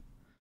a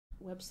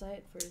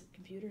website for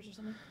computers or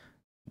something?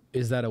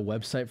 Is that a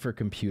website for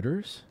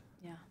computers?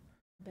 Yeah.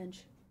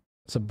 Bench.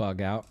 It's a bug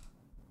out.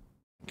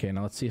 Okay,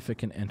 now let's see if it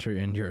can enter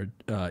in your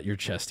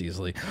chest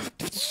easily.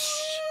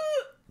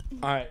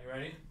 All right, you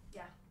ready?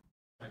 Yeah.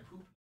 My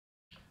poop.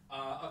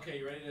 Okay,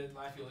 you ready to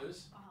laugh you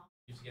lose?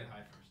 You have to get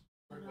high first.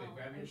 Wait,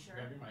 grab your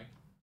mic.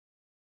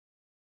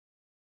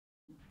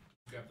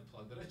 Grab the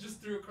plug that I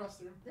just threw across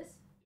the room. This?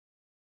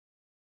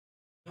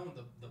 No,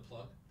 the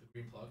plug, the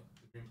green plug,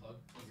 and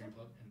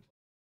plug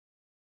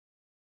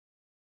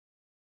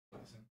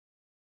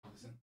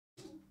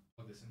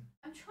this in.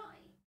 I'm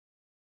trying.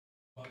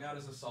 Bug out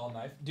is a solid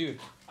knife. Dude,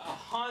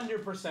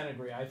 100%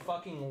 agree. I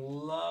fucking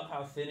love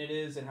how thin it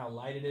is and how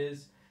light it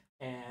is.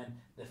 And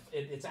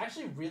it's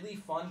actually really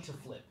fun to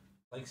flip.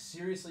 Like,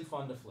 seriously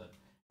fun to flip.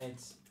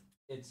 It's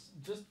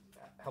just...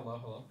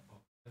 Hello.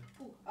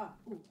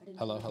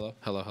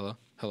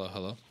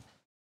 Hello.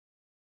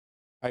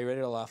 Are you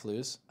ready to laugh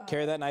lose?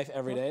 Carry that knife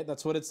every day.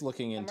 That's what it's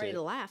looking into. I'm ready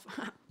to laugh.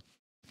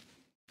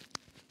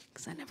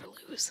 because I never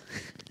lose.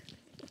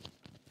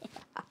 Do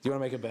you want to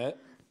make a bet?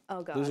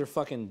 Oh god. Loser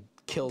fucking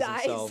kills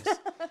Dies. themselves.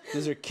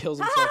 Loser kills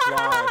himself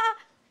live.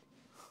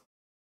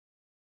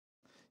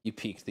 You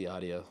peaked the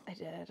audio. I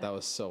did. That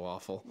was so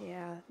awful.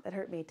 Yeah, that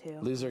hurt me too.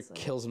 Loser honestly.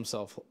 kills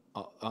himself.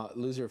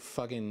 Loser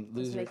fucking I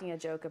was loser. making a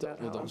joke about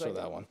how Don't I was show like,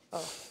 that one.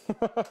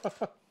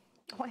 Oh.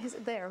 Why is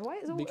it there? Why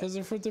is it? Because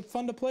they're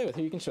fun to play with.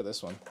 Here, you can show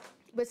this one.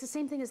 But it's the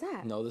same thing as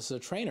that. No, this is a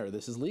trainer.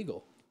 This is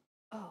legal.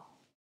 Oh.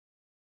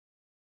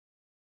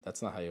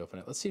 That's not how you open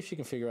it. Let's see if she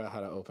can figure out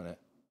how to open it.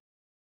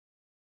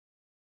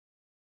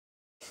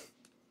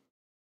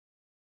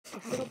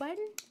 Little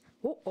Biden?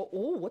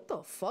 Oh, what the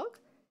fuck?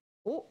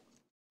 Oh,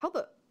 how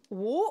the?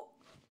 Whoa,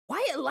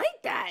 why it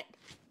like that?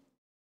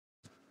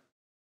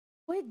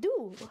 What it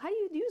do? How do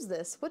you use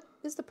this? What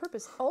is the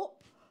purpose? Oh,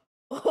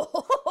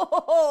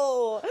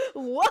 whoa!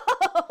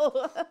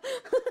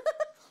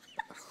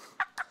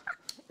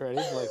 Ready?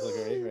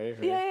 Look, ready?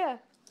 Yeah.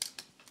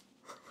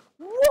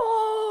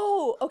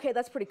 Whoa! Okay,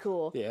 that's pretty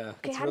cool. Yeah,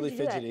 Okay, it's how really did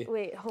you do fidgety. that?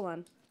 Wait, hold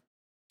on.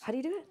 How do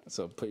you do it?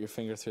 So put your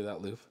finger through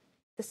that loop.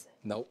 This.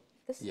 Nope.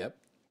 This? Yep.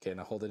 Okay,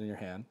 now hold it in your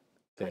hand.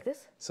 Okay. Like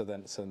this? So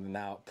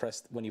now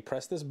when you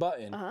press this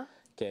button,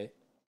 okay,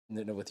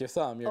 with your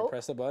thumb, you're gonna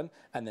press the button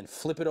and then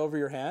flip it over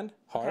your hand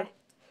hard.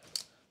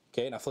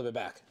 Okay, now flip it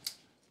back.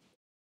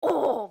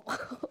 Oh.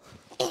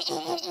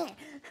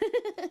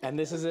 And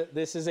this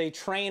is a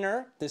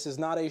trainer. This is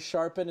not a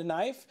sharpened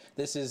knife.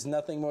 This is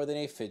nothing more than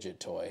a fidget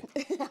toy.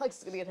 Alex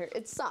is gonna get hurt.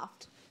 It's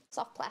soft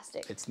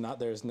plastic. It's not.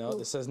 There's no.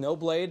 This says no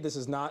blade. This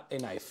is not a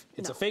knife.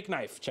 It's a fake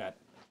knife, chat.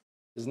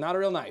 This is not a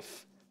real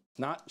knife.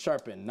 Not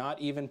sharpened. Not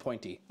even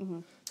pointy.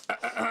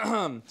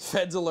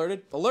 Feds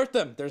alerted. Alert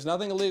them. There's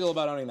nothing illegal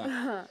about owning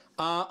that.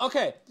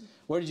 Okay.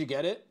 Where did you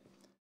get it?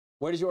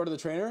 Where did you order the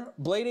trainer?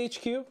 Blade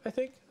HQ, I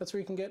think. That's where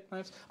you can get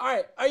knives. All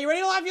right. Are you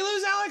ready to laugh? You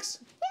lose, Alex?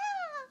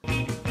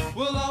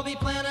 We'll all be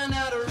planning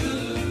out a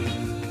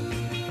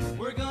route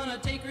we're gonna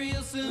take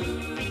real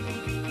soon.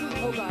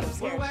 Oh God, I'm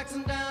scared. We're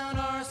waxing down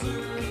our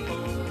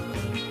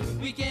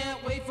surfboard. We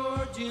can't wait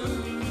for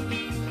June.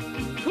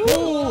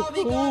 Ooh.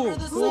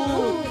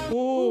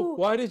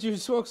 Why did you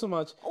smoke so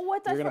much? Oh, I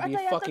thought You're gonna be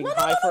I thought- fucking no,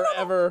 high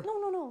forever.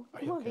 No.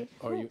 Are you okay?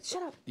 Are you?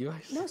 Shut up. You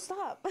guys? No,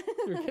 stop.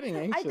 You're getting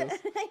anxious.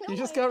 I know, You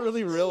just got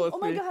really real with oh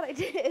me. my God, I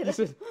did. You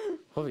said,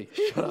 Wubby,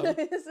 shut up.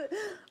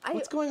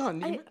 What's going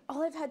on?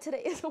 All I've had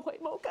today is a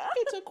white mocha.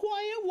 It's a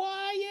quiet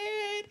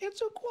Wyatt.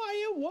 It's a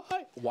quiet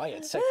Wyatt.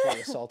 Wyatt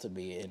sexually assaulted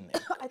me in.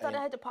 I thought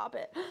I had to pop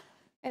it,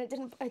 and it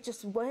didn't. I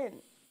just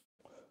went.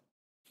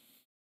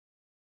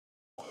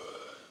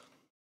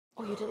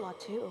 Oh, you did a lot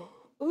too.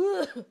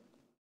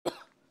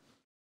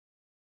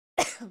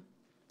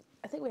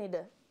 I think we need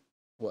to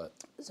What?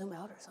 zoom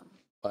out or something.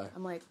 Why?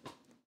 I'm like,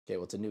 Okay,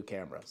 well, it's a new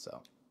camera,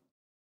 so.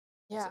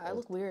 yeah, I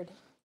look weird.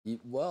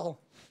 Well,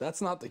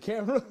 that's not the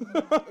camera.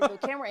 The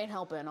camera ain't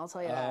helping. I'll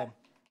tell you that.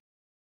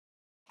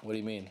 What do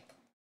you mean?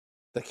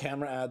 The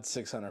camera adds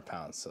 600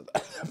 pounds, so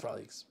that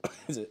probably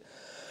explains it.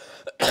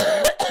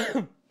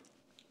 Do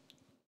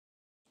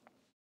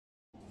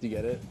you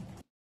get it?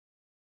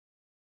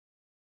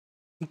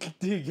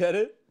 Do you get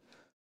it?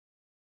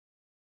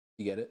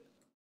 You get it?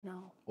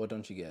 No. What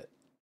don't you get?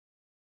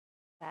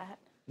 That.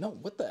 No,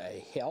 what the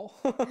hell?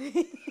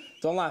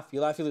 Don't laugh.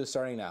 You laugh, you lose.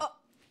 Starting now. Oh.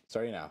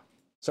 Starting now.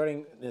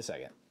 Starting in a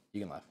second.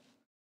 You can laugh.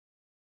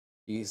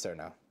 You can start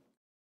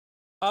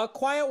now.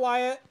 Quiet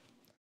Wyatt.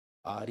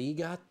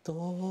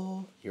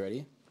 Arigato. You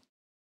ready?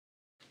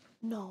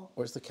 No.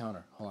 Where's the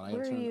counter? Hold on.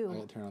 Where are you? I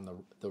gotta turn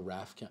on the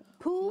RAF count.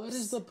 Poops. What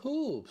is the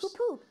poops? Who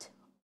pooped?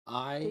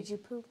 Did you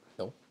poop?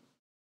 No.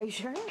 Are you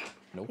sure?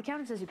 Nope. The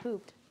counter says you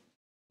pooped.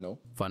 No.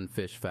 Fun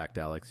fish fact,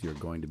 Alex. You're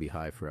going to be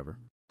high forever.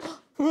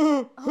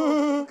 Oh,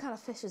 what kind of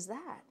fish is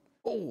that?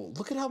 Oh,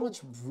 look at how much.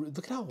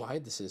 Look at how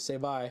wide this is. Say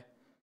bye.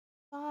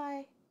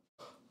 Bye.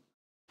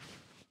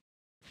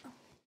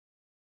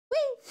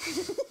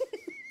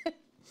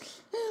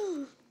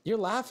 You're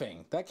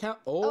laughing. That count.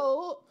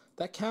 Oh,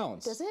 that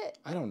counts. Does it?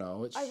 I don't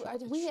know. It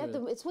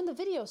It's when the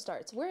video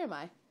starts. Where am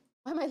I?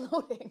 Why am I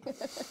loading?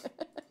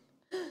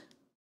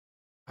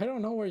 I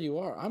don't know where you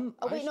are.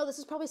 Oh wait, no. This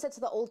is probably set to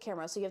the old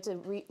camera, so you have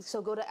to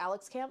so go to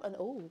Alex cam and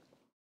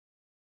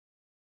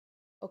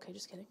Okay,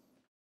 just kidding.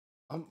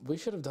 We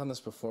should have done this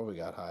before we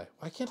got high.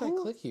 Why can't I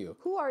click you?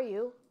 Who are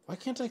you? Why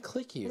can't I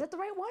click you? Is that the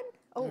right one?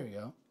 Oh, There you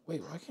go.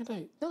 Wait, why can't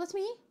I? no, that's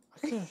me.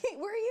 I can't.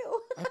 Where are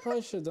you? I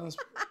probably should have done this.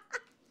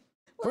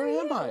 Where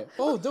am I?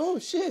 Oh,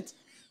 shit.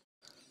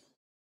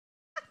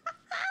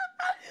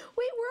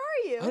 Wait, where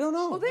are you? I don't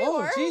know. Oh, there you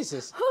Oh, are.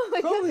 Jesus. Oh my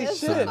Holy goodness.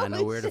 shit. Son, I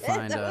know where to Shit,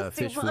 find that was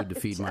too fish food to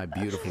much. feed my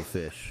beautiful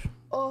fish.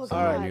 Oh,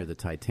 Somewhere God. near the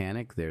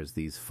Titanic, there's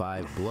these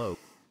 5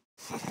 blokes.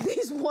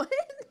 These what?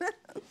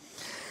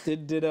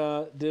 Did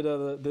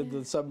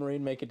the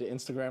submarine make it to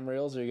Instagram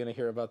Reels? Or are you gonna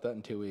hear about that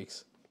in 2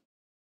 weeks?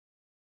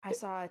 I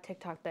saw a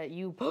TikTok that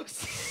you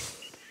posted.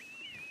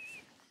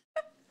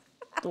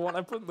 The one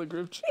I put in the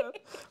group chat.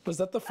 Was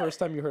that the first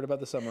time you heard about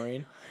the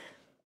submarine?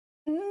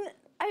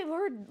 I've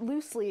heard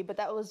loosely, but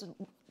that was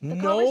the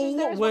No conversations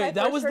there is when I way.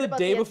 That first was heard the about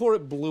day before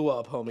it blew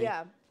up, homie.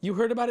 Yeah. You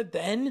heard about it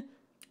then?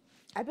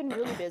 I've been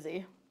really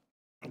busy.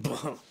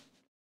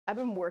 I've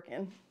been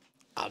working.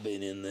 I've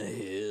been in the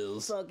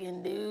hills.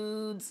 Fucking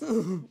dudes.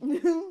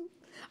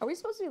 Are we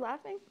supposed to be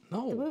laughing?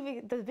 No. The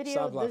movie, the video.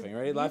 Stop the laughing,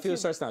 right? Laugh YouTube-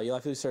 starts now. You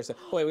laugh starts now.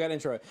 Oh, wait, we got an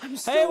intro. I'm Hey,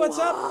 so what's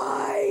up?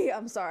 high.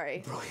 I'm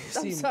sorry. Bro,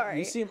 I'm sorry.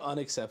 You seem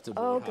unacceptably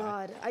Oh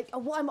high. God.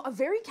 I'm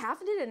very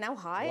caffeinated and now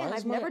high, Why and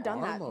is I've my never done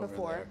arm that over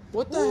before. there?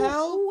 What the Ooh,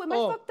 hell? Ooh, am I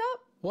fucked up?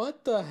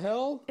 What the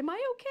hell? Am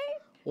I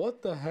okay?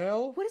 What the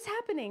hell? What is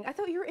happening? I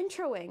thought you were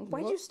introing.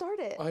 Why'd you start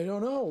it? I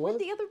don't know. Where'd What?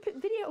 the other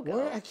video go?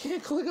 Where? I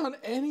can't click on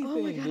anything,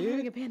 Oh my God, I'm dude.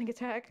 having a panic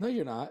attack. No,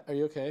 you're not. Are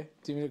you okay?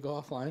 Do you need to go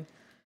offline?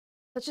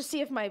 Let's just see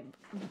if my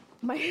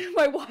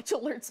watch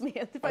alerts me.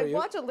 If my Are you-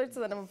 watch alerts,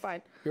 then I'm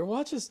fine. Your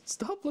watch is.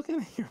 Stop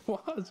looking at your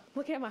watch.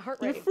 Looking at my heart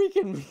You're rate.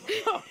 freaking me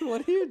out.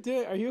 What are you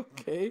doing? Are you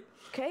okay?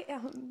 Okay.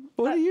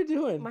 What are you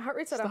doing? My heart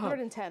rate's at Stop.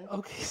 110.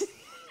 Okay.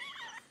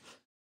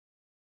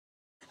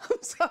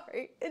 I'm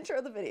sorry.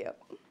 Intro the video.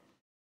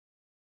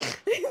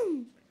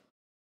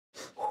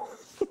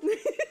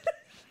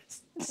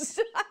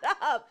 Shut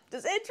up.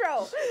 Just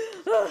intro.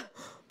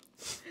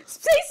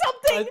 Say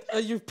something.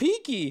 You're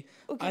peaky.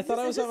 Okay, I thought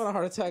I this was is having a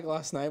heart attack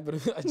last night, but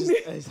I just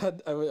I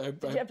had I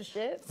Did you have to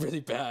shit?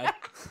 really bad.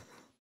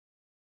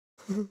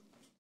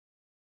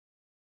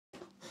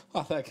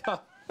 Oh, that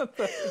got.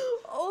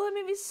 Oh, that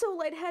made me so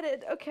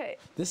lightheaded. Okay.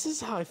 This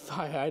is how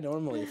I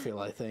normally feel.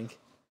 I think.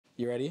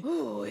 You ready?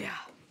 Oh yeah.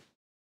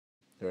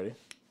 You ready?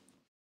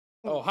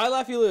 Oh, high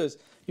laugh, you lose.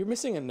 You're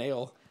missing a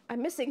nail.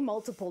 I'm missing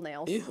multiple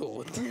nails. Ew,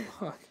 what the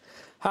fuck?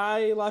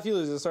 High laugh, you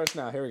lose. It starts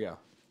now. Here we go.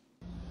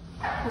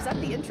 Was that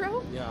the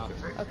intro? Yeah.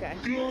 Okay.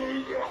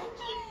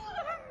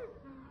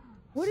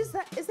 What is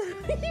that? Is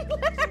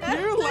that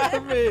You're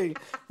laughing.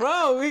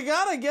 Bro, we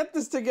gotta get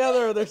this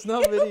together or there's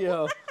no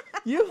video.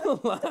 You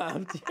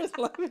laughed. You're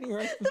laughing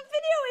right The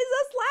video is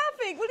us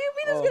laughing. What do you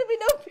mean there's gonna be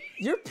no video?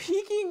 You're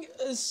peeking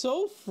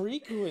so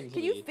frequently.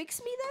 Can you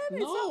fix me then?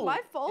 No, It's not my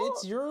fault.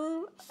 It's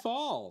your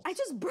fault. I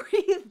just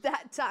breathed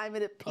that time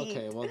and it peaked.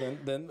 Okay, well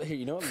then here,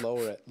 you know what?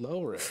 Lower it.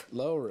 Lower it.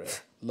 Lower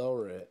it.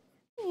 Lower it.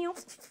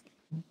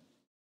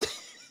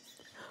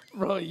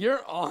 Bro,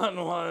 you're on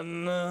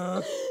one.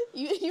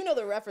 You know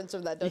the reference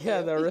from that, don't Yeah,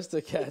 you? the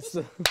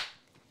Aristocats.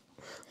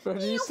 Bro,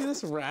 did you see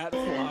this rat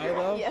fly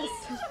though? Yes.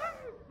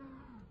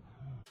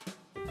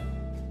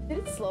 Did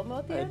it slow-mo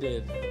at the I end?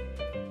 did.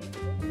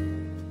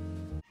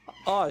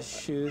 Oh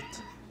shoot.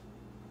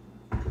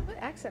 What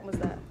accent was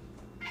that?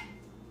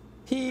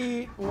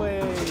 Heat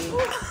wave.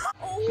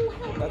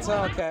 Oh, That's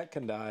how a cat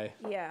can die.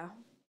 yeah.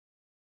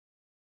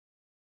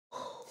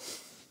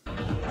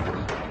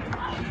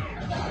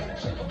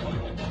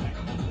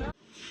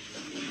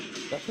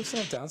 That person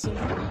have Down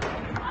syndrome?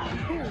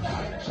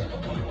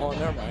 Oh,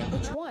 never mind.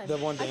 Which one? The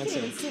one I can't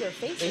dancing. even see their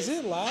faces. Is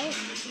it loud? Is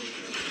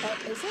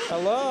it?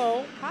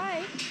 Hello?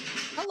 Hi.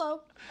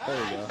 Hello.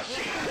 There we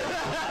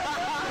go.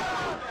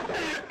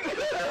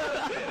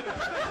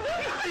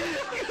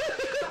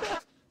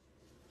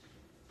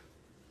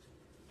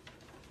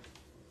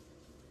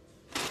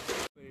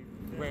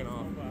 Ran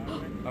off.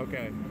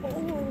 Okay.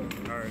 Oh.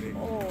 Alrighty.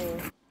 Oh.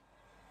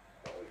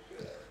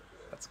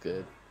 That's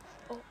good.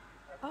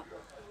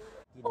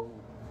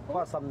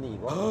 What is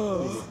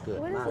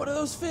What are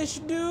those fish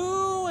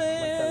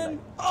doing?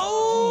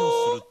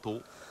 Oh!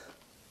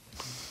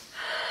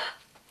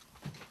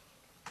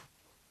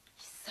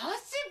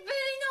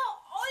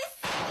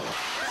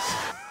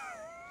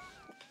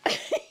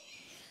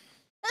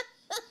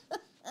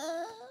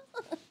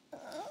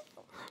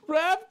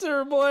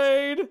 Raptor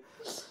blade.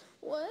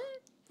 What?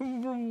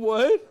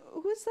 What?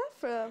 Who's that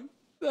from?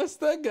 That's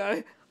that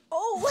guy.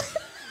 Oh.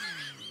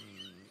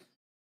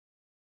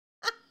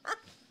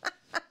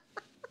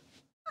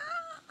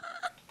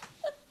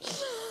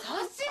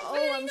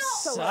 Oh, I'm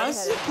so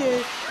lightheaded.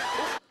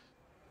 Sasuke.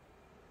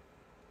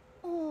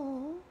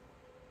 Oh.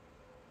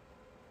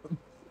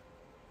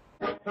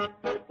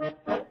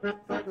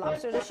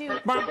 Lobster to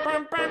shoot. What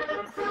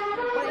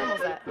animal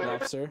is that?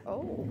 Lobster.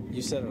 Oh.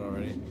 You said it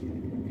already.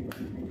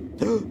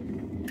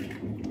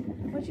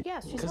 What'd you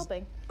guess? She's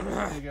helping.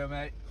 There you go,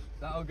 mate.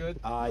 That all good?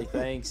 Aye,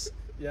 thanks.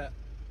 Yeah.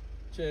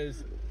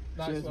 Cheers.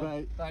 Nice Cheers, one.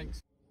 mate.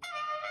 Thanks.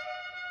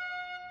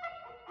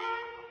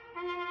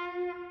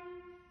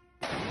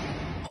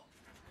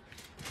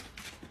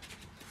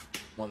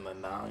 One the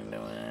nine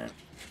doing it.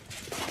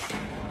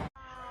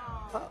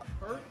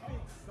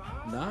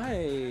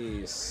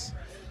 Nice.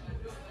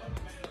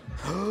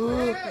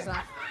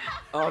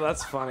 Oh,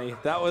 that's funny.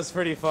 That was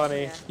pretty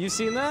funny. Yeah. You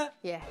seen that?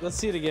 Yeah. Let's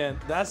see it again.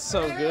 That's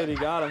so good. He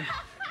got him.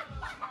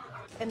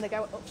 And the guy.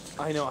 Oh.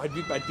 I know. I'd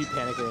be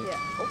panicking. Yeah.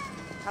 Oh.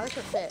 I like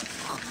her fit.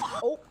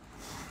 Oh.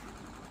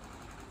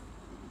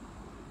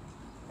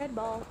 Red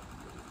ball.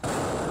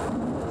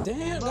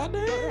 Damn,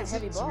 goddamn.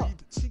 Heavy ball.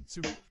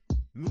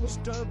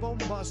 Mr.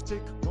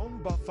 Bombastic,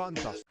 Bomba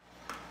Fantastic.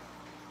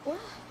 What?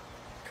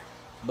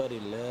 Buddy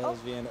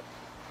loves Vienna.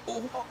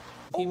 Oh,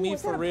 he Oh, me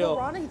is for that a real.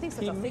 piranha? He thinks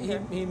that's a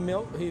finger.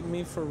 He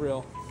me for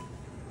real.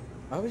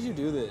 Why would you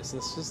do this?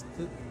 It's just.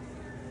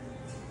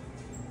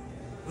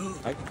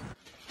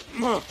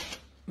 What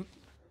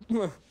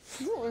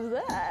was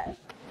that?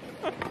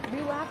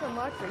 You laughing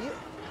much? Are you?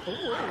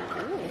 Ooh.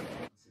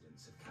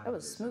 That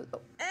was smooth.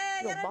 Oh,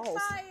 little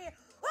balls.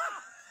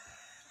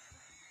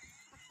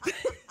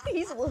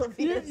 He's a little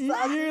bit.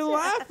 You're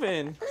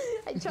laughing.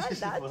 I tried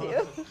not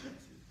to.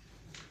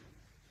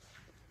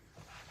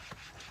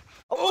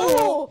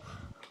 Oh!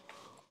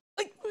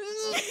 I didn't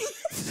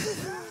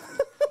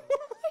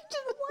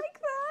like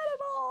that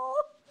at all.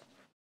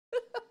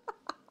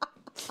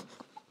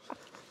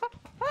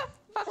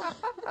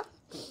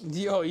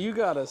 Yo, you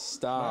gotta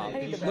stop.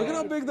 Look at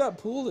how big that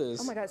pool is.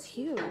 Oh my god, it's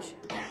huge.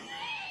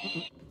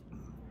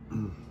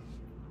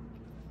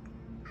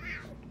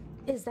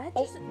 Is that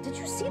just, did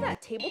you see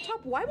that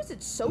tabletop? Why was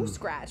it so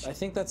scratched? I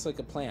think that's like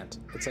a plant.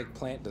 It's like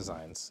plant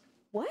designs.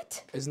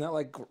 What? Isn't that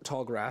like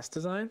tall grass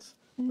designs?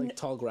 Like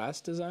tall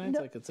grass designs?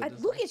 No, Like it's a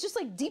design? look, it's just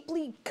like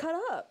deeply cut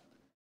up.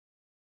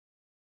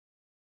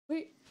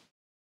 Wait.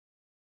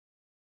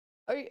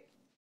 Were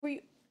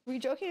you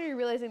joking or are you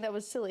realizing that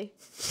was silly?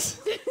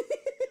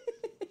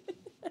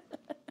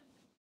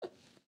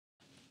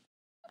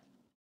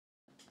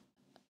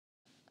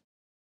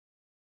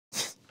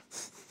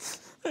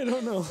 I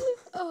don't know.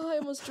 Oh, I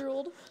almost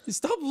drooled.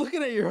 Stop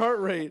looking at your heart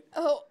rate.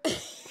 Oh.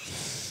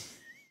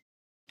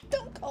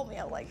 Don't call me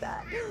out like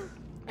that.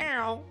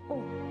 Ow.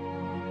 Oh.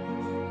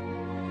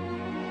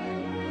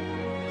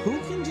 Who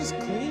can just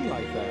clean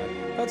like that?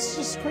 That's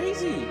just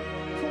crazy.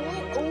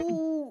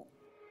 Oh.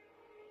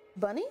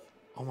 Bunny?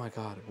 Oh my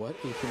god, what?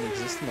 It can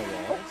exist in the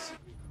walls?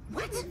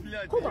 What?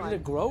 Hold on.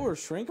 Did it grow or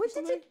shrink? Why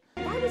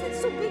was it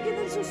so big and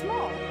then so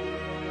small?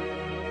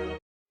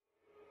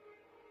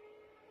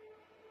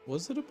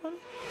 Was it a bunny?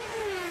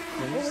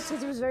 Well, it's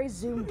because it was very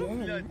zoomed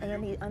in, and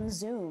then he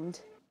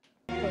unzoomed.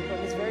 Look,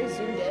 it's very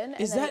zoomed in.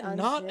 Is that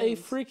not a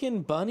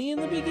freaking bunny in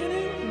the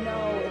beginning?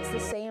 No, it's the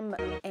same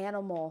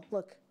animal.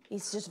 Look,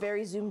 he's just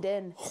very zoomed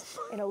in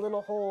a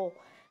little hole.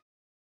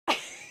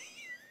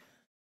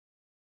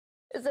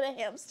 Is it a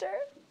hamster?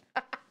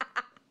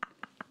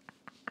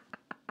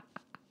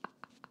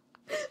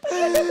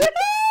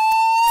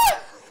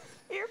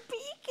 You're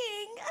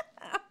peeking.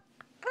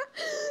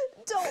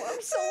 Don't,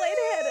 I'm so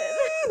lightheaded.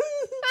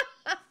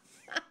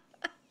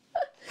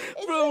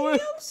 It's a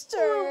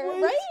hamster,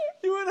 right?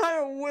 You and I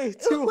are way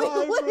too Wait,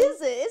 high. what bro.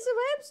 is it? It's a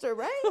hamster,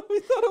 right? We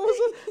thought it was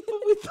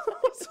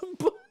a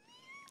bunny.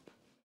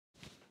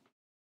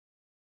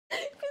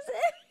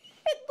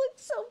 It looked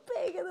so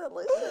big and it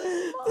looked so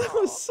small. That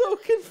was so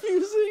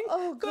confusing.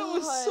 Oh, God. That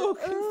was so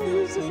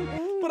confusing.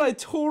 But I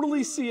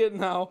totally see it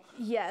now.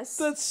 Yes.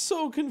 That's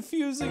so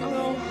confusing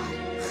though.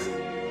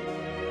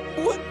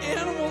 What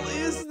animal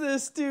is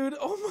this, dude?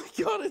 Oh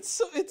my god, it's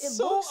so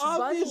looks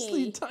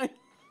obviously bunny. tiny.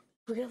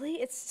 Really?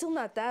 It's still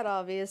not that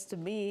obvious to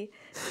me.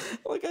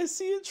 Like I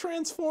see it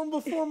transform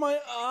before my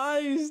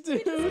eyes,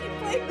 dude. We just keep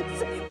playing the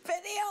same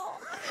video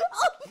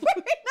over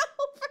and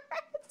over.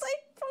 It's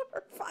like 4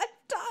 or 5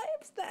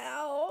 times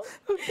now.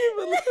 Okay,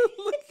 but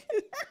look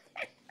at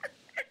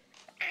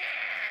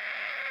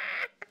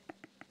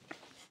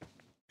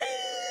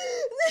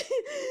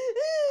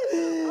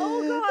Oh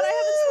god, I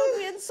haven't smoked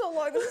weed in so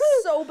long. This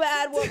is so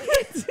bad. I'm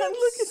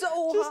so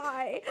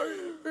high.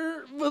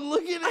 But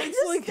look at it. I It's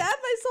just like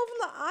stabbed myself in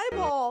the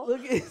eyeball.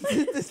 look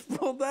at this,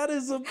 bro. That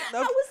is a.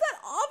 How was that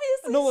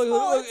obviously No, look,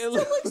 small? look, It still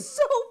looks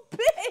so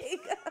big.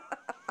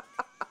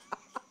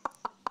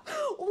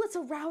 Oh, that's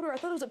a router. I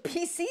thought it was a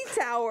PC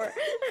tower.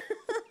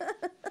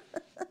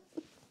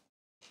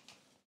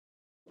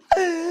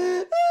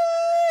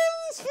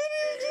 This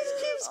video just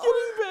keeps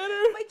getting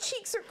better. My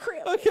cheeks are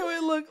cramped. Okay,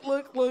 wait, look.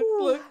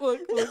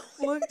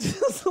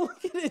 Just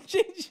look at it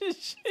changes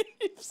shapes.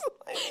 Because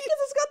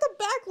it's got the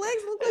back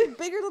legs look like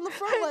bigger than the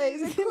front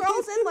legs. It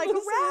crawls in like a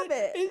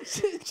rabbit. It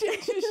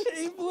changes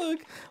shape.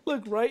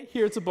 Look, right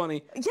here, it's a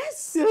bunny.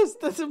 Yes. Yes,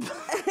 that's a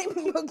bunny.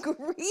 I'm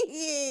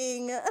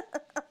agreeing.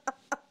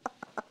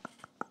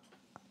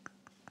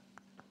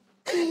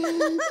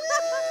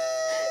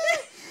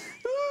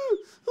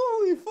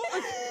 Holy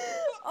fuck.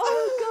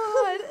 Oh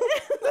god.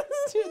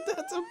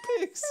 That's a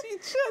pixie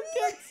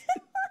check.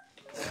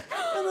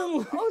 And then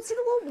look. Oh, see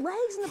the little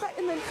legs in the back,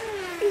 and then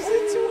Is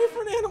it 2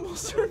 different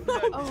animals or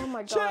not? Oh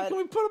my Check, god. can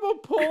we put up a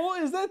poll?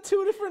 Is that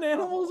 2 different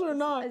animals or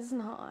not? It's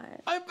not.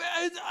 I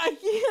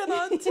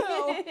cannot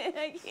tell.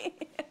 I can't.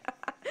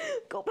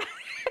 Go back.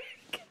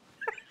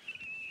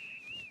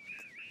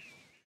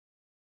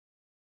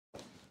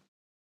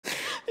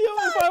 Yo,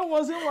 if I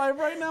wasn't live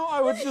right now, I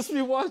would just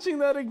be watching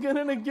that again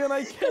and again.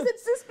 I Because can't.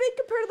 it's this big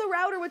compared to the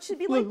router, which should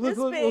be like this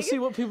big. We'll see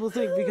what people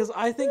think because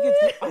I think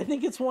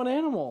it's one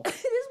animal. It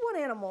is one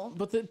animal.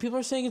 But people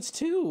are saying it's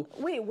 2.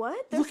 Wait,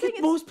 what? They're Look saying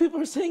at most people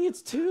are saying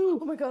it's 2.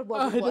 Oh my god,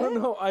 what? I don't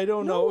know. I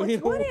don't know. No,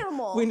 it's one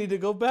animal. We need to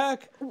go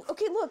back.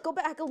 Okay, look, go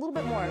back a little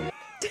bit more.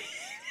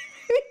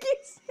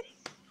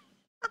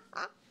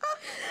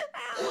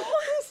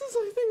 This is,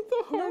 I think,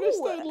 the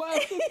hardest I've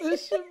laughed at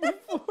this shit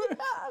before.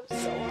 I'm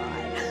so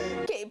high.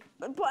 Okay,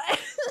 but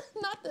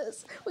not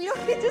this. We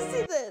don't need to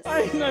see this.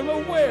 I'm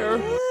aware.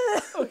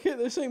 Okay,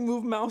 they're saying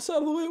move mouse out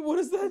of the way. What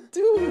does that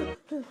do?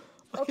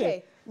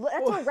 Okay,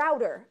 that's a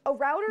router. A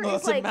router No,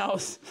 is it's like a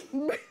mouse.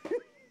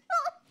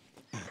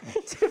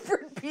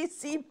 different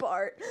PC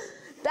part.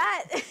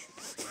 That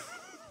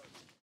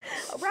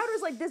a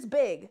router's like this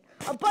big.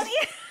 A bunny.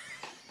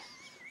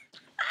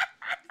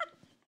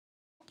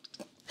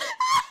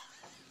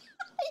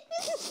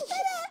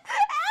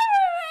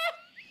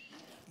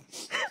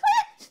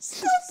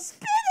 Still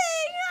spinning.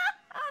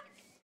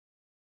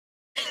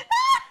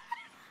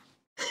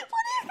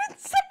 What even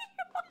say?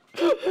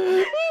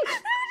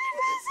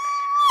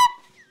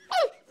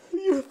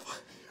 You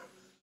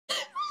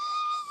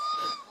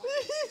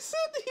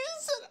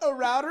said a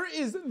router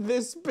is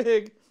this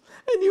big,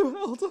 and you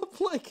held up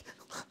like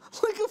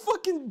a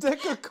fucking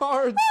deck of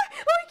cards. Oh,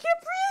 I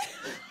can't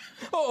breathe.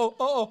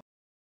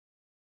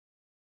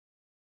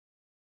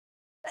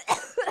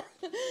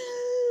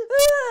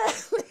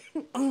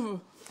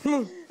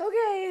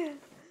 Okay,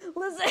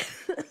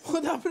 listen.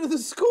 What happened to the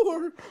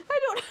score? I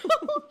don't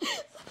know.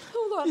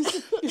 Hold on.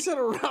 You said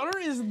a router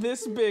is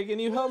this big, and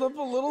you held up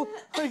a little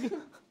like. It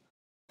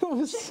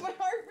was... Check my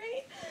heart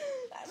rate.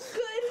 I'm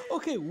good.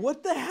 Okay,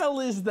 what the hell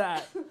is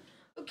that?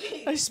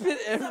 Okay. I spit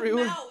it's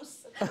everywhere. A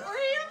mouse or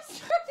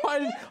hamster. Why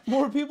did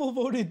more people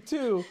voted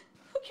too?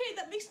 Okay,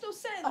 that makes no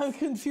sense. I'm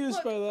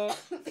confused by that.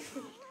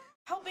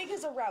 How big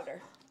is a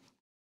router?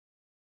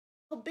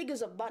 How big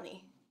is a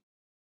bunny?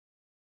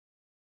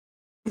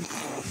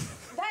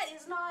 That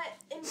is not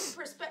in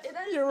perspective.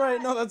 You're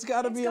right. No, that's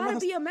got to be a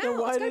mouse. It's gotta be a mouse. Then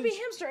why It's gotta be a did-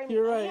 hamster. I mean,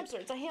 You're a right. hamster.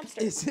 It's a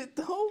hamster. Is it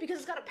though? Because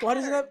it's got a pattern. Why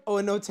does it have? Oh,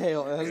 and no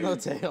tail. It has no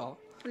tail.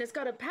 And it's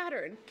got a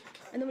pattern.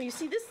 And then when you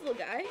see this little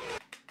guy,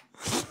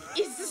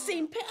 it's the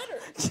same pattern.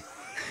 Is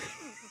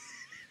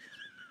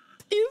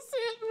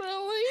it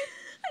really?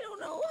 I don't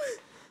know.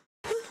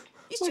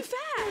 He's too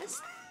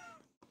fast.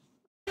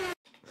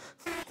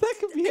 That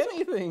could be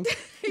anything.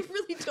 I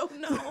really don't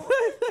know. Now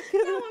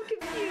I'm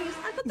confused.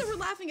 I thought they were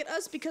laughing at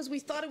us because we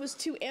thought it was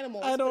two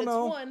animals. I don't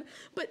know.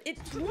 But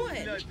it's one.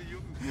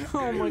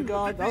 Oh my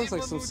god, that was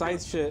like some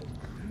science shit.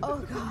 Oh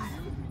god.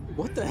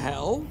 What the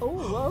hell? Oh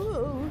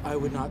whoa. I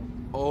would not.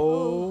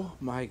 Oh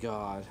my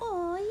god.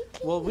 Oh, you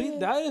Well,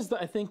 that is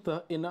I think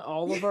in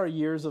all of our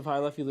years of High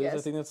Left You Lose, I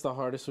Yes. think that's the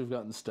hardest we've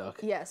gotten stuck.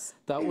 Yes.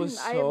 That was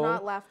so. I have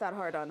not laughed that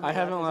hard on. I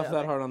haven't laughed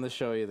that hard on the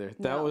show either.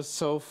 That No. was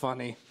so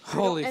funny.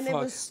 Holy and fuck.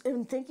 it was,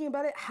 and thinking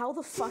about it, how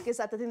the fuck is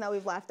that the thing that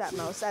we've laughed at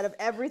most out of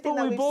everything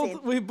But that we've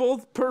seen? we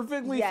both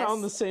perfectly Yes.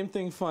 found the same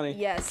thing funny.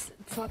 Yes.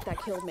 Fuck, that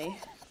killed me.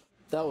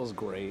 That was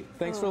great.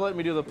 Thanks for letting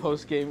me do the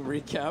post-game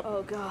recap.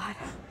 Oh god.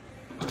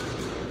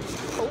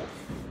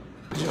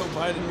 Joe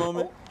Biden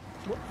moment.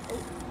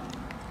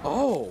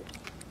 Oh.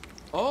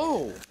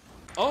 Oh.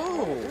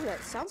 Oh. Ooh,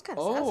 that sounds kind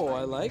of Oh, satisfying.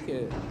 I like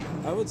it.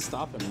 I would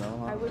stop him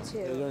though. I would too.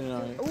 You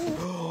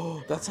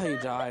know, that's how you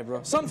die,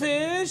 bro.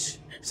 Sunfish!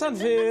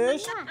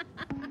 Sunfish!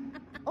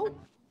 Oh.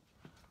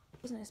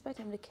 Wasn't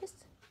expecting him to kiss.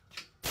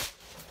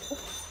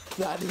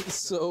 That is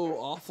so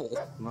awful.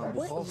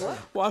 What?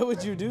 Why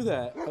would you do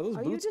that? Are those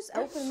Are you boots? just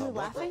openly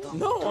laughing?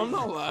 No, I'm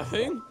not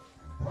laughing.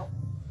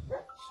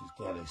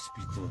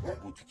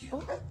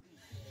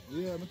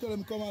 Yeah, I tell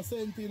him come and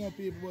send Tino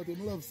people, but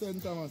him love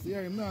St. Thomas.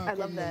 Yeah, him now. I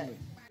love that.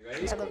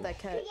 I love that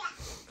cut.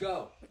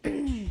 Go.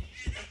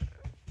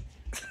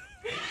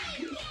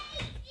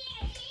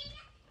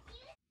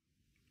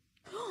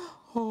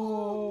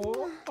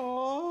 Oh.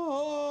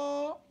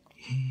 Oh.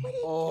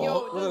 Oh.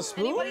 Yo, With a does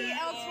spoon? anybody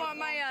else want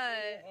my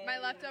my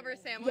leftover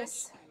sandwich?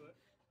 Yes.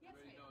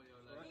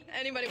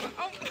 Anybody want?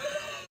 Oh.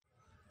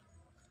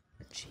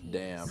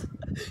 Damn.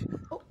 Is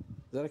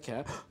that a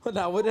cat?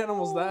 Now, what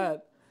animal's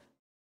that?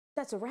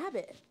 That's a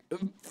rabbit.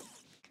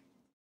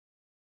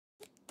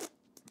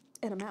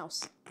 And a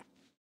mouse.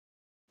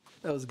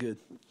 That was good.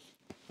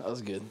 That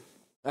was good.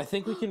 I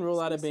think we can rule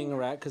out it being a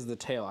rat because the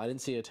tail. I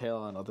didn't see a tail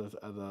on the other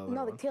No,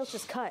 the one. tail's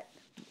just cut.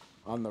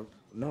 On the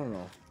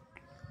no.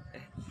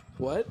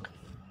 What?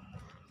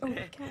 Oh,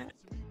 my cat.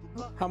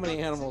 How many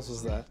animals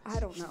was that? I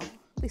don't know.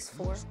 At least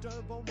 4.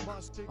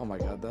 Oh my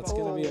god, that's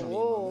gonna be a meme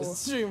on this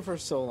stream for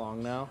so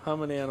long now. How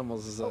many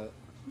animals is that?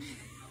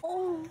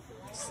 Oh,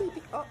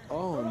 sleepy. Oh,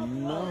 Oh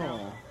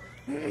no.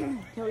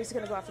 no, he's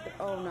gonna go after the.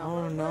 Oh no.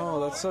 Oh no,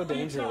 that's so You can't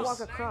dangerous. walk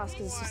across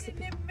because it's just the.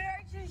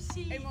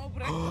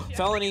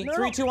 Felony, No.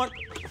 3, 2, 1.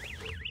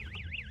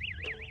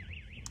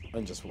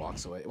 And just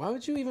walks away. Why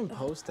would you even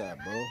post that,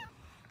 bro?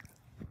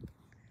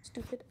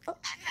 Stupid. Oh.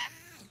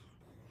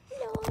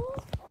 No.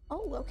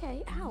 Oh,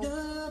 okay.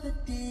 Ow.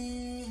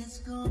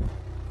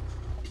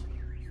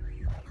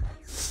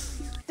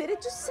 Did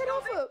it just set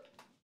off a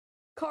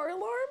car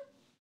alarm?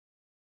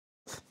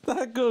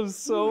 That goes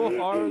so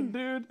hard,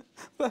 dude.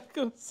 That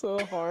goes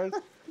so hard.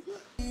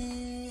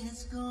 He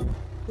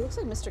looks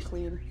like Mr.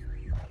 Clean.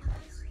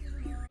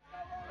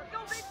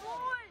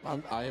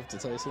 I have to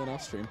tell you something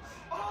off stream.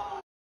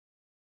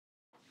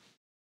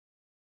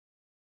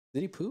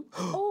 Did he poop?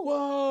 Oh.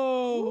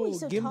 Whoa! Ooh, he's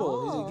so gimbal.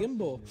 tall. He's a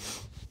gimbal.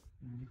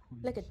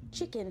 Like a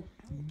chicken.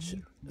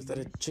 Is that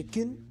a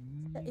chicken?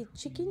 A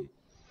chicken?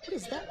 What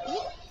is that? Ooh.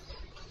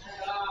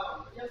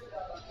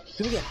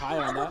 Did we get high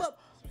on Hold that? up.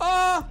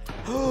 Ah!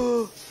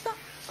 Oh,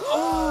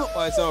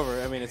 it's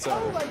over. I mean, it's Oh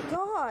over. my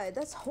god. god,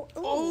 that's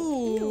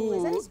ew,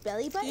 is that his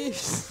belly button? Did he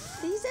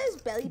say his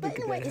belly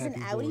button? Wait, is an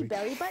outie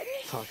belly button?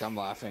 Fuck, I'm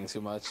laughing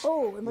too much.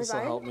 Oh, was This'll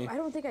I? help me. I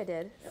don't think I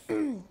did.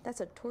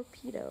 That's a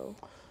torpedo.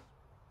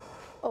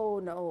 Oh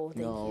no,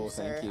 thank you,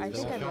 sir. thank you. I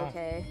think I'm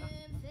okay.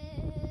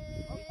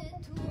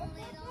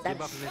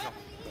 That's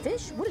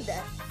fish? What is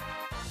that?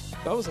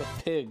 That was a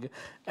pig,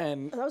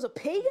 and that was a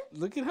pig?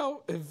 Look at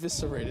how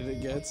eviscerated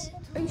it gets.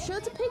 Are you sure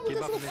it's a pig with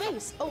this little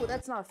face? Oh,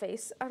 that's not a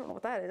face. I don't know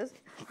what that is.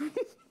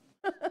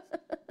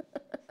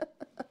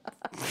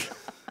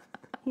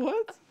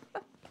 What?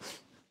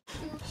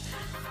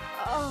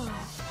 Oh.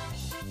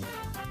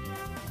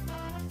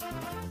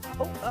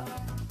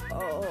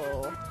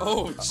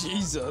 Oh,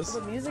 Jesus.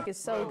 The music is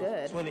so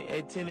good.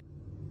 2018.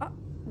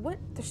 What?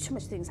 There's too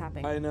much things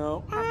happening. I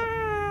know.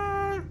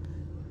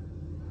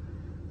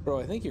 Bro,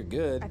 I think you're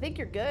good. I think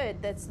you're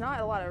good. That's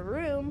not a lot of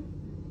room.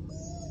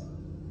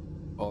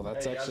 Oh,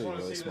 that's Hey, you guys actually wanna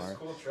really see this smart.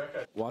 cool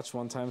trick Watch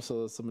one time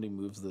so that somebody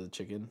moves the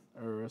chicken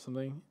or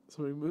something.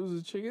 Somebody moves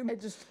the chicken. I'm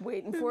just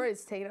waiting for it.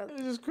 It's taking out. It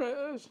just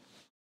crashed.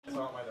 It's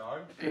not my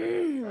dog.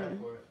 Alright,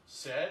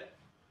 set.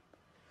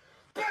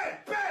 Bang!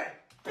 Bang!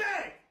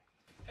 Bang!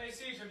 Hey,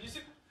 Siege, have you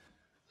seen?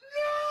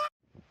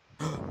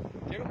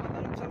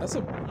 That's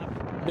a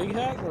big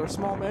hat or a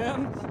small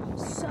man.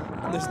 So,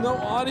 There's no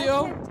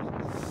audio.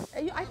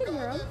 I can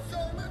hear him.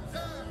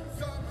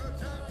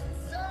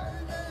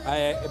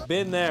 I've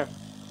been there.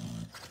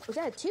 Was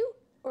that a toot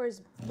or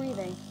is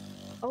breathing?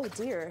 Oh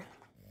dear.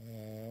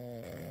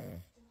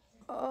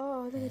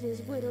 Oh, look at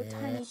his little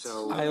tiny teeth.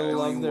 I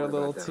love their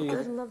little teeth.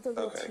 I love the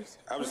little teeth.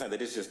 I was just saying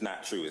that it's just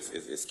not true.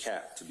 It's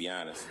cap, to be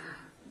honest.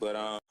 But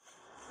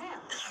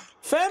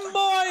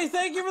Femboy,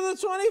 thank you for the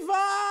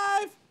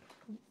 25.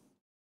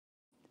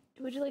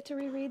 Would you like to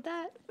reread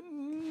that? Would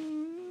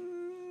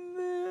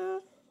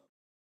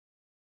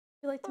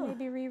you like to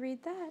maybe reread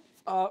that?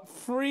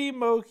 Free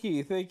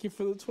Moki, thank you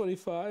for the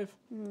 25.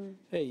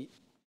 Hey.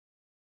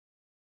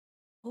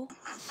 Oh.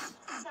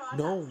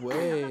 No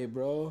way,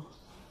 bro.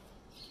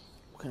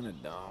 What kind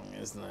of dong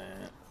is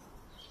that?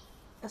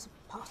 That's a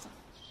possum.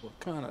 What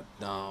kind of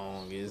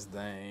dong is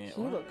that? He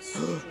looks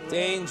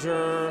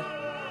Danger.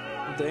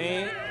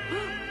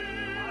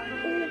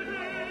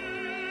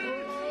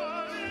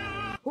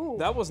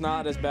 That was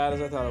not as bad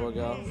as I thought it would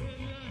go.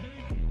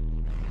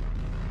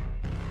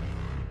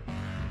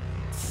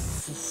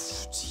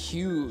 It's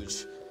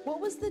huge. What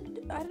was the?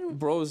 I don't.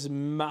 Bro's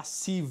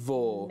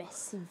massivo.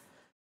 Massive.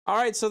 All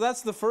right, so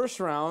that's the first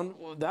round.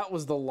 Well, that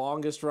was the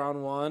longest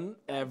round one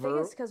I think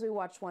ever. it's because we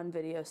watched one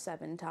video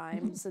 7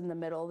 times in the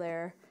middle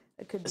there.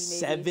 It could be maybe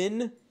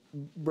 7?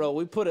 Bro,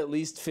 we put at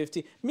least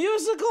 15.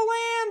 Musical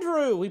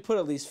Andrew! We put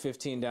at least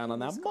 15 down on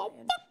that.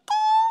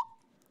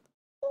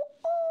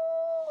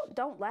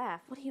 Don't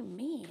laugh. What do you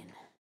mean?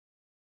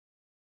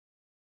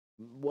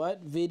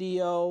 What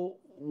video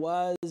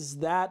was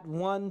that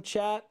one,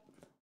 chat?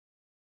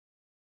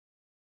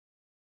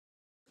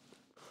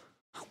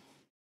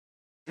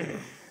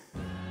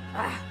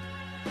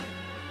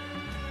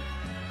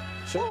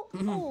 Sure.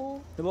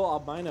 Oh. A little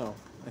albino,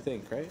 I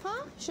think, right?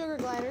 Huh? Sugar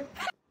glider.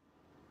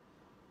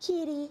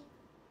 Kitty.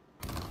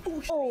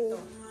 Oh.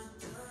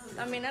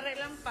 También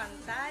arreglan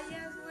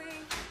pantallas, güey.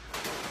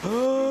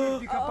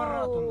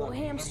 Oh,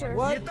 hamster.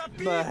 What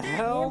the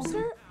hell?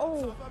 Hamster?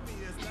 Oh.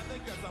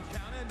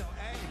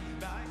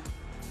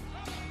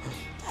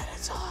 That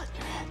is on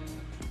your head.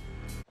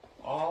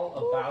 All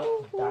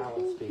about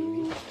balance,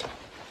 baby.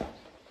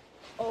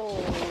 Oh.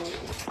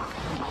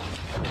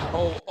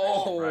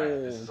 Right.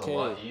 This is a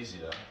lot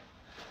easier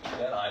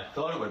than I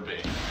thought it would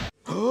be.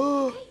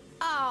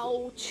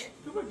 Ouch.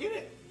 Come on, get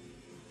it.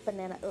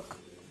 Banana. Ugh.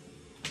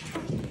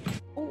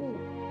 Ooh.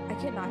 I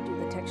cannot do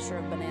the texture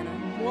of banana.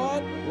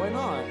 What? Why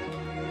not? I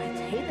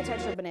hate the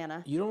texture of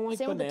banana. You don't like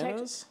Same with the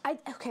bananas?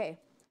 okay.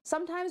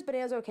 Sometimes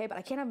bananas are okay, but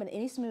I can't have them in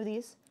any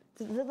smoothies.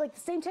 They're like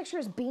the same texture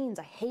as beans.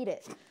 I hate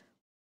it.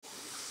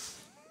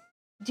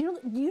 Do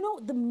you know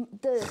the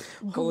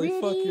Holy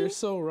gritty, fuck, you're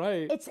so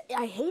right.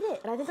 I hate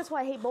it, and I think that's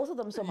why I hate both of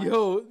them so much.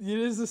 Yo,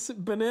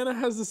 banana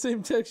has the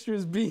same texture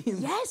as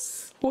beans.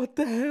 Yes. What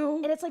the hell?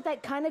 And it's like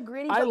that kind of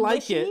gritty. I but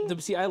like mushy.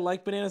 it. See, I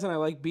like bananas and I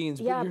like beans.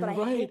 Yeah, but you're I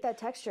right. hate that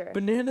texture.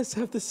 Bananas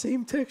have the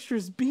same texture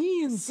as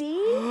beans.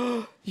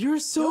 See? You're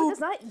so. No, it does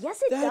not.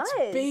 Yes, it that's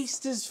does.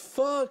 based as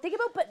fuck. Think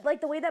about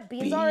like the way that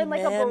beans are in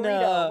like a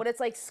burrito when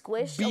it's like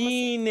squished.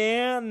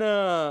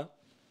 Banana.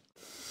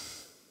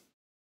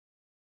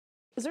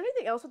 Is there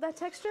anything else with that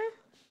texture?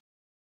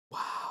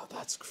 Wow,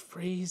 that's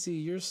crazy.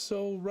 You're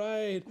so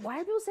right. Why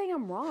are people saying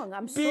I'm wrong?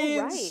 I'm Bean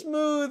so right.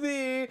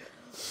 smoothie.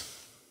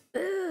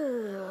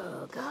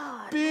 Oh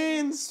God.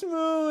 Bean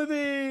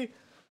smoothie.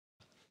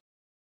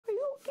 Are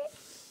you okay?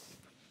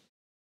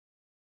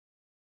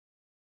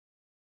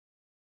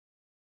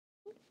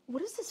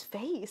 What is this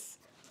face?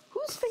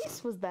 Whose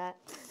face was that?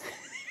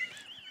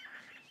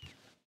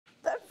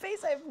 That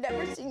face I've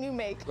never seen you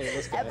make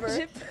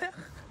ever.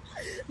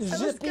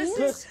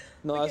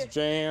 No, that's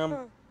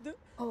jam.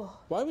 Oh.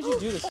 Why would you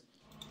do this?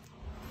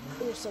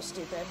 You're so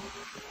stupid.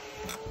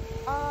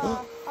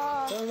 Turn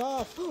it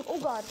off. Oh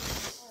God.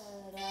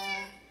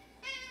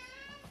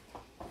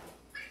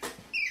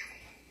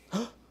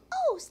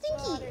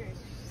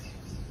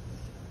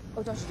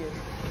 Oh, don't you do it.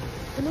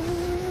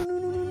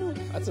 No.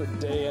 That's a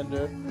day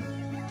ender.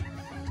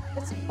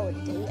 That's, oh, a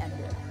day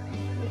ender.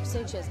 You're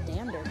saying she has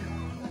dander.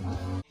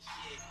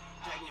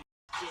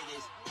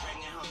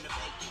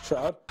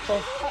 Trout?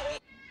 Oh.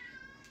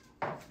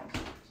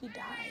 He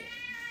died.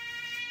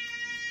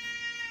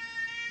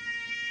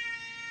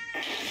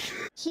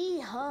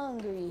 He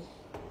hungry.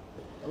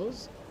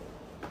 Those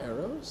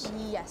arrows?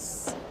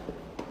 Yes.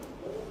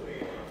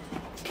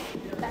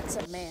 That's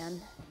a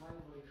man.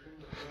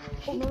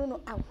 Oh, no.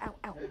 Ow.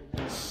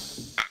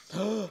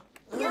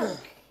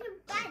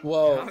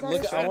 Whoa, Is that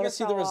look, a I want finger to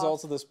see the fell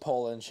results of this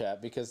poll in chat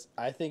because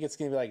I think it's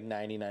going to be like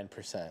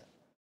 99%.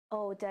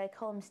 Oh, did I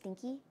call him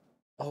stinky?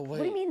 Oh, wait. What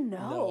do you mean,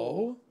 no?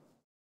 No?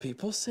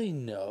 People say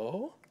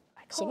no?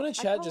 Someone in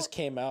chat just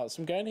came out.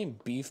 Some guy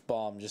named Beef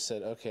Bomb just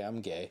said, okay,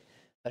 I'm gay.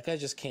 That guy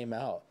just came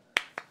out.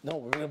 No,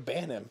 we're going to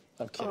ban him.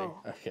 I'm kidding. Oh.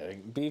 I'm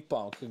kidding. Beef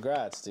Bomb,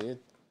 congrats, dude.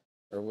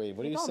 Or wait,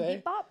 what do you call him say?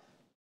 Beep Bop?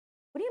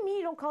 What do you mean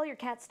you don't call your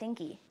cat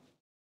stinky?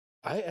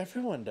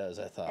 Everyone does,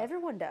 I thought.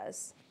 Everyone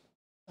does.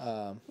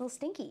 Little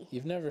stinky.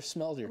 You've never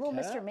smelled your Little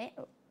cat? Mr. Man.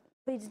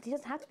 But he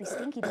doesn't have to be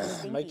stinky to be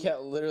stinky. My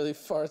cat literally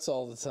farts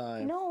all the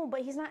time. No,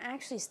 but he's not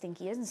actually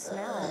stinky. He doesn't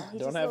smell.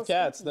 He's Don't just a have little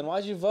cats. stinky. Then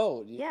why'd you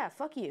vote? Yeah,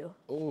 fuck you.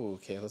 Oh,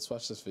 okay. Let's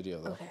watch this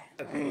video, though.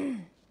 Okay.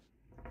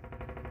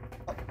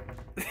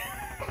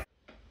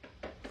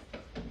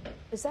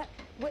 Is that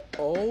what?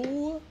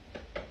 Oh.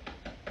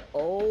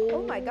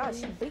 Oh my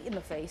gosh, she beat in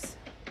the face.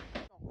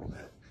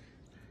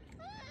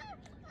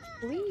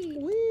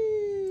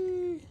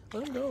 Wee.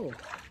 Let him go.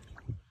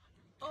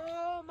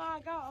 Oh my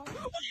god.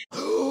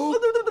 Oh,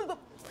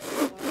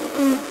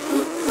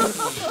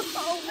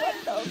 what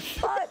the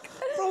fuck?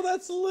 Bro,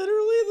 that's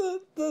literally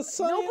the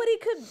Sunny... Nobody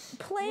could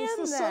plan It's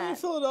the that. Sunny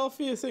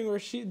Philadelphia thing where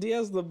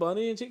Diaz the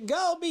bunny and she...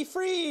 Go, be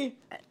free!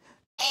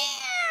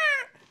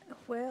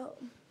 Well...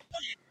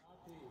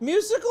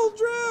 Musical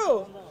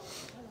Drew!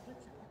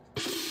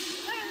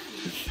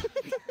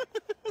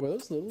 Were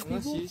those little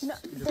people? No,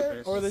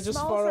 they're or are they just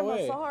small far from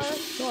away? afar.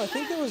 No, I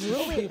think there was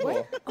real people.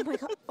 What? Oh my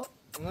god. Oh.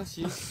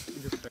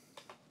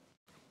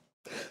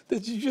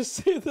 Did you just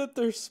say that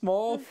they're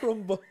small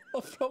from a...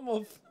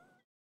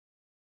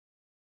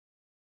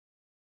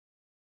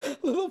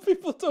 Little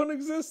people don't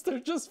exist, they're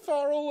just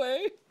far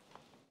away.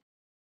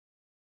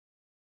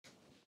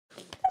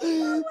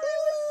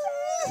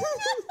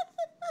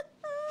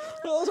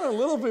 Those aren't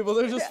little people,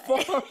 they're just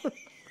far.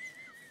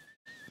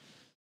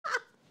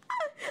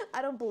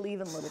 I don't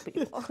believe in little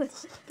people.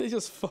 They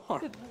just far.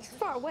 It's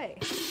far away.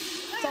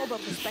 It's all about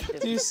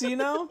perspective. Do you see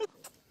now?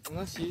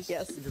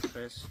 Yes.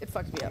 It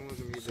fucked me up.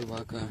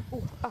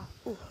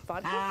 Ooh,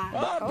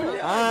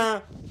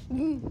 vodka.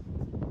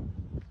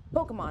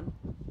 Pokemon.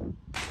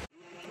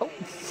 Oh.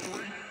 Is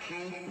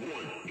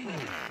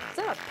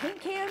that a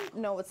paint can?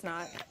 No, it's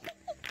not.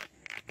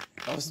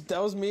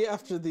 That was me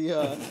after the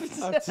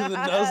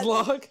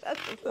Nuzlocke. Shut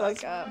the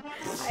fuck up.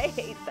 I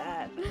hate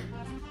that.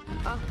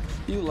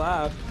 You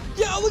laugh.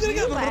 Yeah, look at it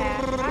go.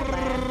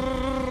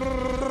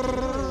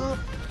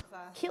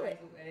 Kill it.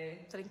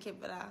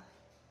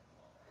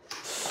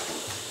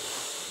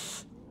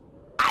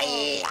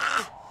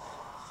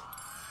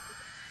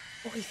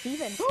 Oh, he's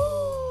thieving.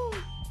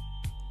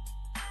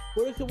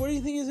 What do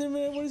you think he's in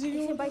there? What is he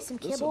doing? He can buy some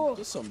There's kibble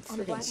There's some on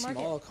the freaking black small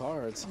market.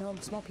 cards. No,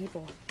 small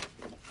people.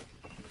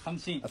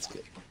 That's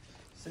good.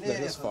 They're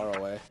just far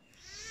away.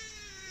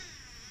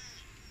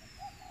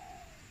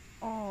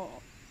 Oh,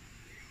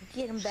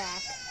 get him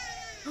back.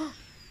 Oh,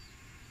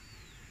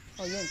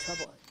 you're in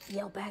trouble.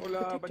 Yell back.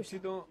 Hola, Protect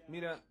yourself. Panchito.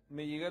 Mira,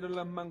 me llegaron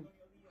las mangas.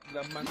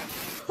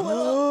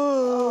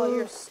 Oh,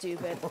 you're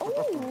stupid.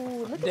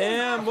 Oh, look at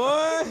Damn,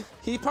 boy.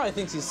 He probably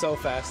thinks he's so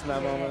fast in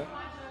that moment.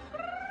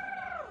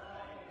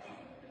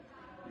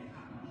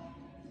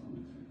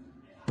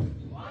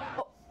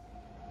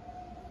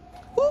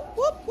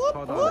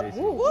 Hold on, Lacey.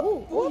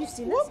 Oh, you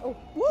seen this? Oh,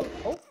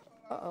 oh.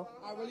 Uh-oh.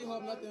 I really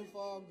hope nothing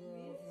fall,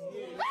 girl.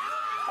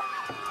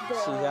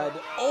 She had...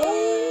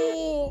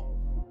 Oh!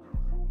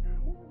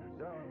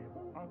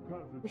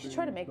 We should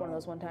try to make one of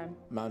those one time.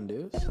 Mountain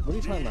Dews? What are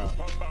you talking about?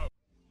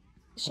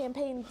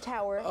 Champagne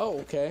tower. Oh,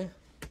 okay.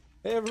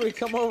 Hey, everybody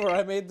come over.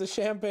 I made the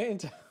champagne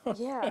tower.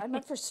 Yeah, I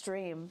meant for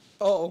stream.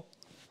 Oh.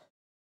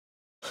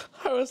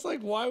 I was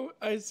like, why?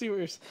 I see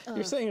what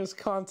you're saying it was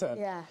content.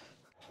 Yeah.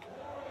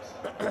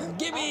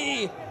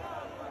 Gibby!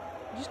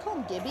 You just call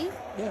him Gibby?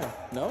 Yeah.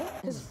 No?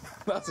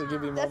 That's a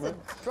Gibby That's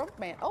moment. a drunk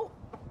man. Oh.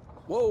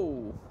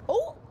 Whoa.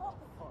 Oh.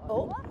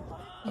 Oh.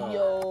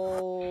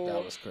 Yo.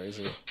 That was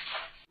crazy.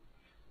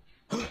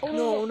 Oh,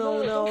 No,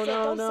 no, no,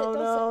 no, no, no,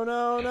 no,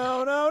 no,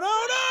 no, no,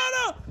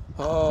 no.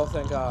 Oh,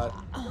 thank God.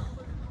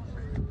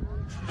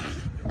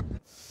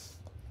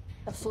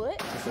 A foot?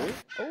 A foot?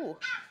 Oh.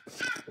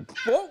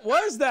 What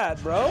was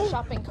that, bro?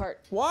 Shopping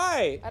cart.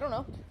 Why? I don't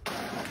know.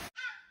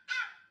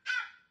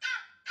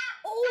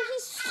 Oh,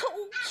 he's so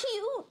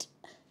cute.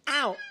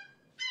 Ow.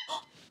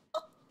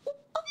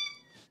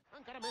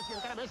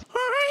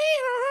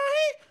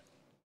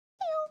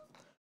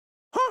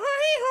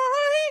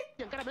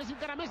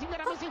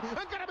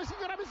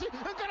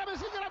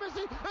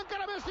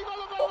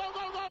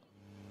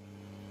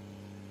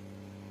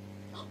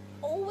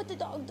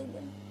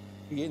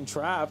 You're getting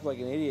trapped like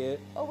an idiot.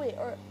 Oh wait,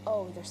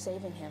 they're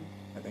saving him.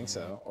 I think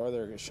so. Or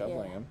they're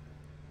shoveling Yeah. him.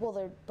 Well,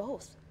 they're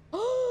both.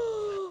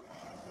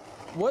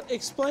 What?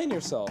 Explain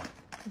yourself.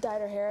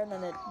 Dyed her hair and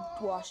then it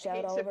washed out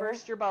hate all to over her.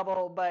 burst your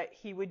bubble, but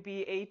he would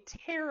be a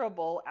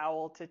terrible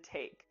owl to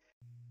take.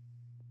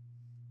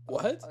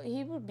 What?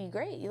 He would be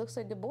great. He looks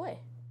like a good boy.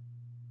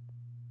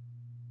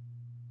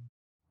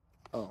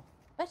 Oh.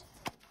 What?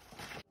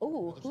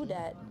 Ooh, who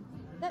dat?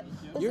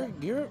 You're.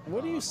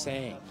 What are you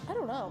saying? I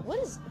don't know. What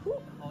is who?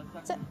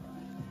 Is that?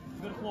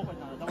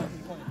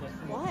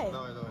 Why?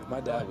 My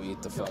dad would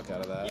eat the fuck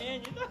out of that.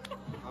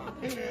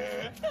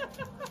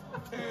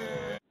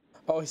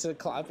 Oh, he said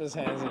clap his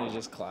hands and he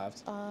just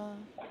clapped.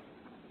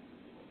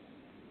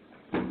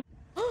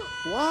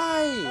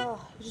 Why?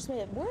 Oh, you just made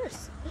it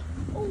worse.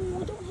 Oh,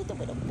 don't hit the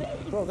little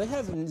baby. Bro, they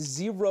have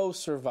zero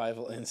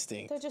survival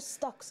instinct. They're just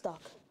stuck.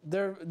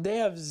 They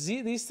have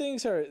these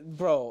things are,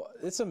 bro,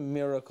 it's a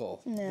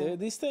miracle. No.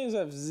 These things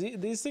have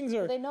these things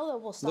are. They know that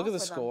we'll stop. Look at the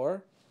for them.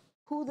 score.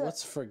 Who the?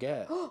 Let's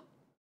forget.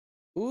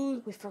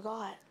 Ooh. We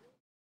forgot.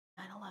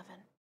 9/11.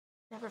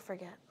 Never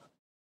forget.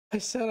 I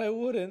said I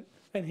wouldn't,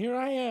 and here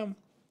I am.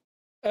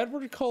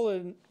 Edward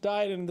Cullen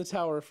died in the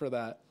tower for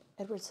that.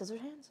 Edward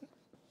Scissorhands?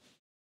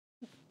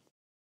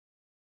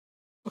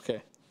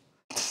 Okay.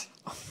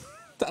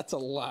 That's a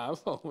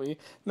laugh, homie.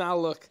 Now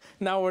look,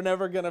 now we're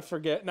never gonna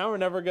forget. Now we're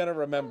never gonna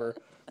remember.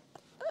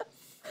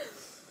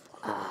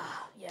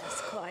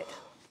 Yes, quite.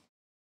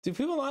 Do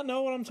people not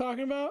know what I'm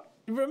talking about?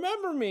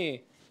 Remember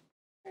me.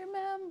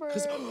 Remember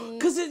me.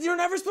 Because you're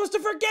never supposed to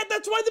forget.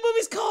 That's why the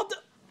movie's called.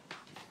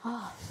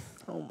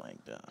 Oh my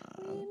god.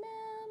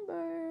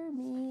 Remember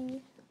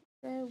me.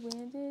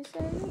 When did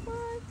say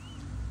goodbye?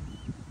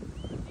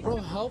 Bro,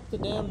 help the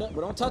damn but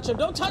don't touch him.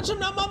 Don't touch him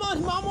now, Mama.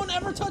 Mom won't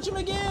ever touch him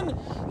again.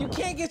 You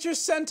can't get your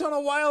scent on a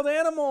wild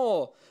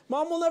animal.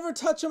 Mom will never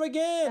touch him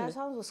again. That's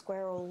how with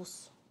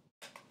squirrels.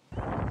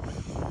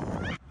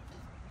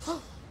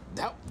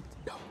 No,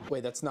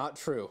 wait, that's not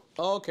true.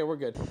 Oh, okay, we're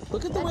good.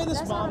 Look at the way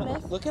this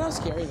mom. Look at how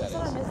scary that is.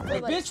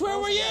 Like, bitch, where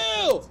were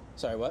you?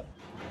 Sorry, what?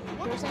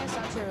 You're saying it's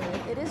not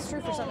true. It is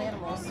true for some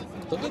animals.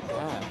 Look at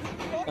that.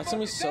 That's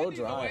gonna be so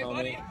dry,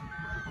 homie.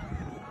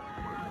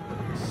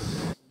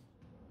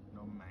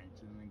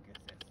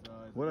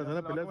 Bueno, se van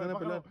a pelear, se van a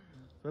pelear.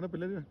 Se van a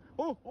pelear.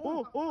 ¡Oh!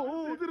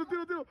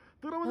 ¡Tiro!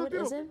 ¡Estoy grabando el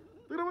tiro! ¡Estoy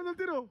grabando el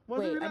tiro!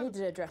 Wait, I need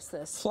to address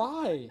this.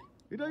 Fly.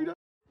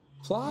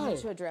 Fly. I need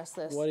to address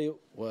this.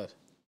 What?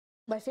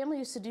 My family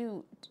used to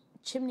do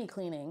chimney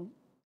cleaning,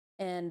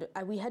 and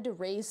we had to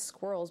raise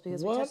squirrels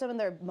because we What? touched them and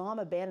their mom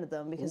abandoned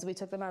them because we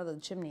took them out of the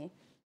chimney.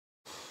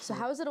 So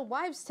how is it a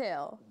wives'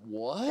 tale?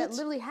 What? That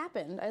literally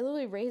happened. I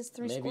literally raised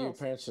 3 Maybe squirrels.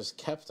 your parents just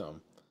kept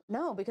them.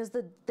 No, because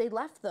they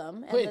left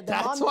them. And Wait, the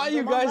that's mom, why the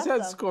you mom guys left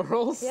had them.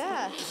 squirrels?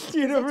 Yeah.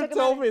 You They never took 'em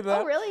told out- me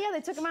that. Oh, really? Yeah, they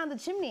took them out of the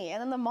chimney,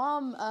 and then the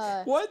mom.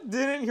 What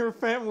didn't your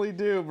family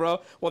do, bro?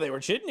 Well, they were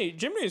chimney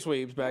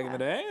sweeps back in the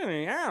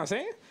day. Yeah,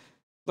 see?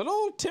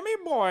 Little Timmy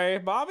boy,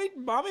 Bobby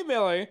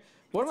Billy.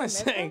 What am I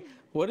saying?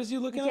 What is you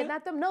looking at?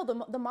 Kidnapped them? No,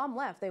 the mom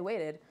left. They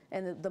waited,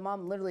 and the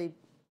mom literally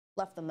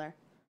left them there.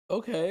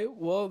 Okay,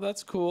 well,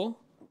 that's cool.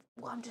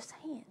 Well, I'm just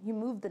saying. You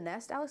moved the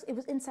nest, Alex. It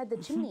was inside the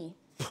chimney.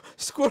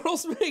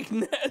 Squirrels make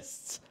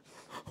nests.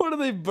 What are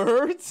they,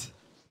 birds?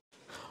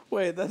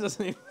 Wait, that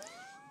doesn't even...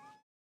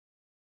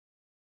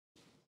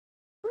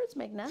 Birds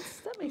make nests.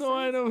 That makes No, sense.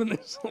 I know, but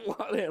there's a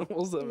lot of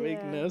animals that make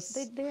Yeah,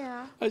 nests.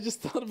 yeah. I just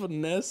thought of a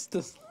nest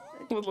with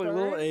like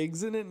little Bird?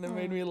 eggs in it, and it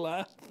made me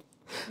laugh.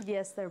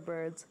 Yes, they're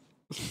birds.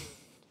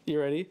 You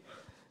ready?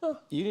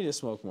 You need to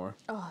smoke more.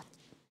 Oh,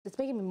 it's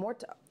making me more.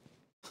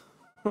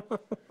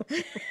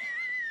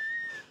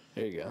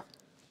 There you go.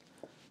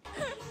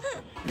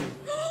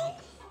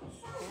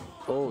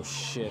 Oh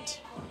shit.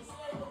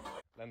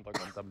 Say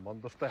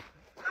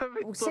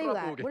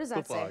that. What does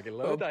that say?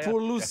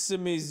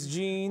 Polysemies,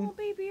 Gene. Oh,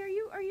 baby,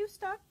 are you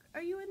stuck?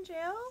 Are you in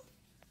jail?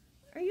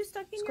 Are you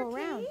stuck in Let's your go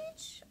around.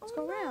 cage? Let's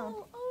go around.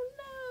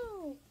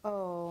 Oh no!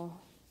 Oh.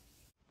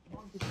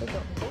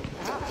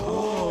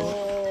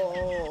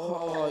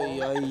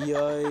 Ay, ay,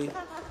 ay.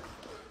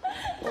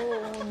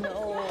 Oh no,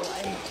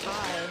 I'm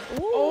tied.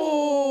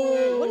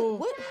 Oh.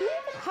 What? Who?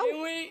 How?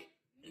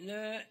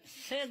 Le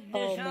 7 Oh,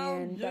 décembre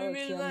man, that looks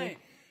 2020,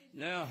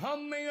 le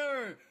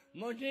hamburger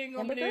monté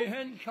comme des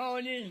jeunes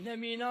calices de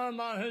mineurs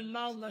mangent une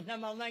marde de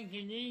tabarnak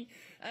qui dit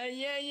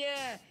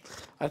yeah.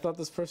 I thought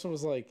this person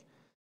was like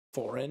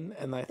foreign,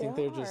 and I think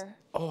They they're just. are.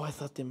 Oh, I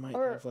thought they might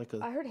Or have like a.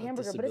 I heard a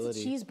hamburger, but it's a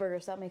disability.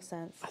 cheeseburger, so that makes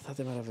sense. I thought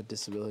they might have a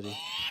disability.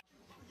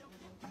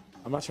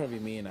 I'm not trying to be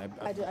mean. I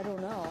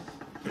don't know.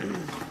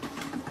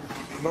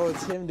 Bro,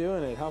 it's him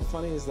doing it. How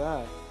funny is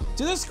that?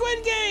 Do the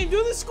Squid Game!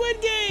 Do the Squid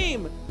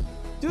Game!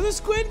 Do the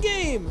Squid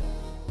Game!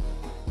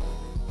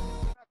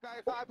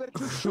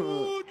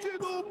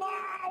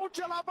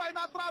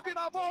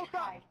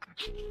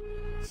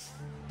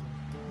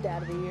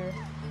 Dad of the year.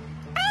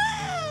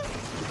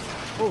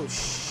 Oh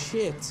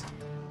shit!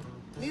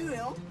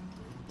 Muriel?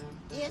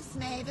 Yes,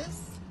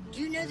 Mavis?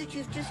 Do you know that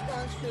you've just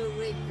gone through a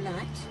red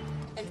light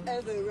and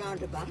over a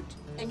roundabout,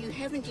 and you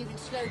haven't even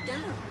slowed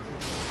down?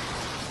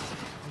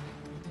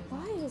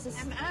 This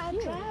is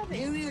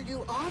Ariel,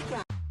 you are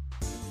driving.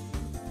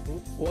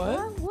 What?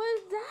 What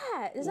was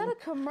that? Is that a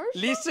commercial?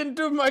 Listen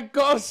to my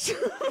costume.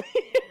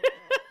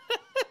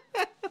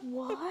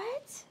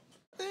 What?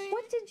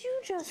 What did you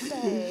just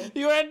say?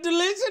 You had to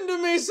listen to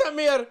me,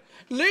 Samir.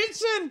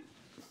 Listen.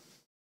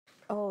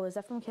 Oh, is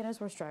that from Canada's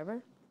Worst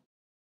Driver?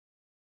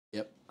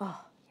 Yep.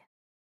 Oh,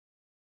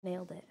 yeah.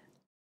 Nailed it.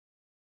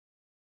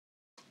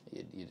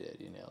 You did.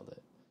 You nailed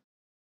it.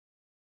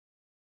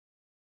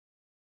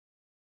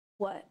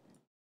 What?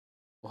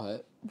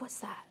 What? What's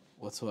that?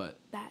 What's what?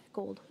 That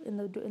gold in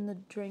the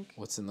drink.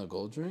 What's in the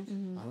gold drink?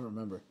 Mhm. I don't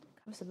remember.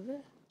 Have a sip of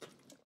it.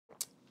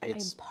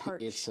 It's I'm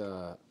parched. It's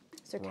Is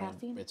there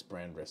caffeine? It's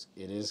brand risk.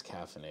 It is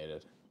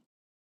caffeinated.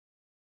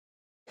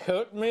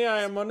 Help me!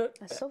 I am under.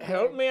 That's so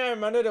Help good. me! I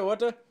am under the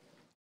water.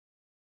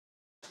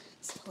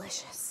 It's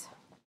delicious.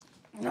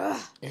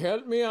 Ugh.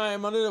 Help me! I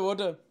am under the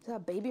water. Is that a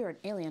baby or an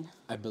alien?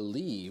 I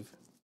believe.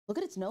 Look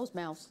at its nose,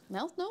 mouth.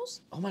 Mouth,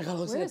 nose? Oh my god! It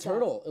looks Where like a is that?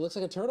 turtle. It looks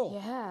like a turtle.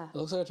 Yeah. It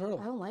looks like a turtle.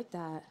 I don't like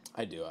that.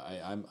 I do.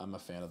 I'm a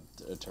fan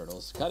of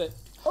turtles. Cut it.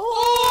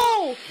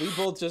 Oh! We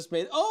both just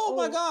made. Oh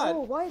my god!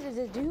 Oh, why did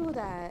it do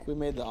that? We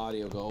made the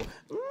audio go.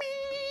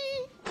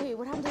 Wait,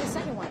 what happened to the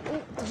second one?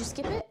 Oh, did you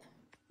skip it?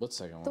 What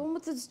second The one? one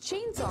with the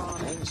chains on.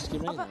 I didn't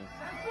skip Up, up. anything.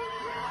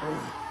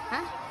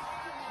 Huh?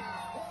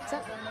 Is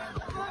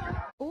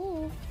that?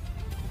 Ooh.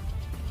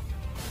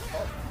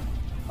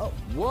 Oh.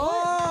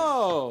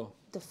 Whoa!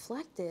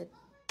 Deflected.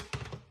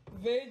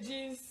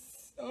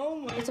 Veggies. Oh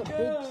my It's a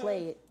big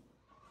plate.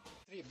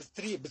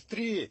 Быстрее,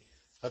 быстрее,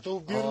 а то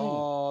уберу.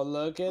 Oh,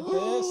 look at this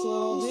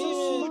little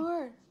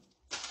demon.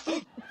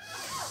 Smart.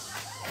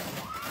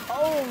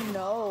 Oh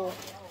no.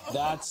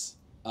 That's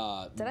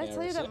Did I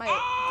tell you that my?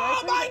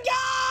 Oh my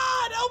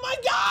god! Oh my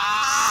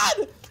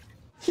god!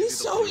 He's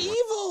so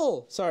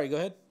evil. Sorry, go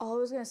ahead. All I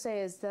was gonna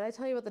say is, did I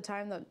tell you about the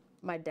time that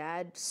my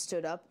dad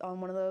stood up on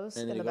one of those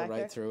And in then the you go back right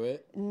there? through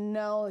it.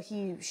 No,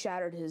 he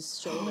shattered his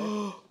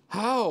shoulder.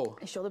 How?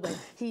 His shoulder blade.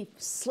 He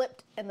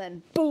slipped and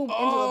then boom into the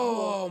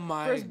Oh pool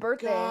my for his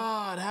birthday.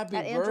 god! Happy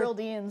at Aunt birthday!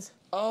 Geraldine's.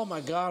 Oh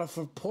my god!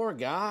 For poor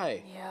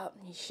guy. Yeah,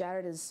 he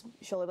shattered his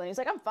shoulder blade. He's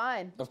like, I'm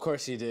fine. Of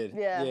course he did.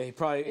 Yeah. Yeah, he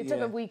probably. It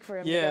took a week for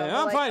him to Yeah, go, but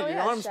I'm like, fine. oh, Your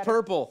yeah, arm's shattered.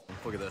 purple.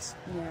 Look at this.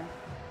 Yeah.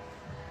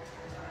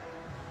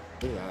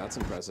 Look at that. That's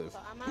impressive. So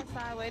I'm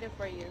outside waiting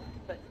for you,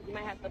 but you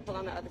might have to pull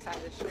on the other side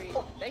of the street.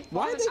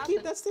 Why did they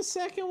keep? That's the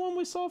second one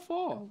we saw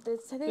fall. They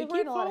They were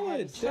keep in a lot of falling.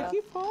 heavy They stuff.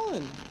 keep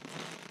falling.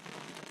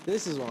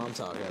 This is what I'm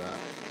talking about.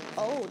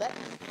 Oh, that.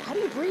 How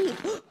do you breathe?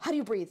 How do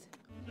you breathe?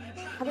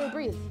 How do they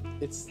breathe?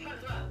 It's.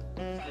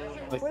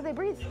 Like, Where do they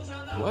breathe?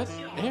 what?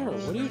 Air?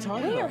 What are you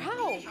talking Where? about?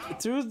 How?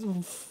 Through.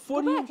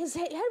 What Go back. His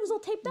head was all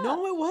taped up.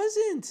 No, it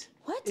wasn't.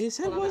 What? His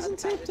head wasn't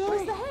taped up.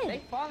 Where's the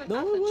head?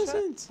 No, it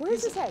wasn't. Where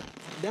is his head?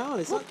 Down.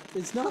 It's not.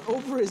 It's not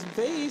over his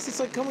face. It's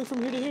like coming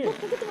from here to here.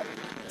 Look at the.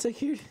 It's like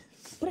here.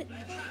 Where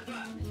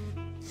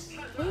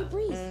do you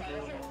breathe?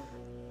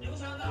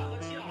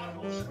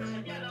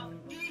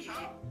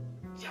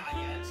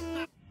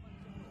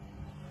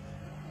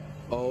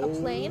 Oh. A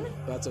plane?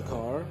 That's a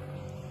car.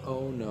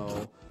 Oh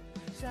no.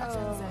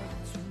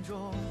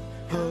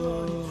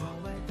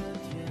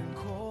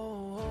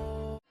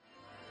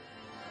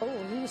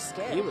 Oh, he was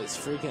scared. He was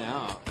freaking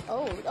out.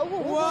 Oh, whoa, whoa,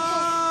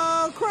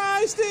 whoa, Whoa!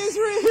 Christ is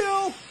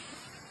real.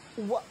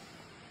 What?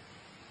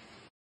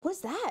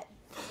 What's that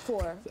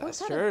for? That's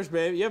What kind church,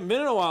 baby. You haven't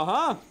been in a while,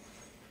 huh?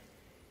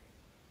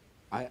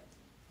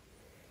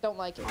 Don't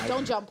like it.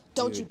 Don't jump.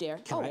 Don't you Dude, dare.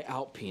 Can I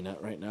out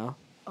Peanut right now?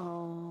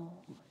 Oh,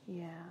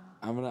 yeah.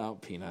 I'm gonna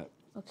out Peanut.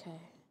 Okay.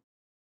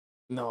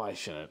 No, I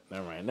shouldn't.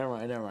 Never mind. Never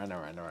mind. Never mind.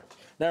 Never mind.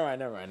 Never mind.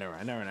 Never mind. Never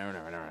mind. Never mind.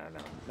 Never mind. Never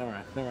mind. Never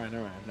mind. Never mind.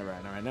 Never mind. Never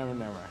mind. Never mind. Never mind.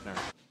 Never mind. Never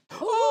mind.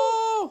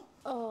 Oh!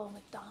 Oh,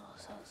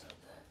 McDonald's sounds so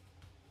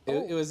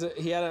good. It was.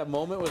 He had a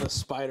moment with a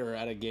spider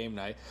at a game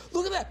night.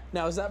 Look at that.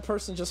 Now is that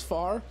person just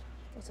far?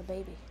 It's a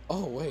baby.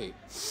 Oh wait.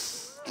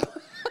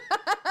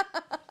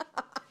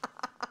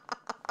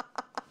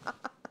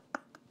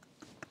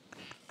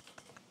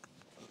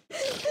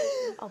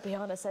 I'll be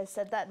honest, I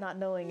said that not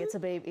knowing it's a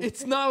baby.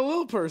 It's not a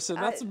little person.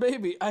 That's a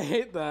baby. I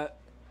hate that.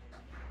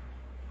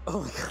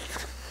 Oh my god.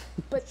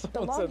 But the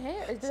Someone long said-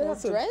 hair, does it someone have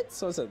said- dreads?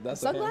 Someone said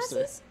that's a hamster.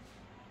 Sunglasses?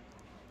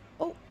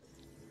 Oh.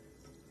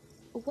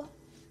 What?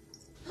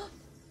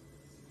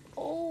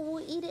 Oh,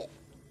 we'll eat it.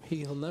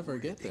 He'll never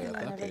get there He'll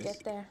at that never pace.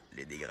 get there.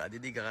 Les dégradés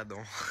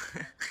dégradants.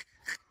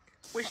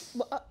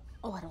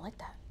 Oh, I don't like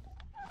that.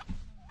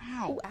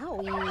 Ow.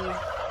 Oh, owie.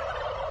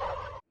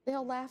 They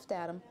all laughed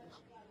at him.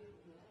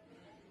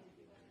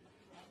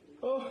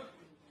 Oh,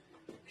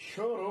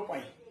 shut up,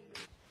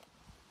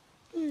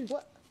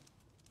 What?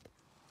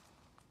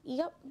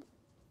 Yep.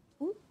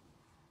 Ooh.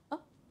 Oh.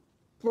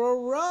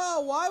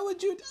 Bro, why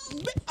would you?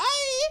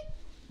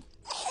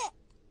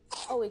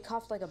 Oh, he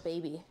coughed like a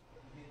baby.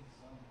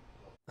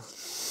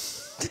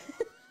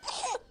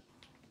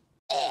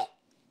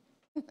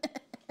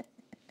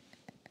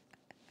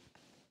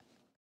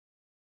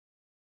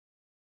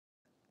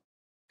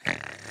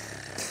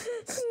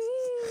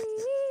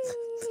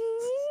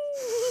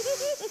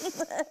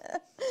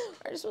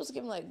 supposed to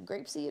give him like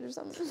grapeseed or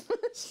something?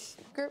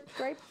 grape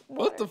water.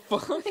 What the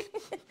fuck?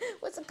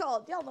 What's it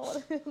called? Y'all know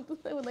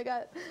what when they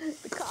got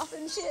the cough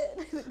and shit.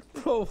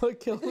 Bro, what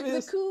killed me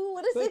is the coup.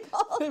 What is it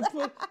called?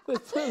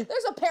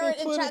 There's a parent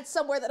in put chat it-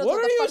 somewhere that knows what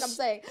what are the you fuck I'm s-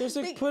 saying. there's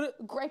a- They- put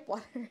it- grape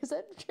water. Is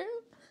that true?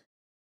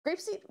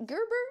 Grapeseed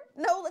Gerber?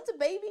 No, that's a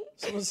baby.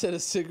 Someone said a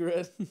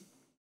cigarette.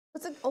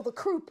 What's it? Oh, the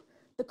croup.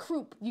 The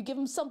croup. You give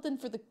him something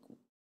for the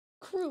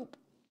croup.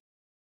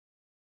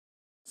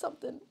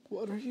 Something.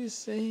 What are you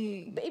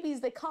saying? Babies,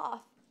 they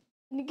cough.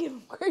 And you give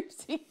them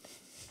grapeseed.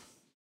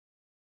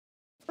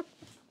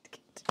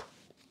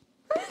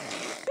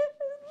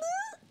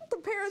 The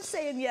parents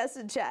saying yes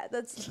in chat.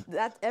 That's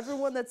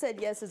everyone that said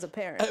yes is a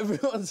parent.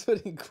 Everyone's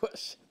putting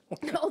question.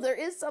 No, there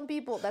is some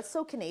people. That's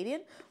so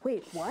Canadian.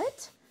 Wait,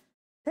 what?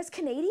 That's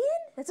Canadian?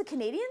 That's a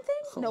Canadian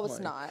thing? No, it's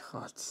Oh my not.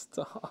 God,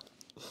 stop.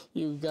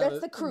 You got That's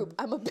the croup.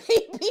 I'm a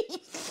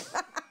baby.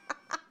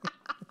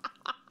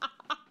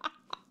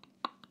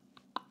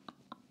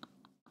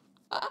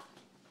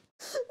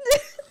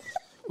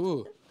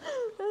 Ooh.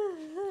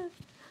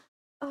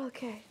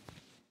 Okay.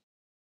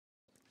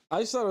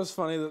 I just thought it was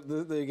funny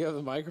that they gave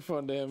the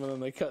microphone to him and then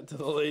they cut to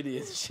the lady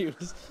and she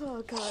was.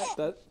 Oh God.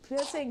 That. You're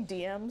not saying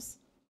DMs.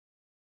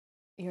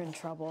 You're in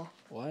trouble.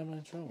 Why am I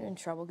in trouble? You're in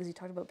trouble because you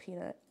talked about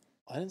Peanut.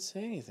 I didn't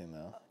say anything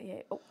though.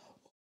 Yeah.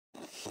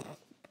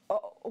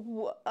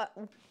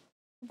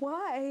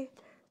 Why?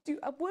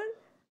 What?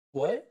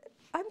 What?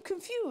 I'm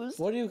confused.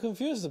 What are you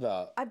confused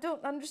about? I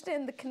don't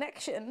understand the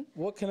connection.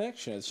 What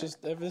connection? It's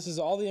just this is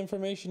all the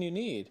information you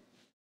need.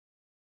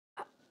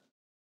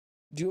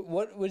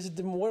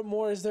 What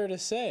more is there to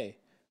say?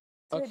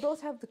 Do they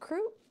both have the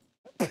crew?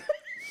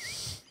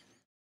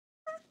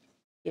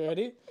 You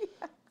ready?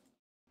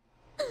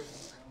 Yeah.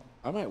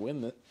 I might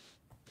win that.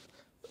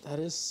 That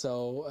is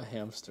so a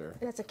hamster.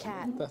 That's a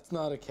cat. That's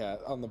not a cat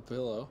on the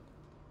pillow.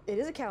 It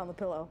is a cat on the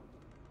pillow.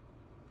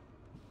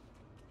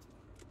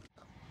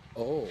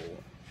 Oh.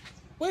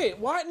 Wait,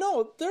 why?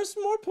 No, there's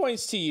more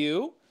points to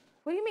you.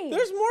 What do you mean?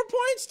 There's more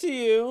points to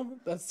you.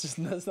 That's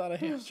not a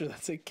hamster.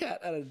 That's a cat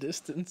at a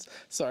distance.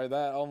 Sorry,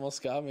 that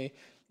almost got me.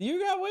 You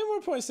got way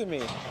more points than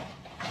me.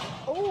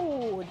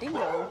 Oh,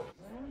 dingo.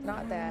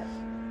 Not that.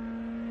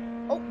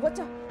 Oh, what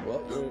the?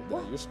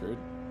 Well, you're screwed.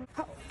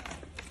 How?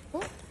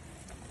 What?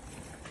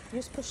 You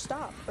just push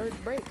stop or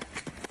break.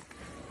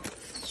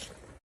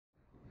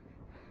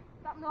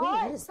 Wait,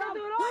 what is that?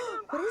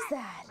 What is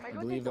that? I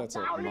believe that's a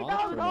moth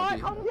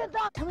or maybe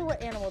Tell me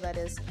what animal that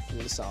is.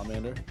 a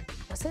salamander.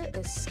 What's it?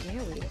 It's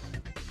scary.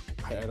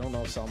 I don't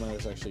know if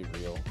salamanders are actually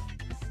real.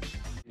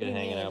 Good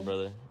hanging out,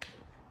 brother.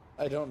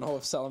 I don't know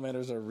if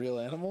salamanders are real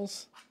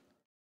animals.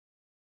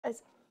 What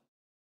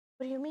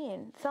do you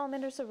mean?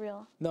 Salamanders are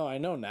real. No, I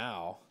know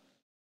now.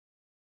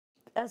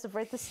 As of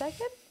right this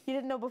second? You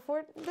didn't know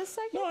before this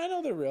second? No, I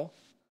know they're real.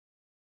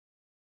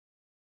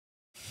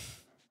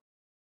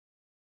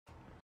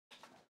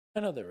 I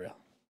know they're real.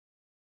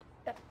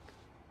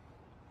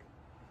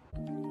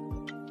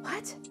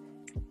 What?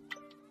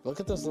 Look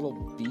at those little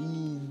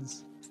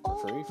beans. For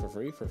free, for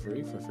free, for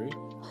free, for free.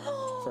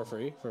 For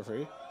free, for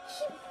free.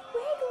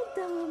 Wiggled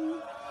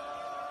them.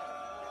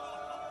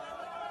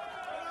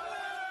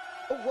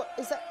 Oh, what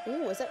is that?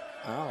 Ooh, is that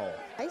Ow.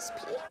 ice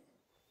pea?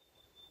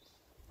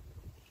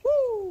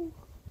 Woo!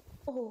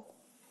 Oh,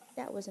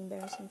 that was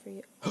embarrassing for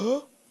you.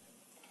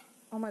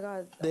 Oh my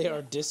God. They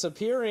are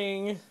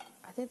disappearing.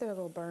 I think they're a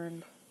little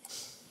burned.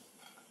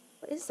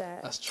 What is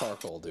that? That's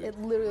charcoal, dude. It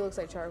literally looks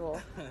like charcoal.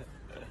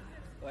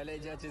 Olha a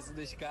idiotice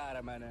dos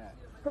caras, mané.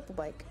 Purple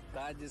bike.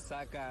 Tá de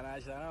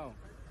sacanagem, não?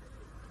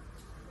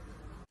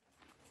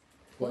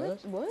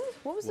 What?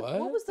 What was What?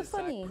 what was the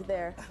funny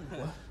there?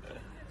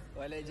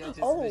 Olha a idiotice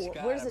Oh, dos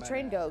caras, where does the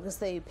train mané. go? Because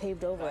they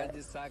paved over Tá it. de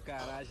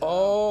sacanagem,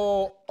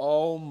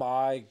 Oh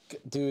my,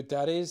 dude,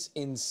 that is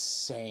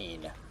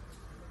insane.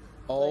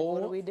 Oh,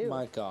 what do we do?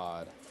 my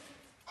God.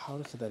 How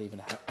could that even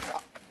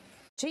happen?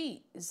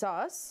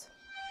 Jesus.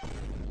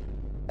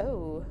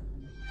 Oh,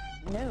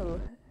 no.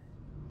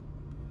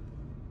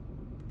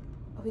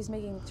 Oh, he's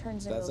making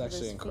turns and That's goes with actually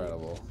his feet.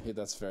 incredible. Yeah,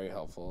 that's very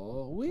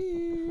helpful. Whee!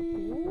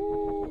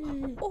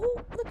 Ooh.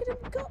 Oh, look at him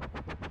go.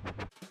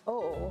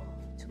 Oh,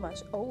 too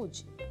much. Oh,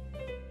 is...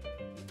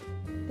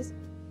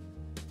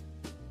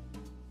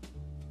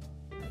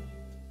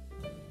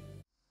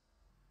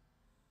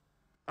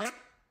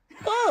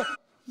 Oh!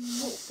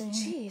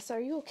 Jeez, are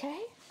you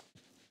okay?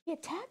 He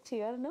attacked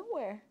you out of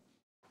nowhere.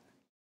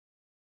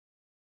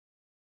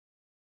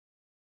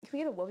 Can we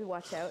get a Wubby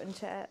watch out in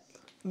chat?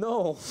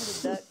 No.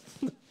 Get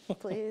a duck,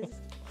 please.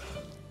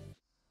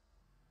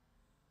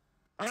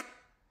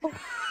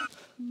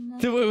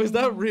 Dude, wait, was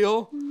that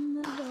real?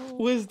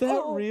 Was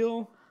that Oh.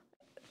 real?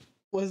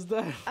 Was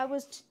that? I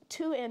was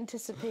too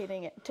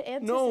anticipating it. To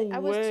anticipate, No I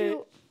was way.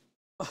 too.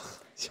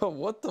 Yo,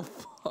 what the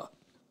fuck?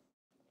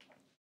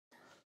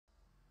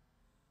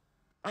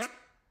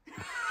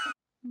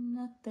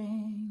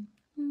 Nothing.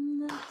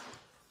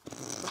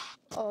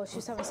 Oh, she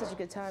was having such a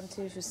good time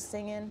too. She was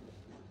singing.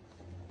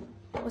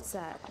 What's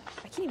that?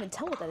 I can't even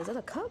tell what that is. Is that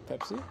a cup?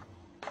 Pepsi?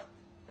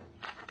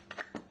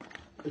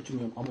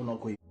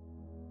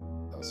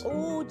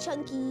 Oh,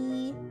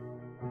 chunky.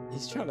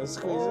 He's trying to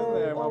squeeze in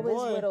there, my his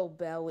boy. widow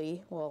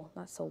belly. Well,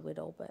 not so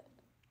widow, but.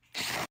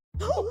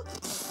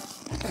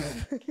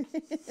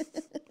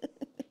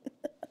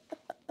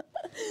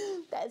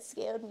 That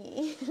scared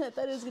me. I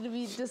thought it was gonna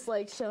be just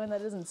like showing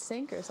that it doesn't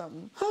sink or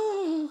something.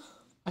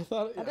 I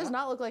thought That does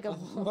not look like a. I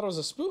thought it was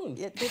a spoon.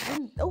 It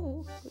didn't.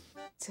 Oh,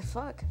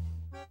 fuck.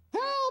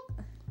 Help!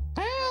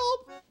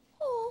 Help!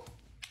 Oh.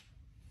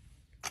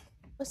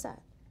 What's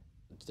that?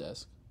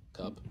 Desk.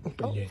 Cup.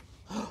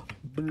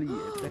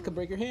 That could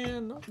break your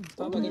hand.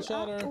 Stop like a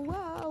shatter.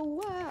 Wow.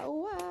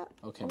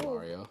 Okay,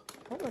 Mario.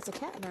 Oh, that's a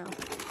cat now.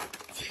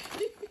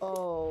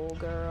 Oh,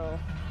 girl.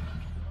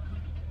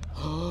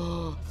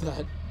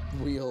 That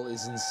wheel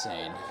is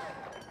insane.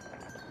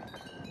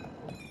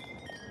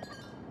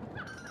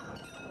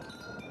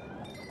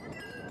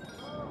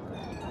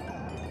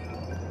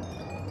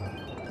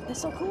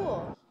 That's so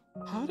cool.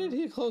 How did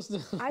he close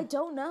down? I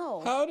don't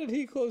know. How did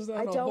he close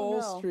down a whole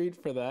know. street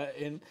for that?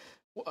 In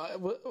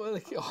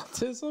like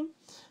autism?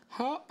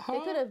 How? They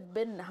could have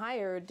been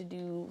hired to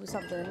do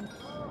something.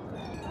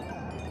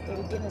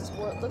 Maybe Guinness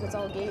World. Look, it's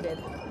all gated.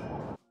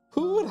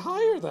 Who would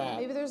hire that?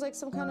 Maybe there's like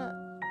some kind of.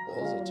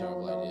 That was a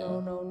terrible idea.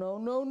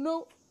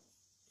 No.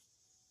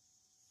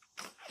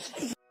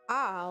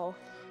 Ow.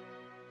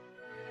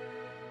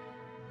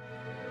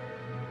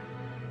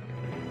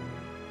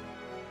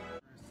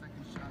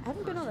 I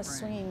haven't been on a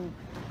swinging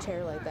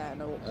chair like that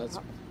in a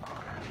while.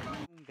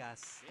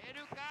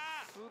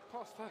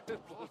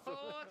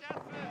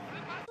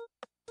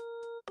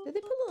 Did they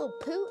put a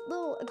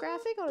little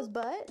graphic on his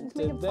butt and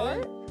make him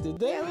fart? Did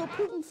they? Yeah, a little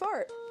poot and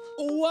fart.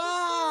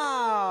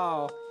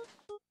 Wow!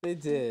 They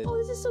did. Oh,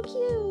 this is so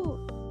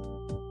cute.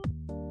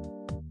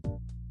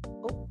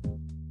 Oh.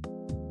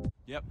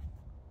 Yep.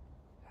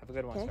 Have a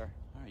good one, Okay. sir.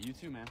 All right, you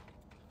too, man.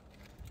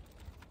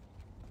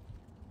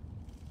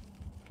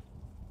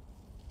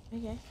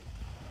 Okay.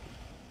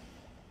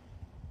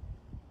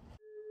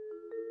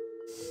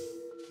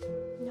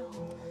 No.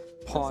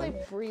 Looks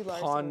like Brie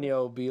Larson.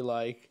 Ponyo be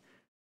like.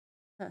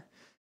 Huh.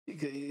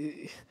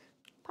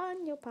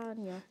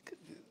 Ponyo.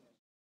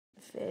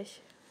 Fish.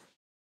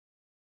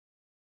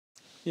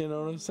 You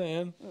know what I'm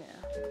saying? Yeah.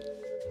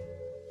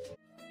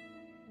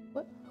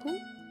 What? Who?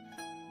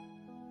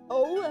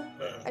 Oh,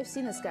 I've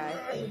seen this guy.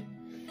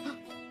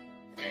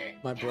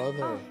 My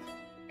brother.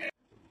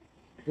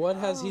 What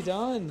has he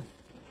done?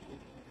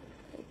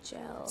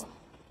 Gel.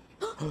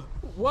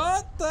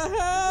 What the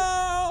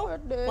hell?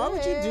 Why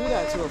would you do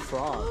that to a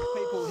frog?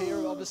 People here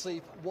are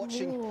obviously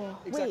watching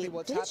exactly Wait,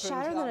 what's did happened. it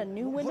shatter and then a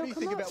new window What do you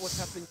come think up? about what's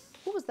happening?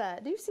 What was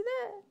that? Do you see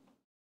that?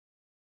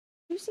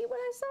 Do you see what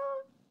I saw?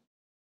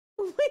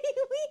 Wait.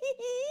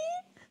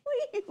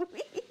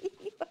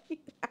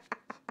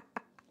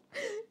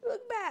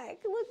 Look back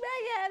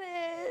at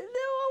it. No,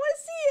 I want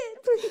to see it,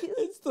 please.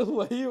 It's the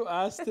way you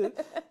asked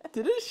it.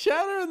 Did it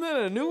shatter and then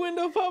a new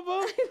window pop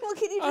up? Well,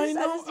 can you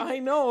just I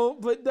know,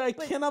 but I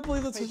cannot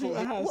believe that's what you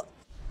asked.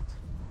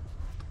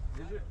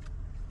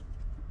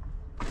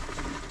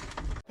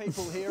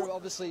 People here are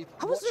obviously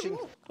watching.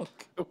 Okay,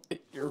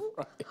 wait, you're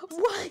right.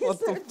 Why is What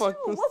the there fuck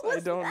two? was What was I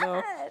don't know.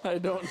 that? I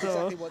don't know.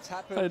 Exactly what's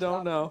happened. I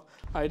don't know.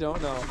 I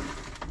don't know.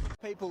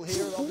 People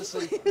here are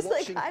obviously It's like,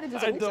 watching. I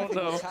just I don't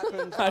know. What's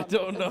happened. I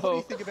don't What do you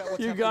know. think about what's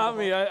You happening got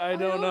me. behind- I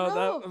don't know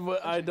know. that.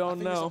 But I don't I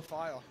think it's on know.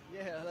 fire.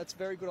 Yeah, that's a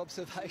very good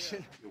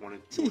observation. You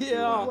want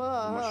Yeah.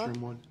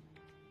 mushroom one?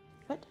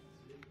 What?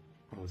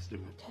 Oh, let's do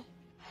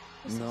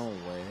it. No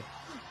way.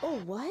 Oh,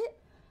 what?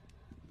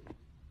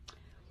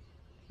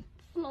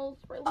 Smells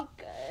really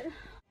good.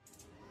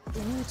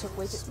 You took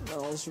way too.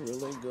 Smells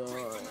really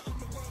good.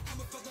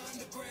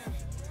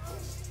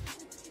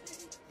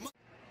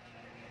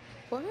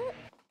 What?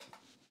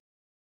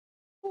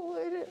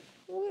 What is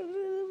funny?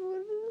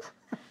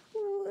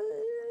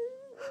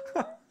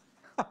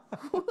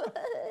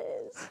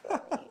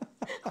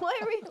 Why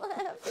are we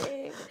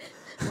laughing?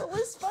 What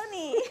was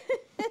funny?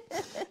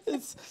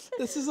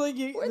 This is like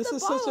you. Where'd This the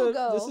is such bottle a.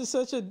 go? This is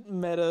such a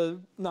meta.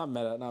 Not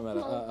meta.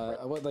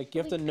 What, like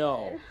you have to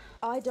know.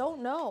 I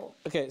don't know.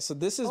 Okay, so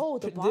this is Oh,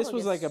 the this bottle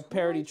was like a gets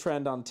parody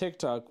trend on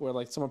TikTok where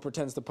like someone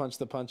pretends to punch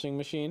the punching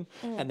machine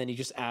and then you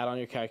just add on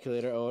your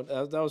calculator. Oh,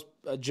 that was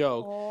a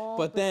joke.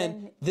 But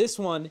then this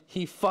one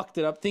he fucked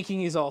it up, thinking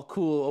he's all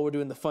cool. Oh, we're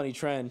doing the funny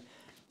trend,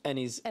 and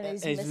he's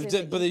missing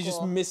the but he's just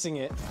equal. missing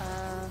it.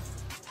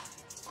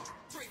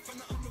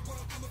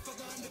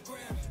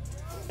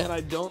 And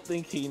I don't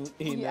think he knows.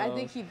 Yeah, I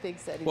think he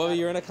thinks that. Well,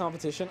 you're in a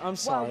competition. I'm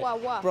sorry,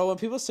 Wah. bro. When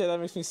people say that, it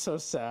makes me so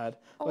sad.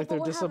 Oh, like but they're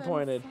we're having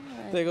disappointed.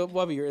 fun. They go,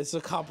 Wubby, it's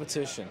a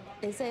competition.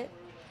 Is it?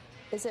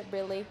 Is it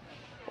really?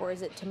 Or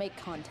is it to make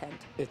content?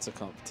 It's a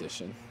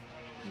competition.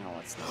 No,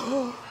 it's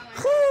not.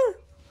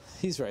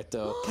 He's right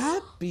though.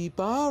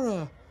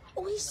 Capybara.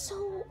 Oh, he's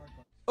so.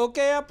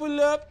 Okay, I pull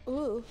up.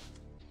 Ooh.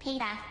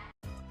 Peter.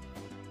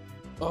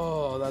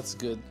 Oh, that's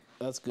good.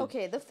 That's good.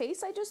 Okay, the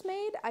face I just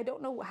made, I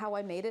don't know how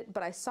I made it,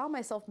 but I saw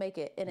myself make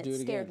it and it Do it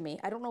scared again. me.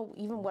 I don't know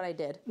even what I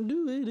did.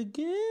 Do it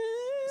again.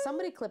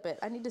 Somebody clip it.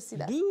 I need to see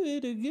that. Do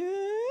it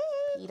again.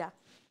 Peter.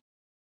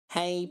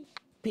 Hey,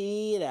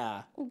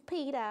 Peter.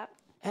 Peter.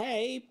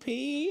 Hey,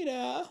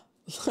 Peter.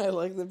 I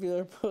like that people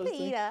are posting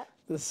Peter.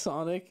 the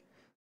Sonic.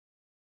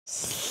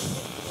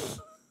 Sonic.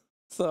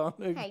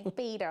 Hey,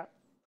 Peter.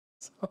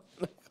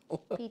 Sonic.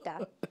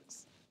 Peter.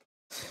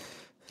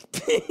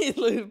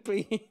 Peter.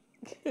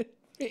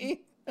 Peter.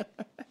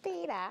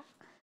 Peter.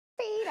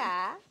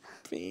 Peter.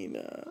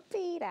 Peter.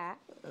 Peter.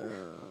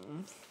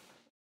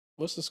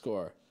 What's the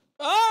score?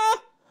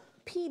 Ah!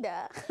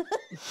 Peter.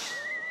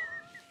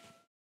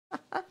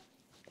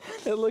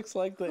 It looks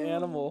like the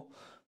animal.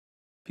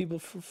 People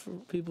for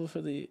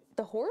the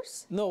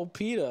horse? No,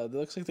 PETA. It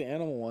looks like the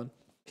animal one.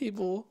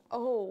 People.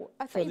 Oh,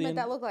 I For thought you the meant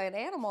that looked like an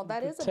animal.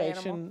 That is an animal.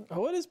 protection.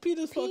 What does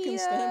PETA fucking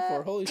stand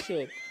for? Holy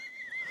shit.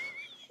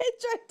 I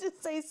tried to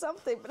say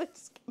something, but I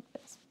just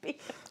missed.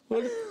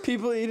 What?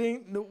 People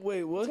eating? No,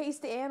 wait, what?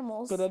 Tasty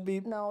animals. But that'd be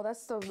no,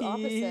 that's the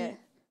opposite.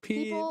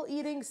 People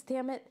eating.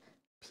 Damn it,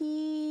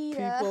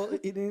 PETA. People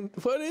eating.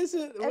 What is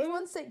it? What?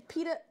 Everyone say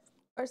PETA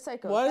or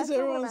psycho. Why That's does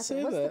not what I'm everyone asking.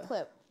 say What's that? the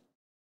clip?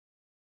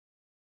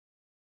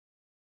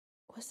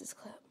 What's this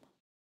clip?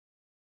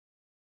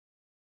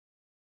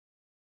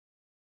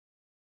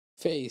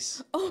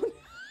 Face. Oh.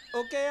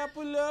 Okay, I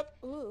pull up.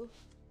 Ooh.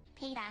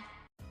 PETA.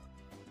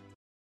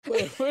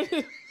 Wait, what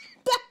is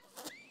that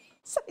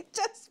face I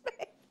just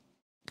made.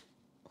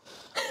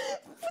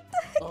 What the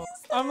heck is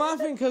that? I'm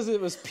laughing because it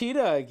was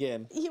PETA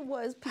again. It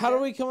was PETA. How are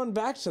we coming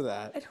back to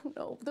that? I don't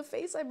know. The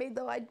face I made,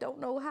 though, I don't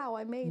know how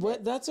I made What?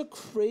 it. That's a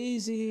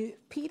crazy.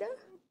 PETA?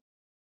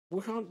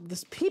 We're on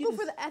this. People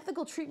for the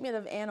ethical treatment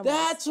of animals.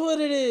 That's what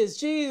it is.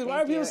 Jeez, why are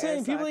Thank people you,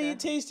 saying people Arisaka. eat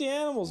tasty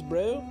animals,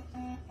 bro?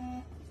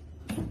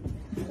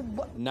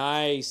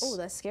 Nice. Oh,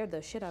 that scared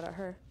the shit out of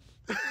her.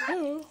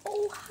 Oh,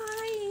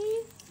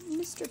 hi,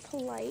 Mr.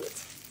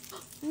 Polite.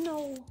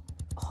 No.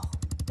 Oh,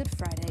 good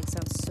fried egg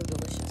sounds so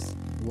delicious.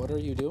 What are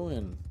you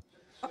doing?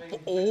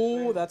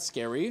 Oh, that's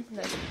scary.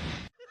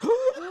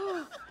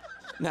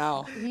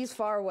 Now. He's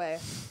far away.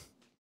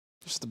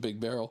 Just a big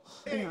barrel.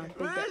 Hang on, big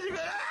barrel.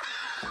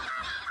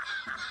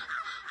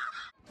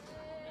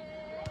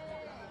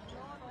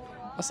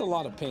 That's a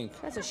lot of pink.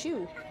 That's a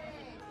shoe.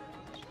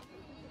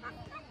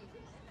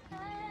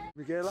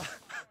 Michela.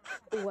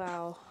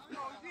 Wow.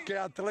 Che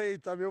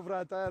atleta, mio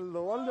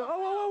fratello. Voglio...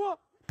 Oh,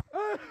 oh,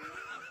 oh.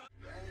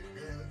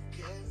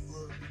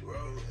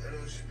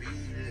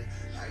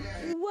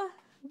 What?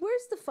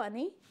 Where's the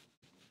funny?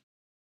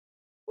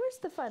 Where's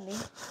the funny?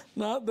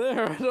 Not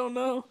there. I don't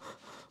know.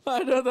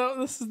 I don't know.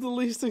 This is the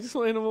least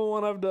explainable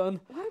one I've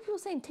done. Why are people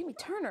saying Timmy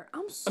Turner?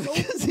 I'm so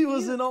Because he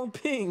was in all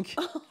pink.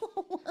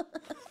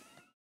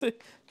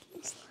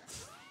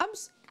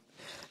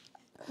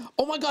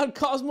 Oh my God,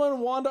 Cosmo and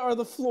Wanda are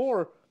the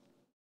floor.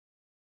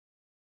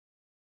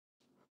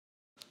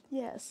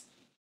 Yes.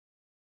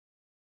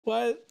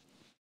 What?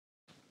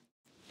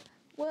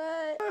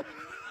 What?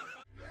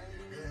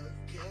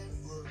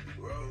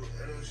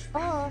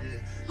 Oh.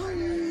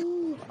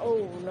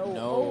 Oh no.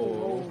 No.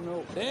 Oh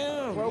no.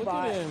 Damn. Robot. Look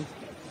at him.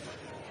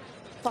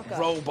 Fuck up.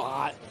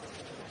 Robot.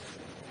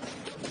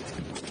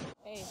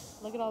 Hey,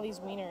 look at all these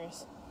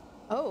wieners.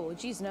 Oh,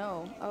 geez,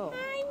 no. Oh.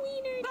 Hi,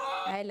 wiener.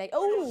 I like.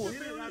 Oh,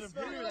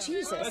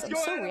 Jesus! I'm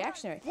so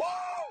reactionary.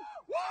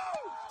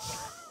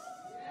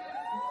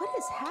 What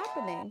is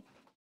happening?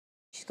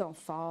 She's gonna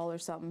fall or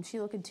something.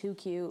 She's looking too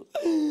cute.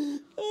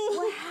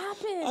 What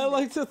happened? I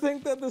like to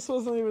think that this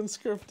wasn't even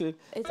scripted.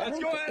 It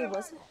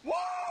wasn't.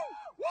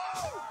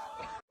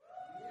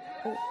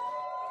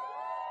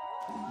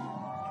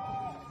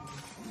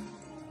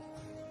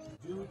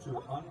 Due to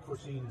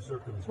unforeseen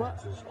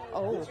circumstances,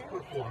 this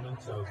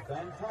performance of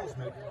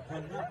Phantasmic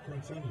cannot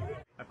continue.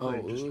 I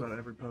played just about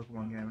every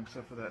Pokemon game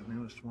except for that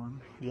newest one.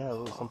 Yeah,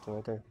 there's something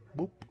right there.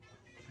 Boop.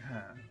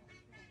 Yeah.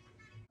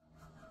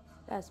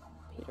 That's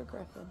Peter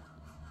Griffin.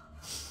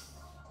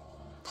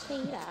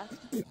 Peter.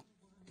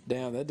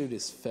 Damn, that dude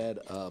is fed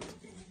up.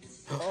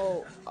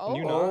 Oh. Oh.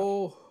 You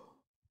know?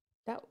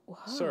 That. Wow.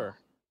 Sir.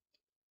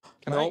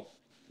 Nope.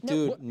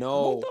 Dude,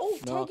 no,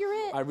 no. Tiger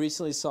it. I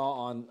recently saw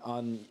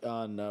on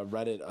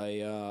Reddit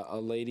a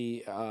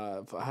lady,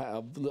 a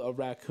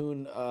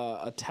raccoon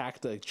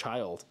attacked a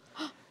child,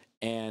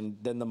 and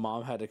then the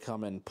mom had to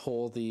come and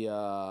pull the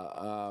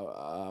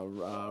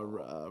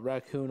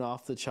raccoon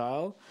off the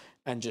child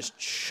and just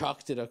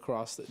chucked it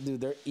across.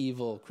 Dude, they're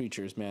evil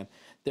creatures, man.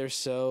 They're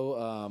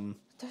so.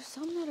 There's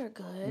some that are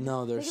good.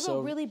 No, they're Think so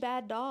about really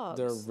bad dogs.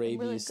 They're Really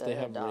rabies. They good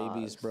have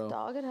rabies, dogs. bro.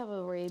 Dog could have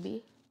a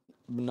rabies.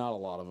 Not a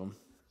lot of them.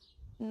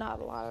 Not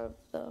a lot of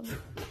them.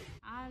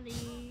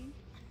 Ali.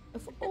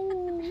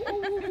 Oh,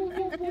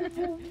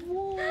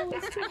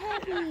 it's too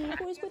heavy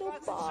for his little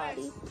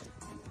body.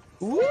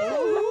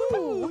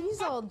 Ooh,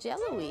 he's all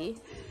jello-y.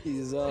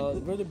 He's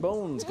where the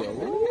bones go.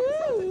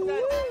 Ooh,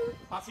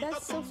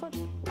 that's so fun.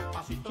 Do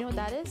you know what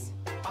that is?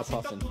 A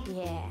puffin.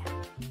 Yeah.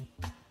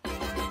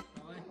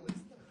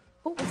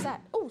 Oh, what's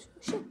that? Oh,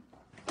 shit.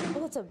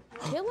 Oh, that's a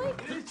tail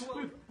light? I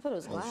thought it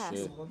was glass.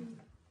 shit.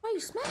 Why are you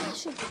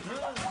smashing?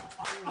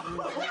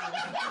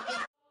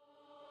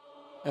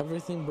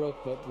 Everything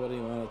broke but what he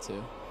wanted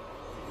to.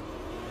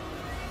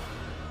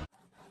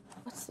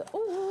 What's the...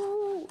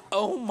 Oh,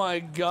 Oh my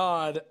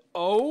god.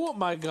 Oh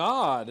my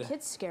god.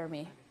 Kids scare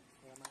me.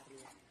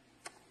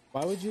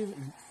 Why would you?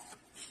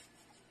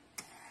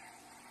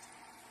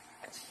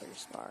 That's pretty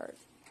smart.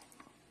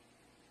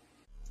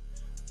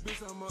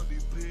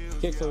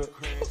 Kick her.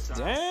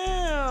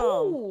 Damn.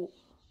 Ooh.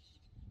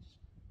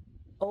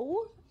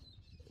 Oh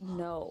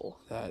no.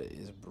 That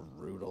is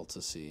brutal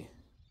to see.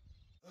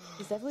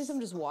 There's definitely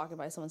someone just walking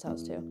by someone's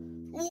house too.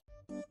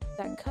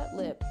 That cut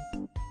lip.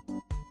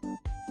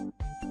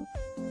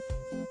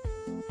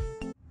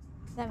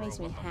 That makes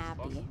me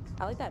happy.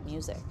 I like that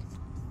music.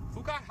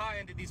 Who got high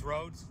into these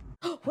roads?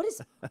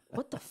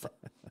 What the fuck?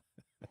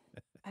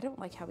 I don't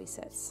like how he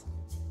sits.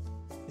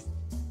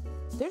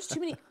 There's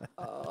too many.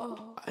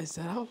 Oh. Is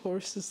that how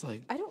horses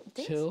like I don't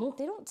think chill?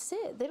 They don't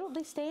sit. They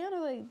stand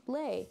or they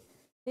lay.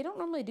 They don't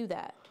normally do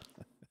that.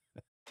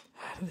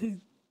 How do they?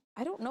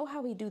 I don't know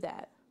how he do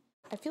that.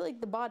 I feel like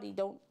the body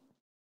don't.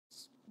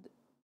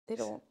 They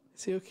don't.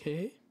 Is he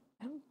okay?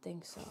 I don't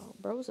think so.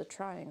 Bro's a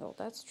triangle.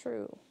 That's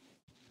true.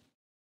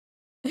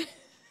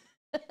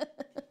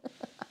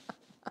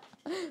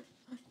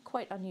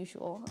 Quite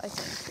unusual, I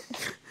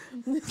think.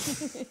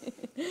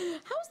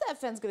 How's that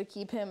fence gonna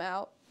keep him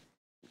out?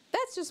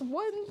 That's just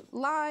one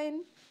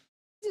line.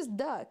 Just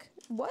duck.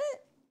 What?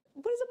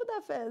 What is up with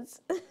that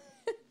fence?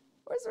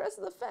 Where's the rest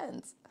of the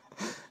fence?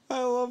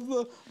 I love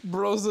the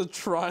bro's a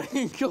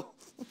triangle.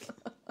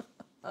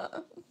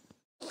 Why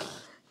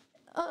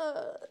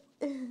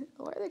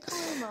are they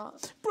calling him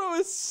out? Bro,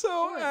 it's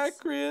so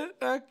accurate.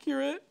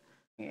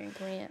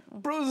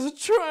 Grant. Bro's a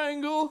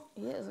triangle.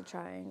 He is a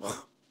triangle.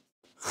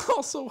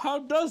 Also, how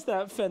does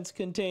that fence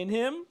contain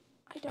him?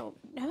 I don't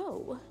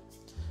know.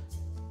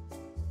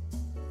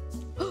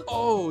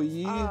 Oh,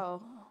 yeah.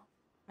 Oh.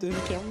 Did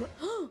the camera?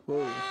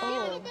 Whoa.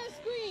 Oh. The best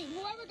screen.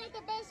 Whoever got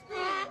the best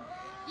screen.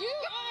 You,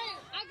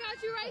 I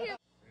got you right here.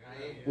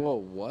 Whoa,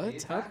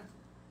 what? How?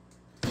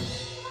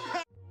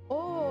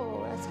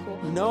 Oh, that's cool.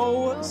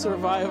 No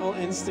survival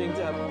instinct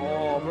at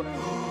all. Bro.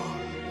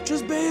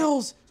 Just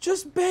bails.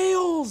 Just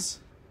bails.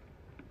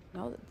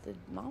 No, the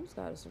mom's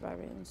got a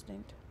survival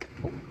instinct.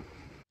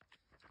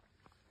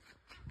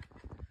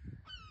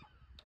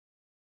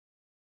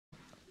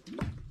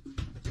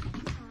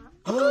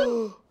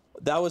 Oh.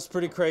 That was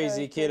pretty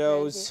crazy,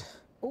 kiddos.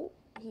 Oh,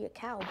 he a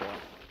cowboy.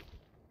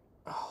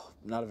 Oh,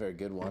 not a very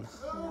good one.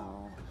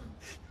 No.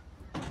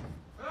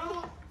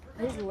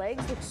 His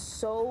legs look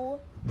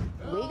so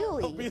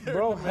wiggly.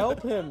 Bro,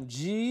 help him.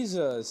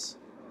 Jesus.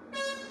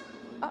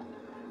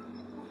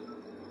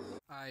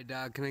 Alright,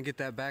 dog, can I get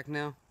that back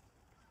now?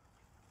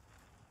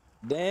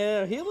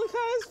 Damn, he look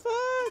high as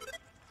fuck.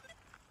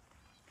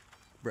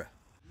 Bruh.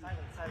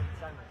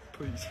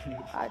 Please.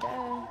 I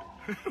died.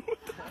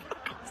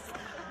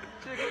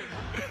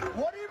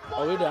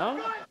 Are we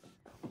down?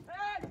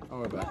 Oh,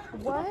 we're back.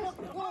 What?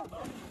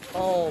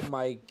 Oh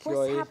my god.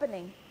 What's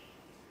happening?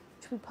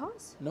 Should we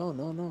pause? No.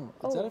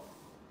 Is that a...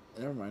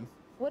 Never mind.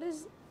 What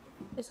is...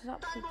 It's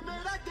not poopy.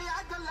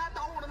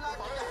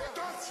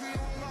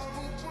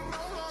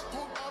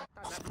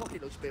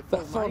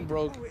 That phone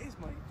broke. Oh, it is,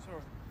 mate.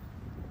 Sorry.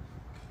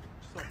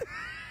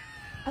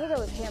 I thought that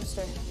was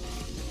hamster.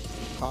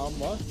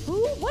 What?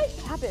 Who? What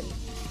happened?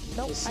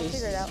 Nope, This I is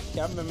figured it out.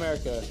 Captain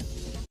America.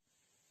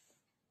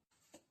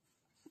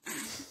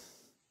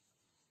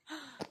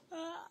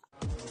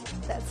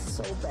 That's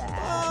so bad.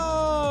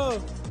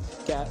 Oh!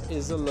 Cat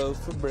is a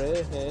loaf of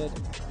bread.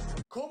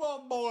 Come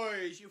on,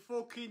 boys, you're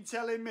fucking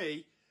telling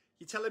me?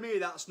 You're telling me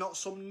that's not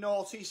some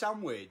naughty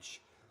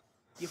sandwich?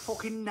 You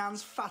fucking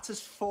nan's fat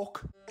as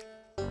fuck.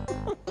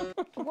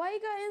 Why you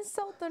gotta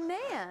insult the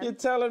nan? You're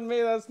telling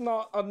me that's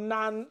not a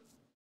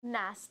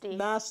Nasty.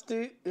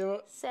 nasty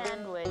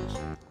Sandwich.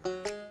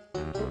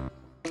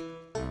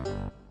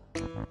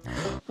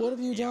 What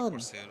have you done?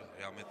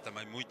 Realmente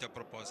também muito a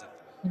propósito.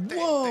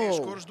 Whoa! Tem as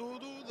cores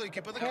da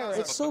equipa da casa.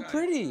 It's so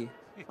pretty.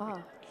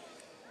 Ah.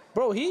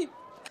 Bro,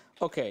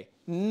 okay,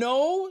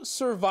 no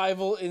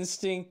survival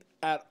instinct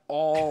at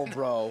all,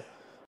 bro.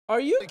 Are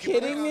you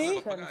kidding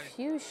me?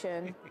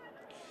 Confusion.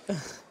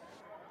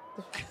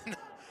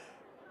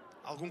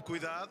 Algum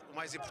cuidado, o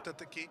mais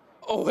importante aqui.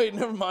 Oh wait,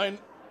 never mind.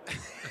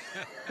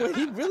 Wait,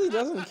 he really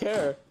doesn't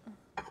care.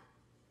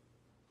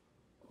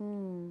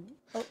 Oh.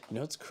 You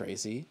know what's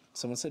crazy?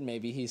 Someone said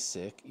maybe he's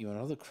sick. You wanna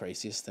know the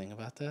craziest thing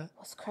about that?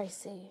 What's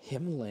crazy?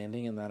 Him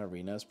landing in that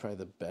arena is probably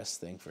the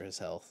best thing for his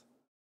health.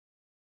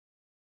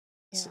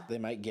 Yeah. So they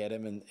might get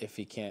him, and if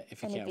he can't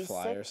he's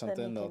fly sick, or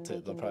something, then they'll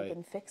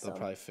probably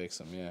fix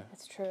him. Yeah.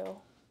 That's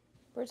true.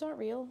 Birds aren't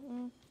real.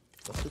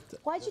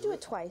 Why'd you do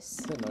it twice?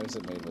 The noise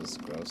it made was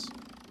gross.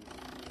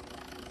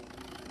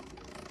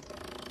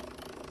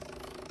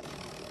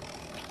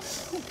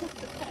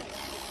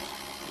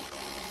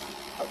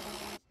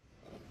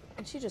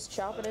 And she just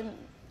chopping in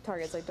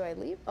targets. Like, do I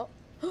leave? Oh,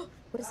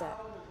 what is that?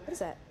 What is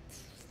that?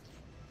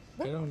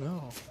 I don't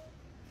know.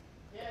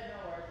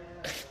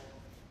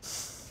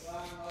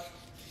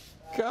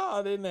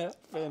 God, isn't that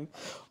fun?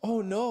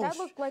 Oh no! That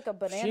looked like a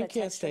banana. She can't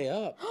texture. stay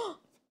up.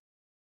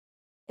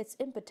 It's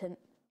impotent.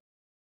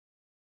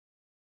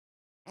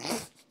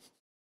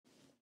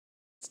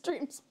 Street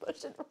screams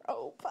push and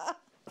rope. I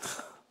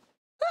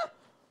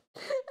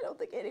don't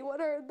think anyone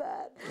heard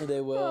that.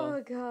 They will.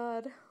 Oh,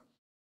 God.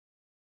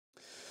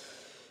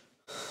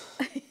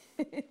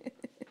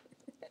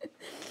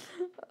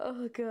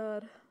 Oh,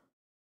 God.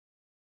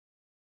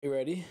 You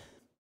ready?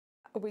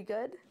 Are we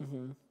good?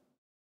 Mm-hmm.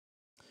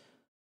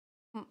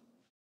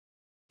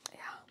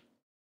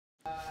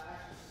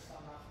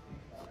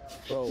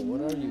 Bro, what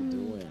are you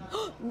doing?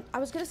 I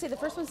was gonna say the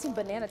first one seemed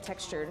banana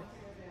textured.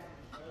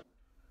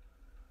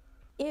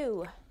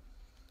 Ew.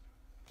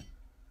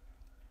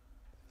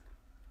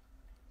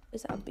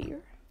 Is that a beer?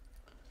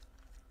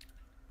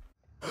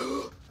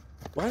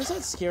 Why does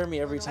that scare me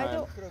every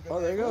time?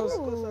 Oh, there it goes.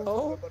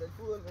 Oh.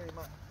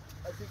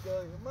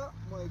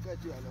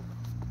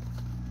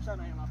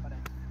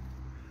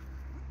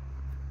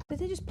 Did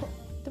they just pull?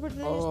 They just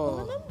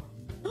pulling them?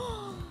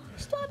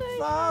 Strawberry.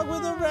 Frog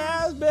with a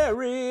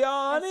raspberry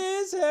on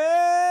his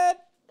head.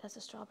 That's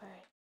a strawberry.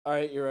 All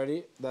right, you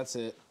ready? That's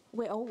it.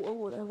 Wait, that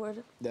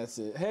word. That's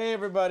it. Hey,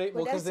 everybody. Wait,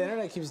 Well, because the that's it?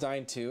 internet keeps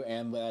dying too,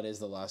 and that is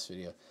the last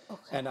video.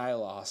 Okay. And I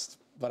lost,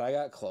 but I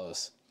got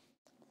close.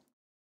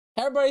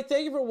 Hey, everybody,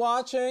 thank you for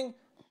watching.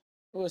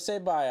 We'll say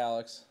bye,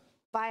 Alex.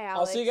 Bye, Alex.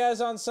 I'll see you guys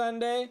on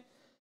Sunday.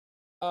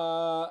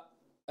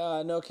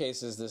 No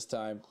cases this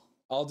time.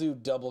 I'll do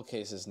double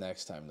cases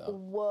next time, though.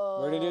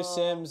 Whoa. We're gonna do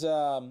Sims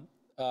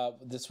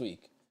this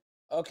week.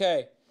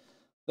 Okay,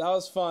 that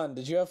was fun.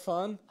 Did you have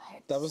fun?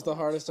 That was the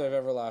hardest I've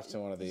ever laughed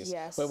in one of these.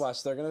 Yes. Wait,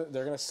 watch. They're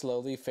gonna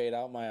slowly fade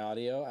out my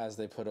audio as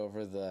they put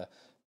over the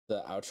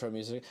outro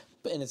music,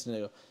 and it's gonna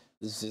go.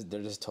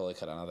 They're just totally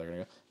cut out. Now they're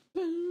gonna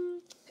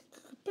go.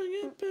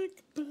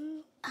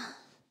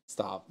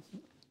 Stop.